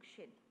Luk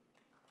Shin.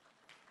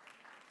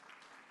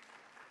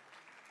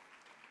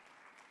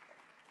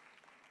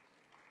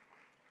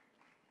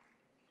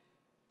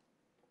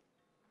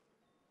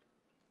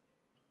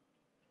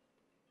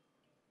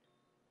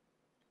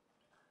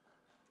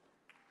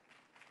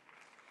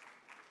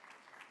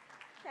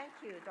 Thank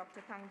you,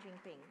 Dr. Tang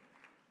Jingping.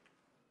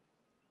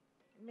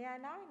 May I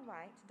now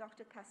invite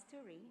Dr.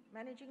 Kasturi,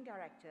 Managing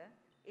Director,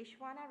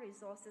 Ishwana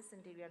Resources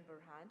Sendirian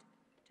Berhad,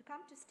 to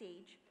come to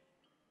stage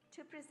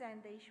to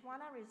present the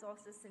Ishwana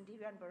Resources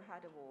Sendirian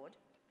Berhad Award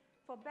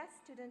for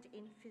Best Student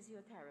in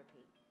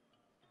Physiotherapy.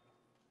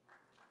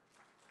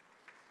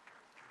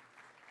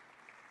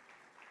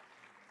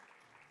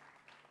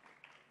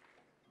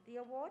 The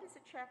award is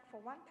a check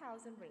for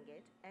 1,000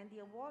 ringgit and the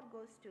award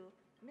goes to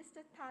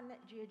Mr. Tan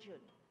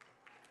Jiejun.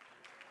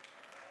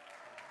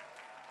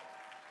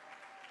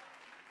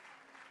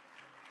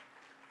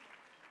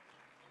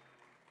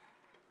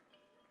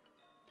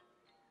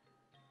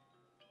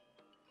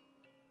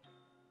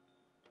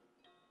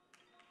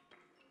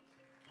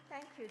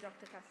 Thank you,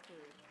 Dr.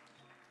 Kasturi.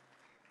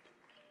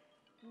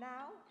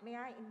 Now, may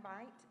I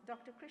invite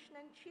Dr.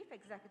 Krishnan, Chief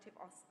Executive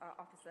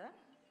Officer,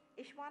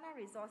 Ishwana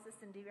Resources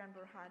Sendirian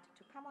Berhad,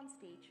 to come on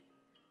stage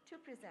to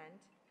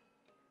present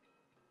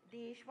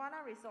the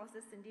Ishwana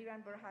Resources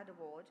Sendirian Berhad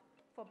Award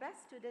for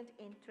Best Student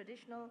in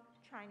Traditional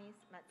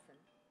Chinese Medicine.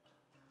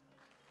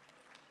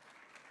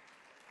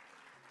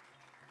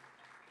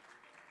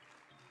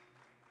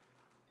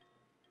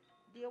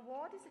 The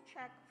award is a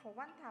check for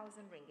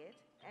 1,000 ringgit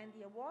and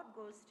the award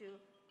goes to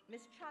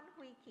Ms. Chan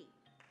Hui Ki.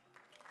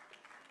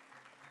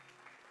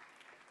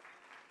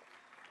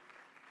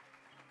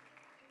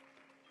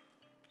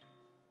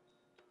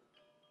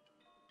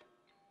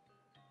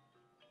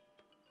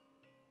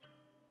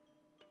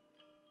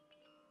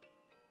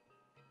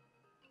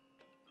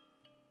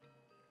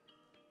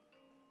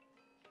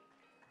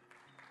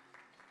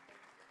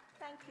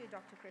 Thank you,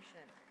 Dr.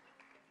 Krishnan.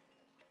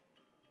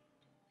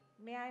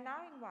 May I now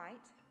invite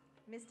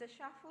Mr.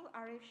 Shaful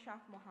Arif Shah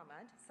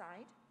Mohammed,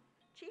 Said,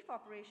 Chief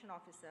Operation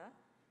Officer,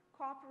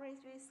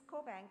 Cooperatives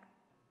Co-Bank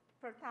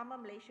Pertama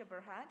Malaysia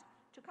Berhad,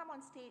 to come on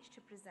stage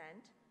to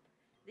present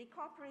the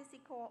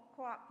Cooperasi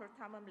Co-op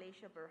Pertama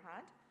Malaysia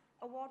Berhad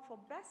Award for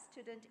Best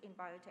Student in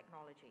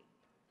Biotechnology.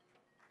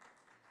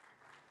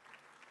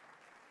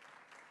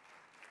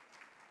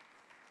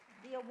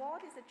 The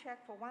award is a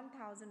check for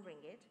 1,000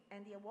 ringgit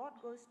and the award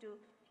goes to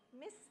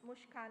Ms.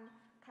 Mushkan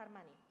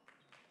Karmani.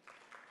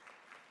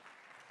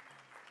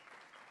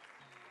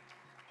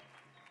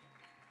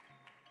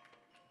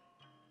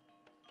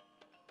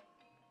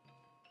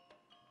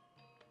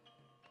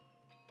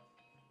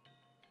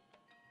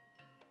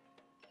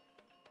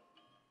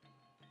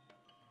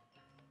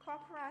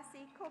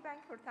 Cooperasi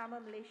Co-Bank Pertama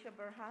Malaysia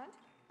Berhad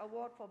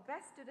Award for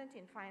Best Student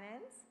in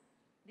Finance.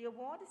 The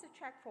award is a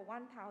check for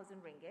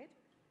 1,000 ringgit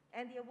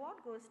and the award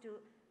goes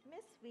to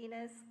Ms.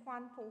 Venus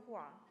Kwan Po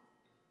Hua.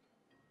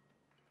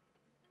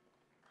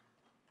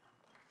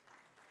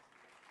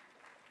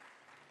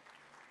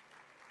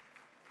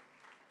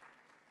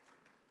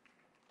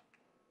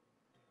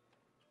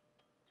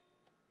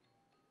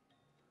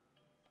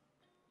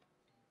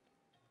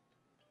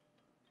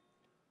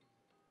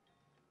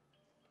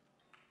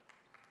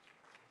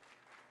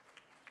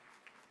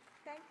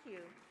 Thank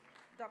you,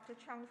 Dr.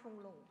 Chang Fung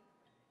Lung.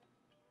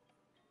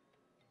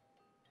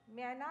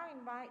 May I now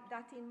invite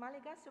Datin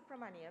Maliga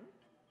Supramaniam,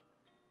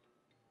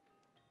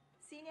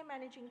 Senior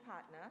Managing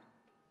Partner,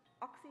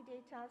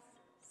 Oxidata's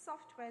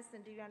Software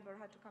Sendirian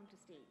Berhad, to come to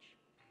stage.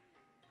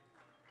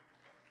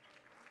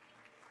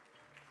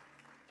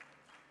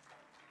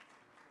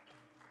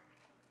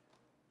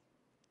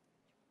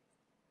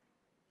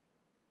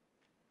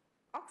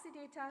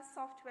 Oxidata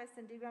Software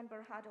Sendirian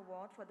Berhad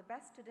Award for the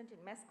Best Student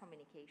in Mass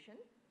Communication.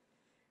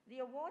 The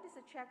award is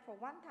a check for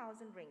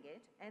 1,000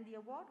 ringgit and the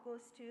award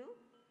goes to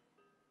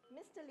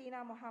Mr.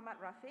 Lina Muhammad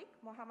Rafiq,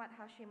 Muhammad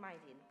Hashim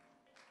Maidin.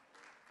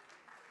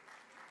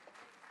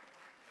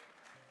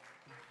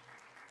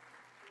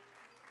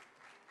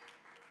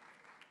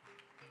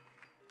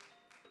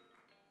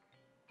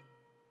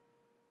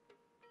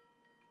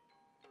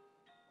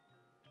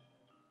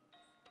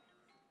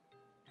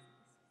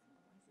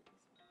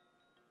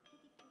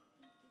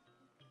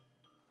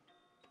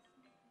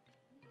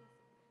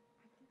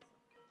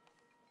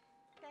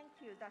 Thank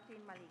you, Dr.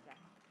 Maliga.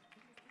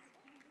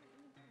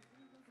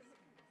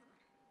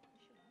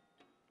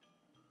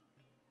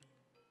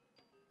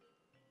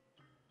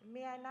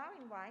 May I now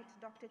invite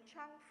Dr.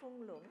 Chang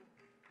Fung Lung,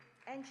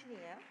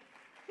 engineer,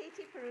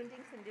 KT Perunding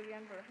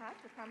Sendirian Berhad,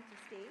 to come to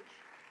stage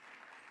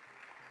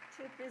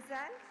to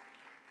present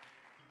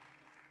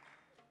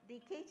the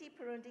KT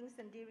Perunding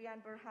Sendirian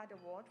Berhad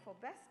Award for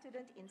Best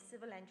Student in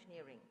Civil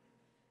Engineering.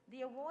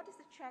 The award is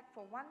a check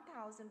for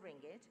 1,000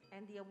 ringgit,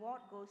 and the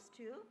award goes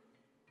to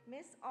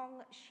Ms.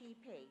 Ong Shi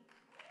Pei.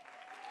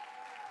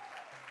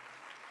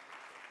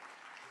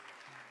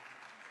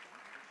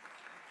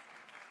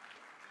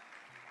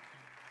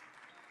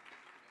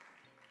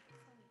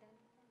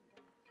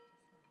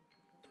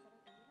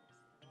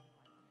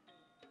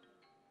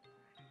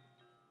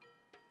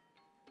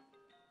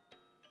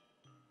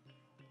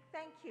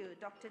 Thank you,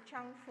 Dr.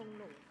 Chang Fung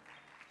Lung.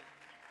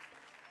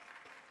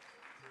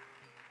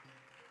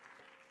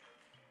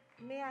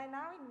 May I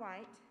now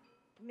invite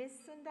Ms.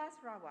 Sundas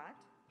Rawat,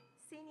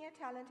 Senior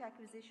Talent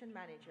Acquisition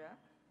Manager,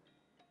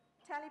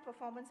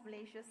 Teleperformance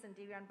Malaysia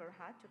Sendirian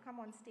Berhad, to come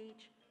on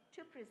stage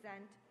to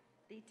present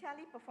the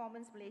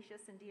Teleperformance Malaysia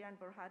Sendirian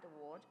Berhad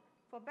Award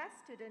for Best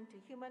Student to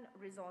Human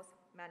Resource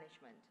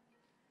Management.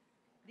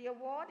 The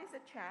award is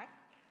a check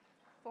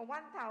for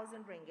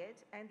 1,000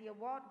 ringgit, and the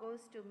award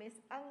goes to Ms.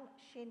 Ng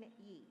Shin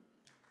Yi.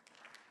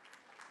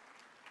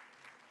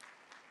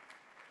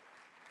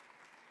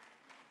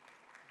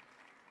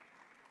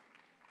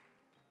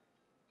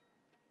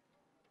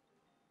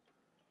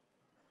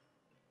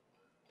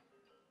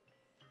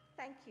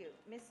 Thank you,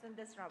 Ms.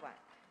 Sundas Rawat.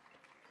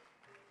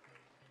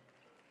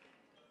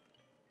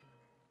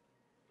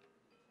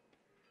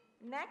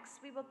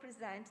 Next, we will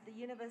present the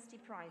university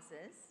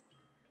prizes.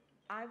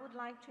 I would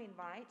like to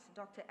invite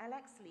Dr.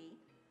 Alex Lee,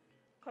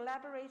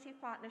 Collaborative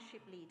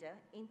Partnership Leader,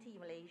 INTI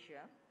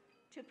Malaysia,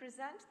 to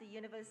present the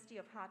University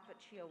of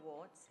Hertfordshire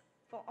Awards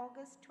for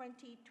August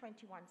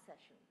 2021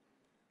 session.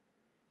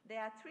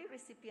 There are 3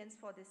 recipients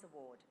for this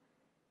award.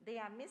 They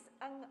are Ms.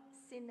 Ng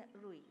Sin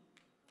Rui,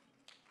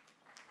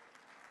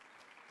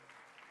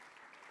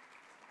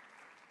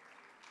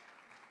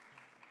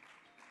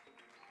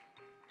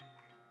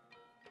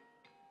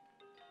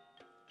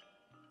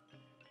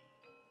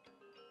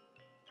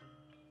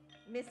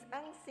 Ms.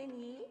 Ng Sin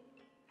Yi,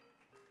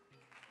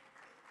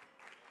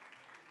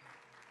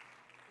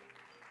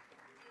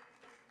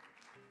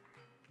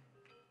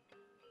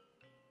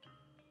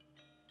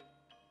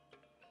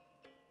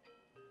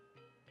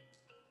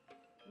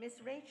 Ms.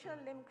 Rachel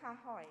Lim Ka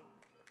Hoi,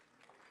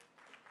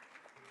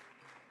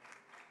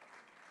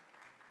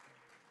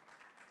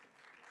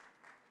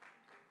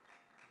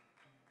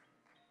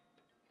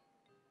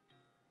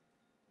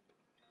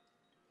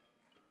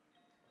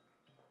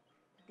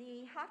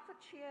 the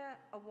Hertfordshire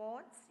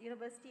Awards,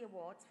 University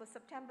Awards for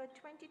September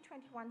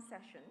 2021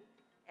 session,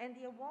 and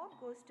the award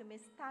goes to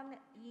Ms. Tan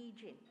Yi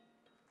Jin.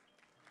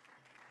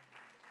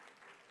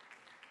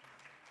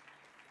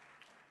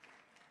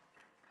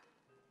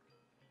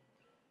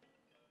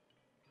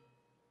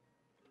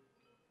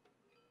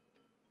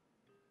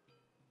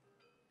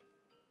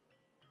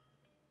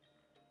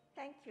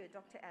 Thank you,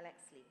 Dr.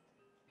 Alex Lee.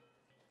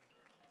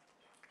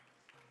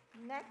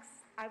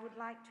 Next, I would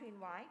like to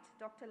invite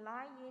Dr.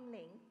 Lai Yin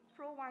Ling,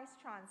 Pro Vice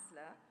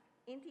Chancellor,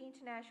 INTI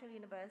International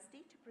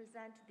University, to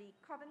present the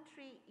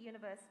Coventry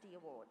University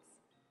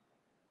Awards.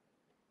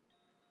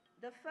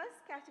 The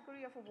first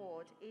category of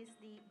award is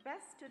the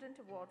Best Student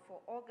Award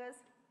for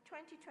August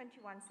 2021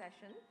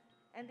 session,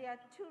 and there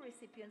are 2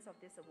 recipients of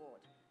this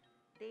award.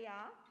 They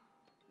are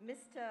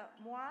Mr.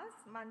 Muaz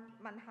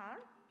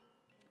Manhar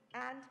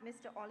and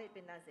Mr. Olid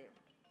bin Nazir.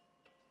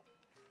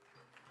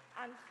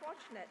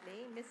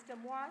 Unfortunately, Mr.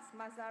 Muaz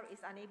Mazhar is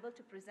unable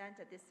to present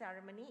at this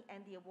ceremony, and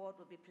the award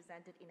will be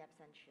presented in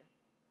absentia.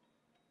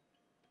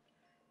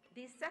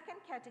 The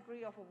second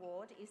category of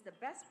award is the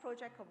Best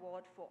Project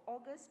Award for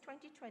August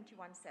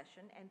 2021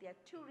 session, and there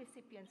are 2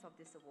 recipients of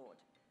this award.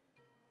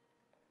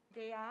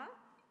 They are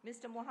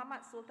Mr.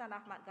 Muhammad Sultan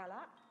Ahmad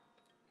Galak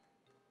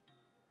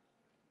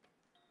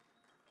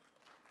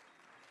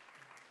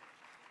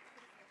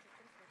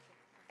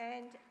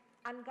and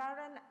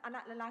Anggaran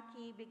Anak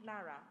Lelaki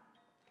Bignara.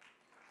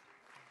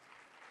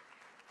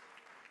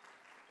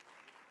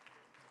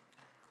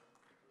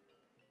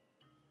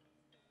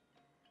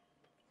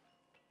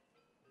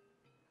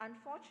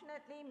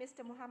 Unfortunately,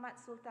 Mr. Muhammad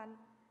Sultan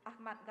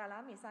Ahmad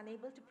Galam is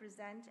unable to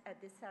present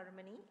at this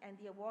ceremony, and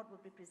the award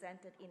will be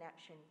presented in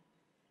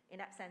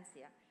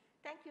absentia.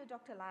 Thank you,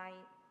 Dr. Lai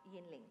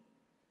Yinling.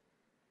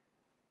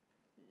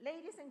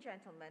 Ladies and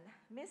gentlemen,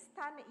 Ms.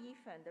 Tan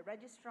Yifen, the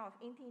Registrar of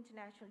INTI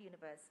International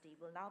University,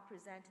 will now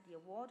present the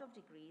award of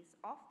degrees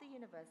of the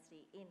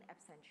university in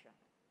absentia.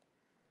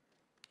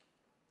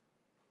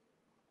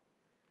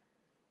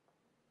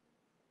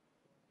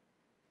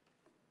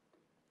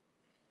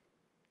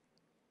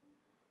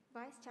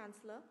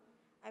 Vice-Chancellor,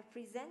 I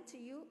present to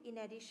you, in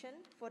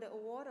addition, for the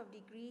award of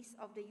degrees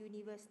of the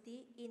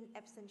university in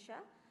absentia,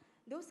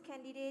 those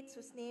candidates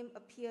whose name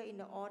appear in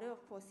the order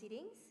of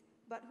proceedings,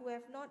 but who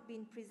have not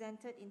been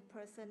presented in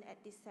person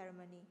at this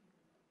ceremony.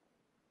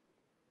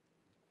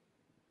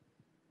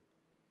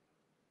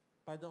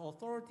 By the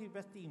authority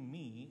vested in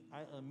me,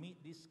 I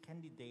admit this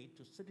candidate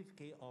to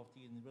certificate of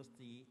the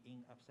university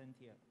in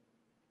absentia.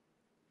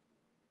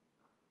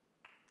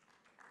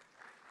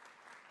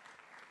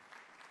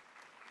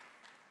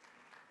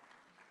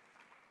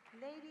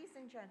 Ladies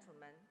and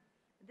gentlemen,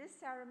 this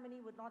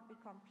ceremony would not be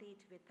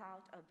complete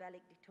without a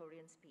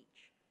valedictorian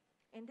speech.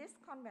 In this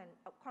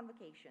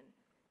convocation,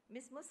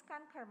 Ms.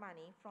 Muskan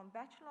Karmani from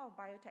Bachelor of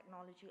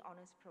Biotechnology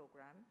Honours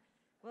Program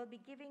will be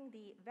giving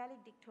the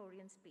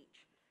valedictorian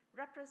speech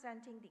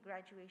representing the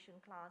graduation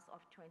class of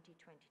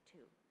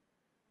 2022.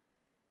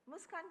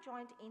 Muskan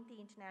joined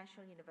INTI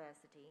International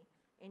University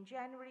in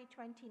January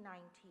 2019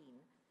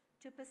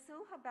 to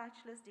pursue her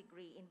bachelor's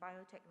degree in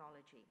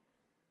biotechnology.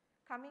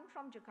 Coming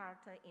from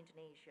Jakarta,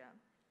 Indonesia,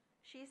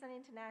 she is an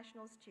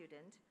international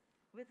student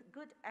with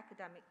good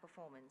academic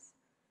performance.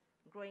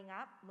 Growing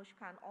up,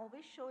 Muskan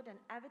always showed an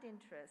avid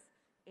interest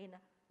in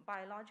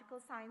biological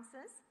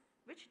sciences,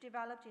 which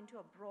developed into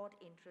a broad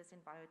interest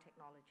in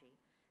biotechnology,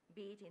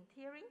 be it in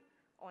theory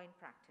or in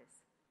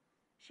practice.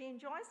 She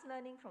enjoys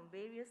learning from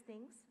various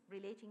things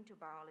relating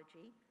to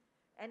biology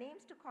and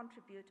aims to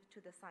contribute to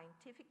the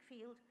scientific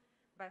field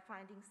by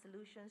finding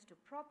solutions to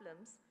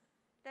problems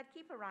that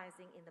keep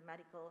arising in the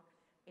medical,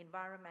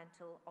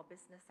 environmental, or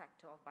business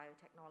sector of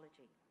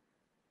biotechnology.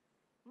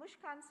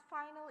 Muskan's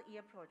final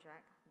year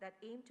project that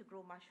aimed to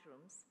grow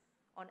mushrooms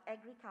on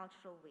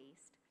agricultural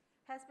waste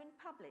has been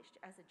published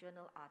as a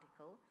journal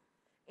article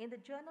in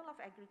the Journal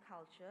of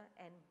Agriculture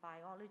and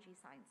Biology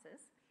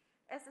Sciences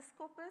as a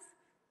Scopus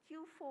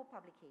Q4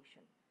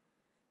 publication.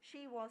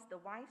 She was the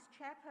vice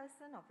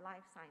chairperson of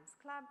Life Science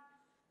Club,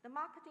 the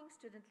marketing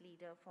student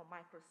leader for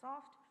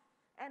Microsoft,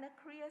 and a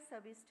career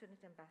service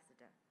student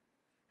ambassador.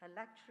 Her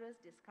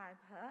lecturers describe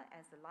her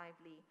as a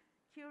lively,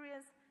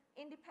 curious,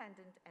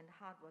 independent, and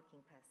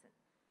hardworking person.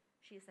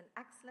 She is an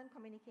excellent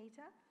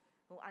communicator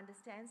who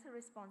understands her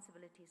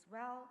responsibilities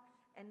well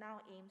and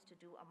now aims to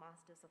do a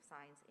Master's of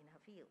Science in her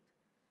field.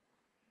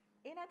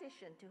 In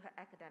addition to her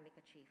academic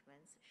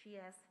achievements, she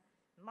has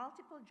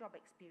multiple job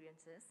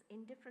experiences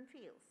in different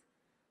fields.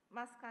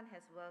 Muskan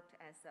has worked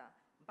as a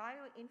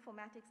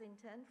bioinformatics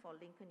intern for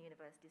Lincoln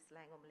University,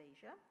 Selangor,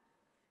 Malaysia,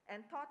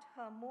 and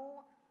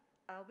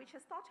which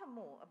has taught her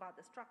more about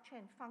the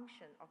structure and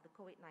function of the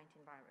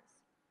COVID-19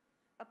 virus.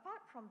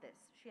 Apart from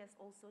this, she has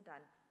also done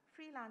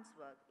freelance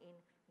work in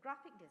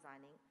graphic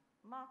designing,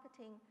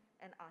 marketing,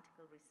 and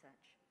article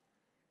research.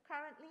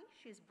 Currently,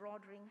 she is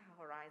broadening her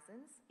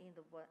horizons in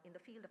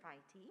the field of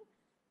IT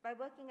by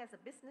working as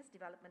a business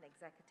development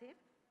executive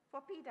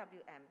for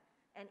PWM,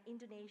 an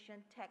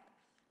Indonesian tech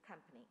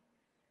company.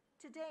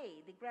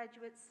 Today,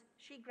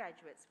 she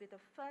graduates with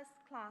a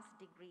first-class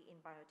degree in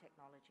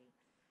biotechnology.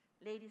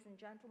 Ladies and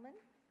gentlemen,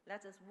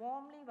 let us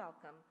warmly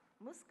welcome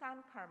Muskan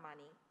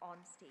Karmani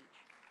on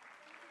stage.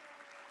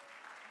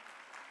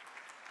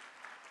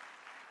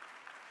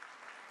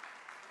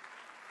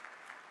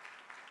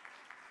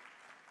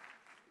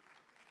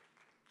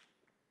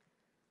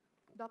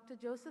 Dr.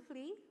 Joseph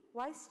Lee,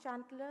 Vice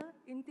Chancellor,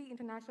 INTI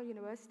International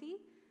University,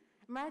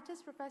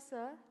 Emeritus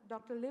Professor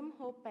Dr. Lim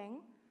Ho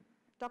Peng,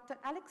 Dr.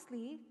 Alex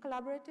Lee,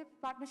 Collaborative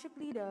Partnership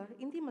Leader,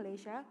 INTI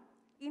Malaysia,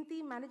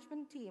 INTI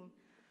Management Team,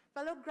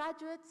 fellow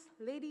graduates,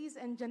 ladies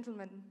and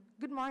gentlemen,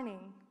 good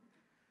morning.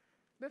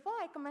 Before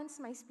I commence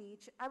my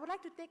speech, I would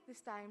like to take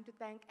this time to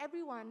thank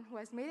everyone who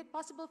has made it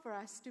possible for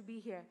us to be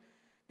here.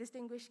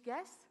 Distinguished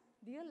guests,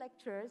 dear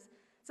lecturers,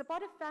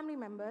 supportive family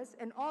members,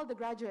 and all the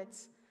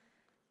graduates.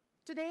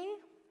 Today,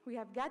 we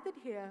have gathered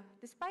here,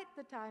 despite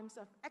the times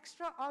of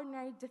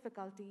extraordinary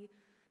difficulty,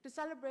 to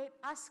celebrate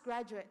us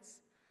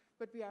graduates.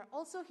 But we are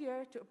also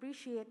here to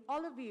appreciate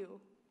all of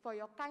you for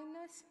your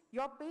kindness,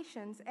 your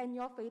patience, and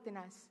your faith in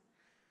us.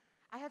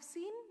 I have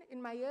seen in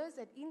my years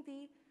at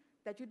INTI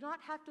that you do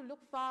not have to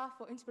look far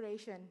for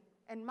inspiration,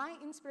 and my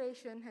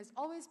inspiration has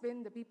always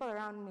been the people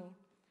around me.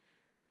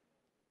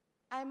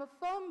 I am a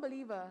firm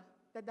believer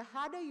that the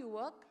harder you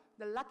work,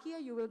 the luckier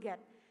you will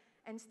get.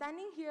 And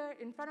standing here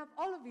in front of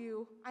all of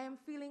you, I am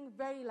feeling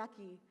very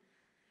lucky.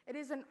 It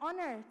is an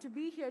honor to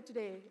be here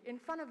today in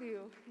front of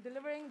you,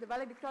 delivering the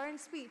valedictorian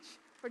speech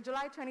for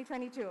July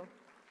 2022.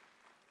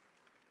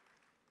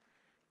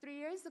 3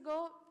 years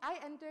ago, I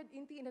entered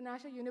INTI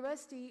International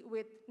University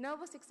with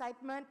nervous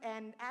excitement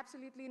and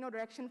absolutely no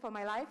direction for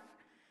my life.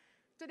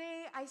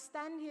 Today, I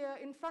stand here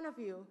in front of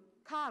you,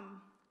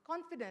 calm,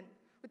 confident,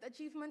 with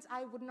achievements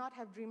I would not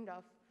have dreamed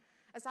of.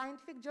 A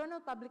scientific journal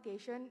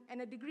publication,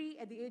 and a degree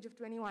at the age of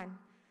 21.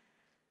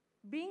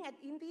 Being at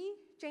INTI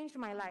changed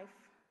my life.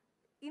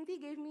 INTI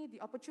gave me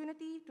the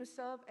opportunity to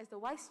serve as the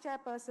vice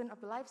chairperson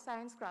of the Life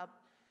Science Club,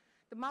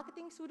 the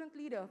marketing student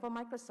leader for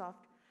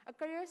Microsoft, a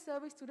career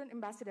service student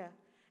ambassador,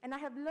 and I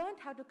have learned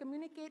how to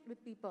communicate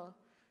with people,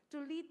 to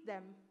lead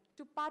them,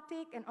 to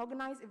partake and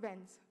organize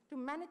events, to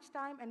manage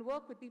time and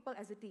work with people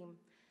as a team.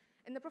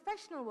 In the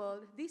professional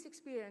world, these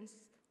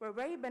experiences were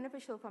very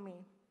beneficial for me.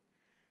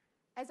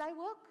 As I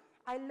work,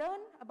 I learn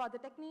about the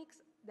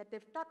techniques that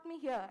they've taught me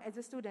here as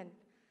a student.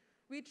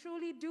 We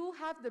truly do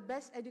have the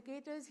best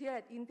educators here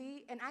at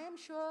INTI, and I am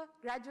sure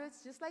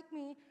graduates just like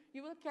me,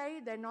 you will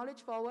carry their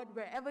knowledge forward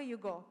wherever you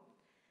go.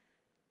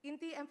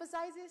 INTI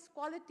emphasizes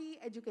quality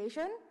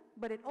education,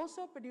 but it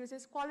also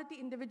produces quality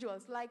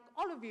individuals like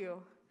all of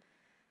you.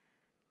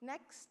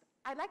 Next,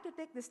 I'd like to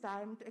take this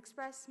time to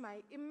express my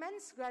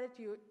immense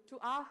gratitude to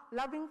our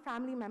loving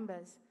family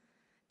members.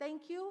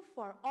 Thank you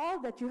for all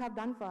that you have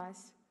done for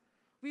us.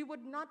 We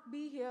would not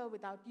be here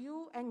without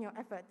you and your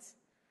efforts.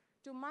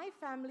 To my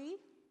family,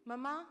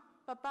 Mama,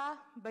 Papa,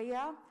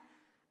 Bhaiya,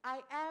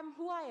 I am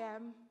who I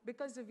am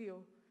because of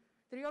you.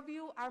 3 of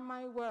you are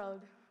my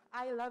world.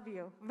 I love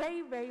you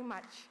very, very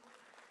much.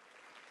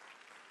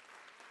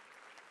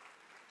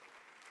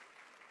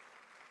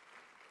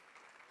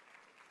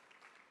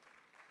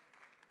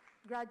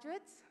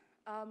 Graduates,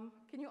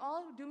 can you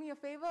all do me a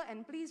favor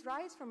and please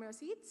rise from your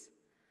seats?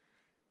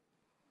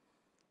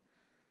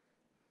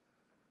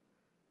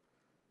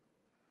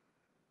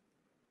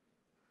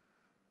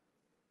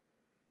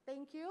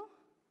 Thank you.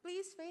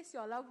 Please face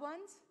your loved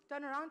ones.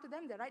 Turn around to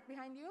them. They're right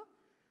behind you.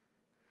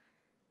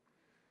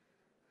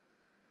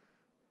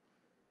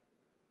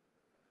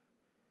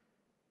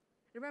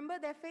 Remember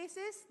their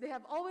faces? They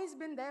have always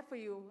been there for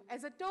you.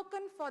 As a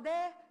token for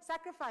their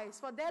sacrifice,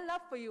 for their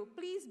love for you,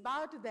 please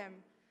bow to them.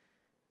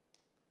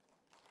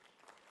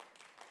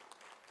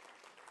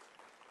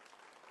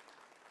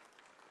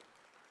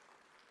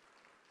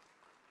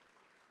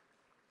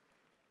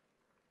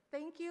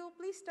 Thank you.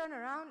 Please turn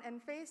around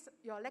and face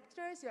your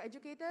lecturers, your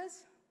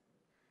educators.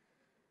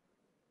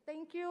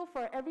 Thank you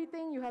for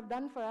everything you have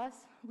done for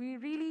us. We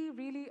really,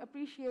 really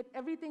appreciate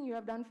everything you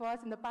have done for us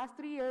in the past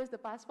 3 years, the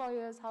past 4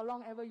 years, how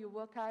long ever you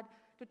worked hard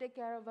to take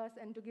care of us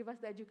and to give us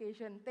the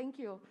education. Thank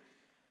you.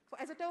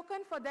 As a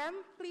token for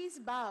them, please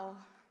bow.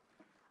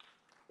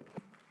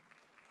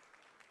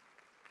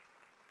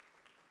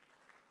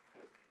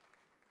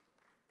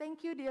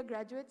 Thank you, dear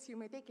graduates. You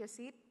may take your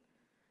seat.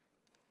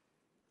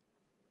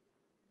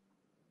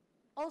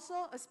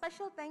 Also, a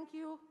special thank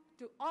you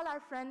to all our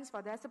friends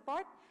for their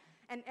support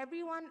and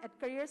everyone at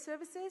Career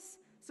Services,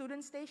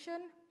 Student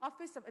Station,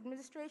 Office of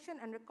Administration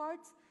and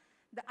Records,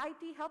 the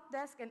IT Help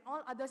Desk, and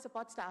all other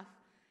support staff.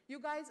 You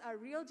guys are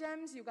real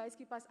gems, you guys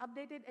keep us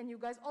updated, and you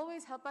guys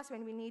always help us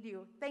when we need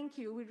you. Thank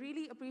you. We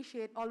really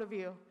appreciate all of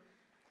you.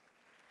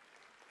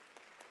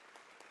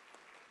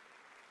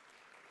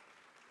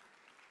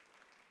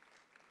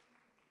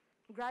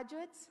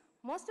 Graduates,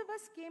 most of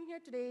us came here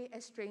today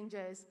as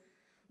strangers,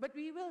 but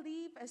we will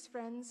leave as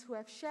friends who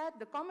have shared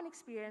the common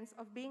experience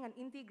of being an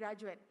INTI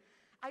graduate.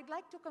 I'd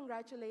like to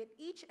congratulate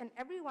each and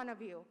every one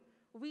of you.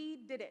 We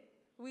did it.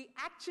 We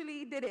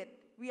actually did it.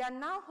 We are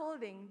now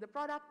holding the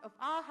product of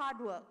our hard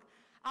work,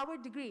 our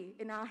degree,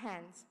 in our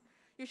hands.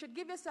 You should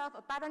give yourself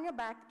a pat on your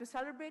back to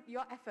celebrate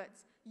your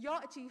efforts, your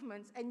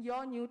achievements, and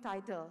your new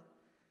title.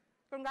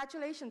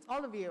 Congratulations,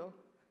 all of you.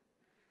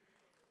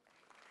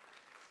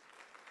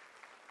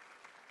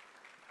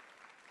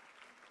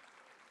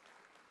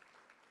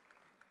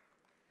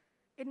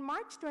 In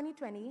March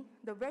 2020,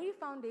 the very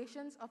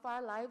foundations of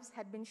our lives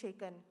had been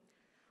shaken.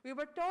 We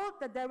were told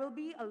that there will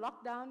be a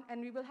lockdown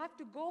and we will have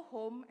to go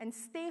home and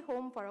stay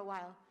home for a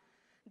while.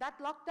 That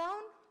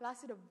lockdown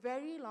lasted a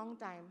very long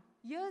time,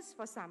 years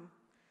for some.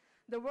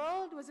 The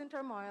world was in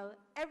turmoil,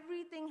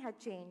 everything had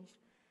changed.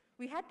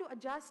 We had to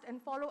adjust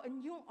and follow a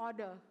new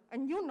order, a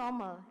new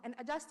normal, and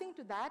adjusting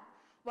to that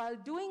while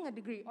doing a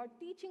degree or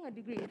teaching a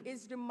degree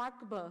is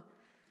remarkable.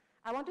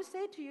 I want to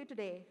say to you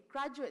today,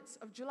 graduates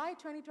of July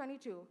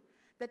 2022,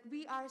 that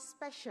we are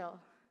special.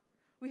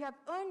 We have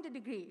earned a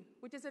degree,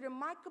 which is a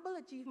remarkable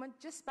achievement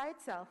just by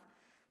itself,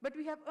 but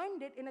we have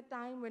earned it in a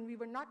time when we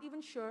were not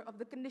even sure of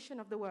the condition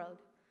of the world.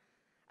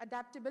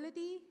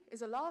 Adaptability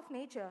is a law of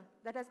nature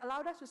that has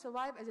allowed us to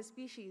survive as a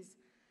species.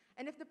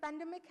 And if the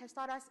pandemic has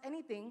taught us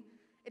anything,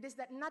 it is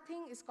that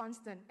nothing is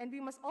constant, and we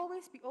must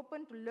always be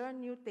open to learn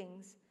new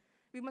things.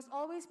 We must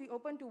always be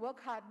open to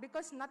work hard,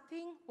 because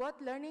nothing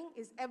worth learning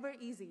is ever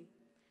easy.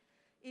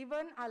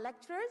 Even our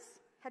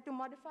lecturers had to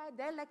modify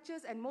their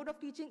lectures and mode of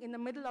teaching in the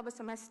middle of a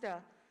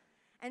semester.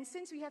 And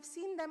since we have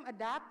seen them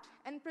adapt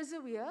and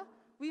persevere,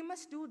 we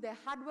must do their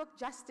hard work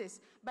justice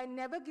by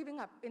never giving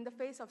up in the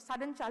face of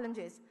sudden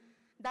challenges.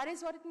 That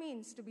is what it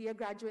means to be a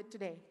graduate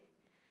today.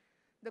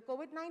 The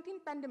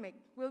COVID-19 pandemic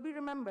will be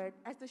remembered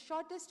as the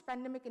shortest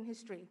pandemic in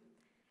history.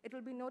 It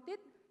will be noted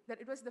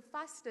that it was the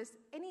fastest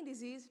any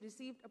disease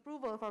received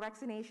approval for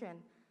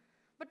vaccination.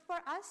 But for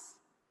us,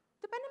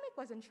 the pandemic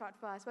wasn't short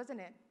for us,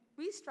 wasn't it?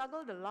 We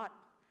struggled a lot.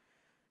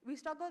 We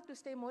struggled to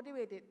stay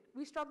motivated.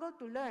 We struggled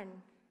to learn.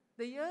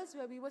 The years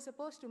where we were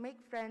supposed to make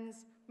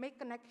friends, make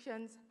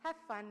connections, have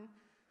fun,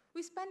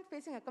 we spent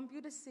facing a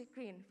computer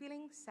screen,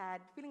 feeling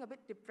sad, feeling a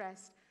bit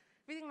depressed,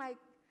 feeling like,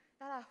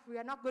 we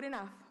are not good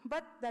enough.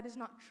 But that is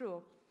not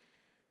true.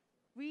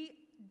 We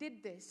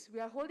did this. We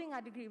are holding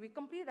our degree. We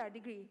completed our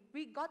degree.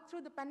 We got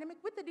through the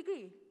pandemic with a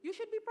degree. You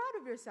should be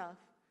proud of yourself.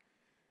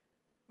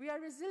 We are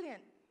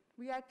resilient.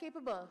 We are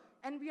capable.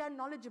 And we are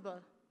knowledgeable.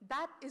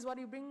 That is what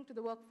we bring to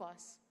the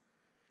workforce.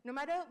 No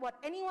matter what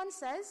anyone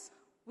says,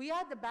 we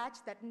are the batch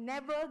that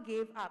never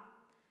gave up.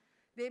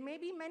 There may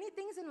be many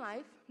things in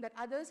life that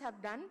others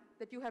have done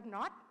that you have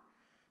not,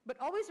 but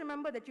always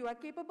remember that you are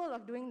capable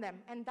of doing them,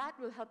 and that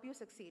will help you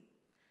succeed.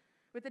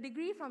 With a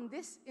degree from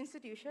this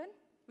institution,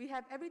 we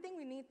have everything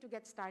we need to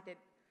get started.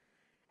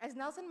 As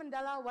Nelson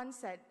Mandela once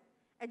said,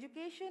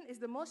 education is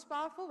the most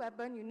powerful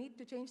weapon you need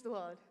to change the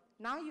world.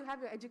 Now you have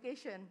your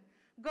education.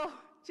 Go,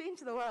 change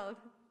the world.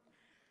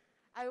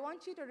 I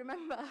want you to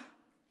remember,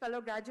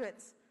 fellow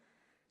graduates,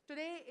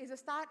 today is the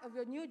start of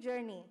your new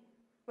journey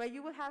where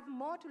you will have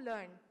more to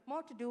learn,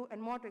 more to do,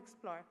 and more to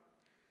explore.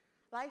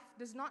 Life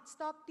does not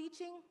stop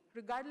teaching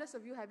regardless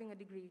of you having a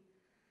degree.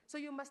 So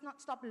you must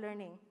not stop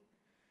learning.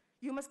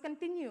 You must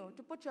continue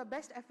to put your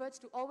best efforts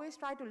to always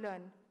try to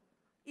learn.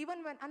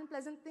 Even when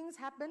unpleasant things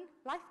happen,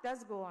 life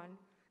does go on.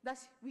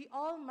 Thus, we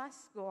all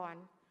must go on.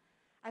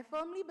 I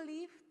firmly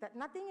believe that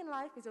nothing in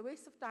life is a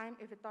waste of time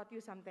if it taught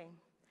you something.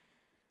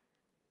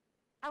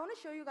 I want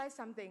to show you guys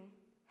something.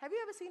 Have you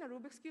ever seen a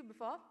Rubik's Cube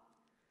before?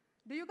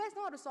 Do you guys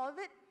know how to solve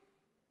it?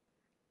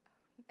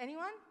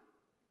 Anyone?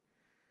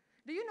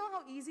 Do you know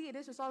how easy it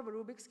is to solve a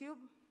Rubik's Cube?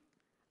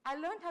 I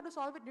learned how to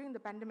solve it during the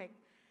pandemic.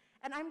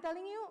 And I'm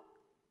telling you,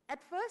 at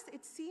first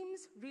it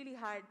seems really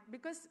hard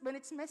because when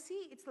it's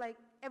messy, it's like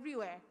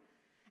everywhere.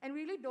 And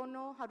we really don't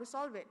know how to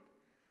solve it.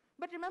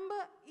 But remember,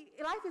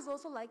 life is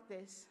also like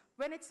this.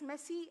 When it's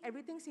messy,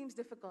 everything seems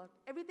difficult.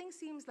 Everything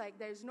seems like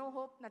there's no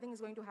hope, nothing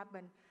is going to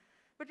happen.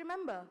 But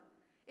remember,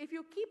 if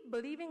you keep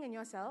believing in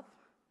yourself,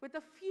 with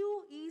a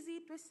few easy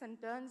twists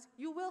and turns,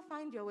 you will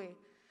find your way.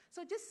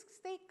 So just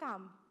stay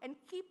calm and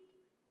keep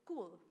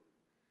cool.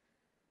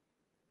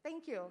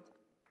 Thank you.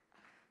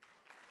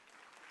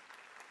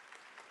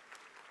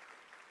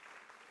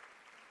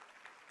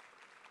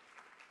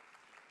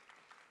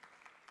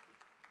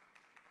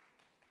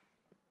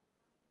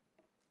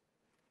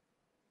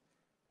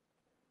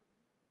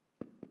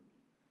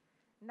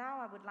 Now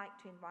I would like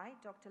to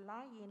invite Dr.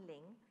 Lai Yin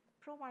Ling,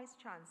 Pro Vice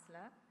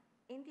Chancellor,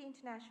 INTI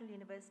International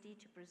University,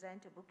 to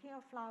present a bouquet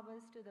of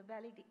flowers to the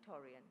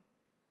valedictorian.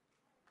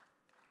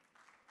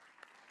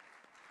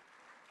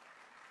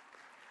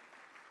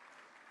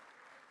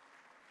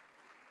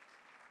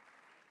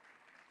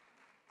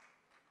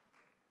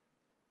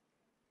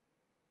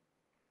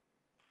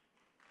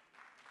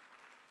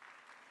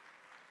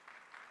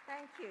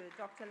 Thank you,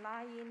 Dr.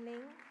 Lai Yin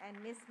Ling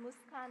and Ms.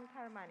 Muskan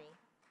Karmani.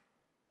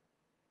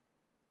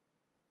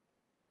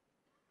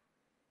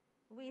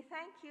 We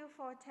thank you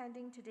for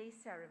attending today's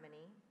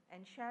ceremony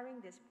and sharing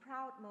this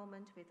proud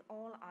moment with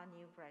all our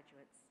new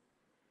graduates.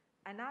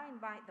 I now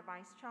invite the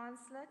Vice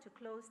Chancellor to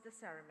close the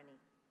ceremony.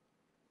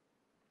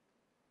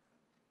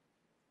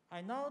 I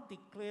now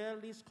declare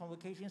this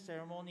convocation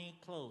ceremony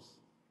closed.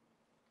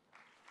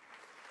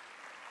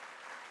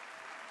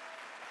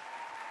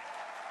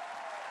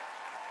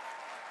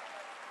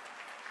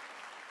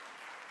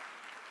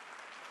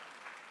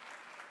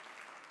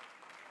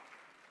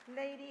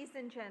 Ladies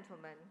and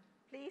gentlemen,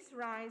 please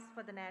rise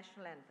for the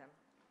national anthem.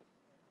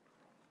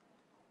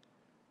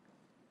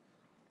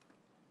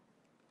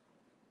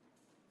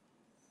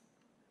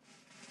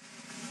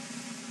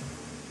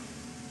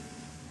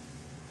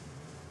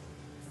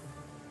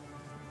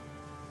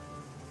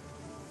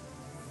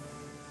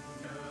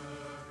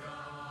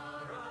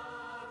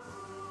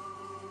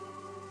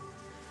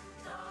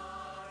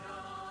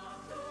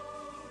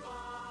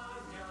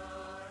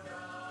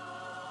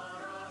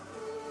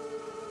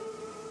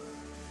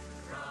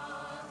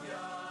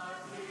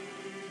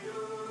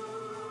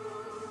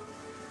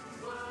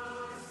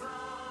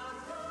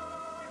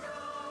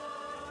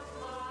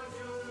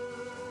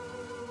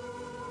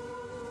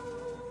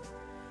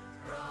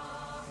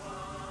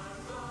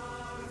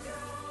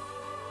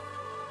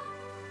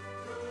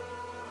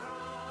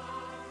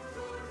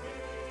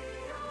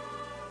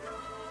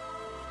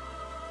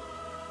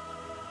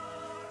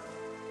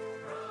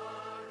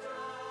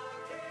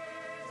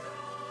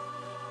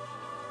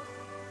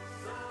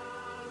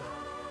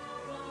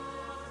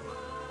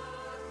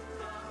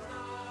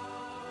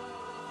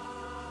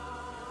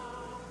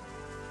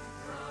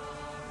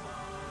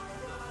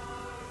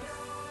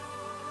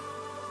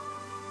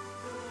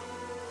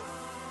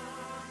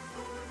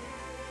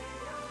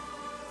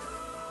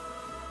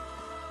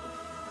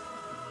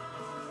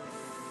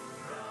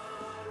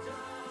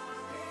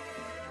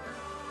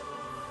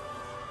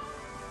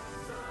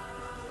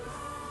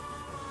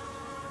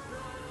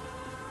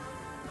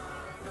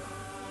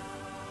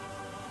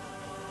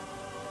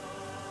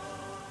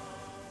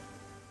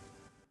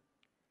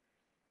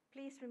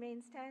 Please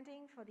remain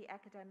standing for the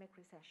academic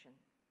recession.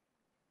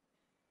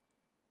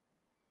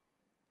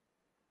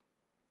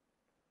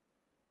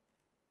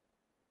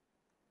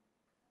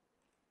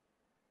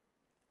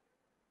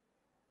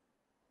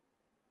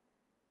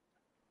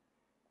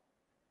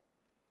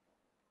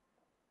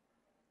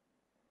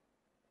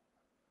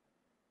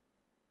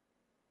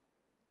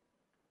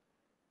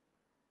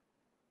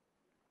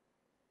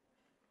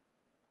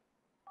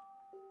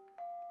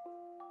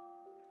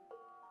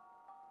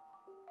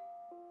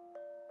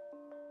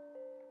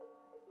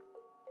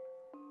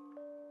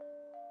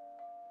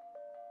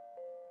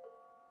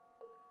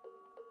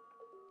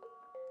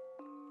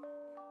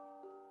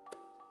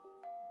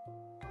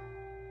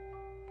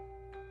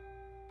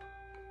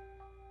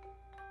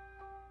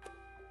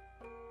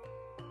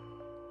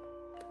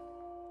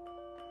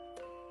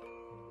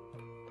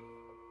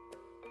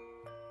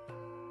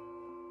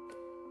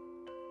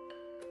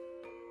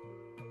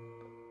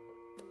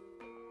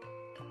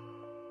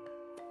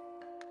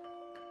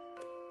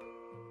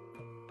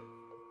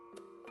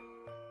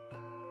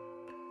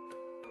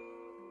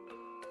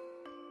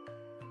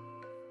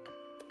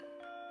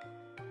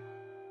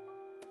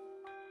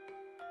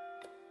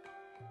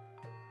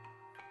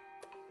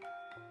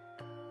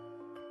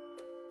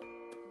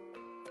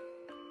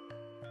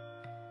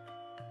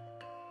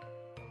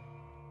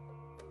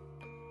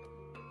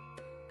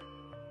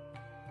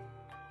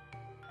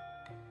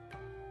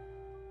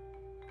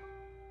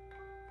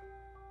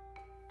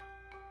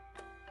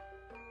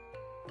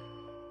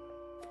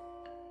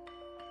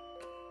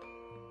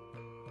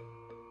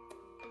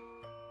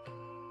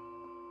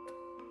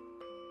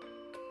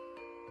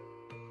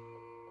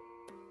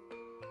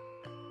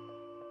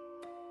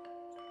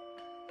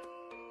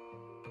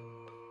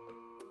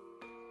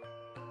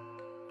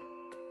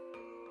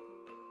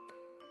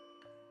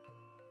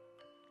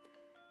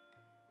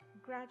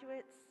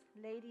 Undergraduates,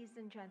 ladies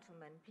and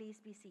gentlemen, please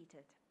be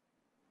seated.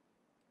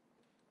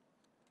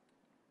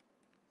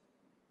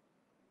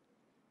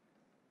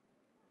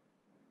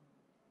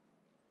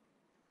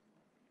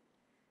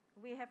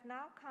 We have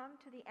now come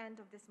to the end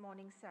of this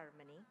morning's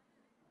ceremony.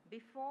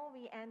 Before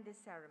we end this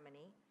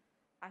ceremony,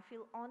 I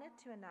feel honored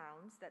to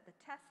announce that the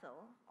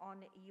tassel on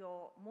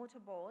your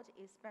motorboard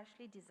is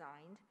specially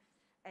designed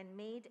and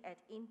made at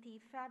INTI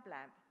Fab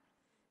Lab.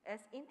 As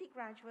INTI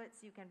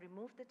graduates, you can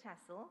remove the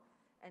tassel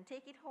and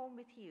take it home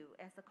with you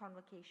as a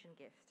convocation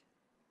gift.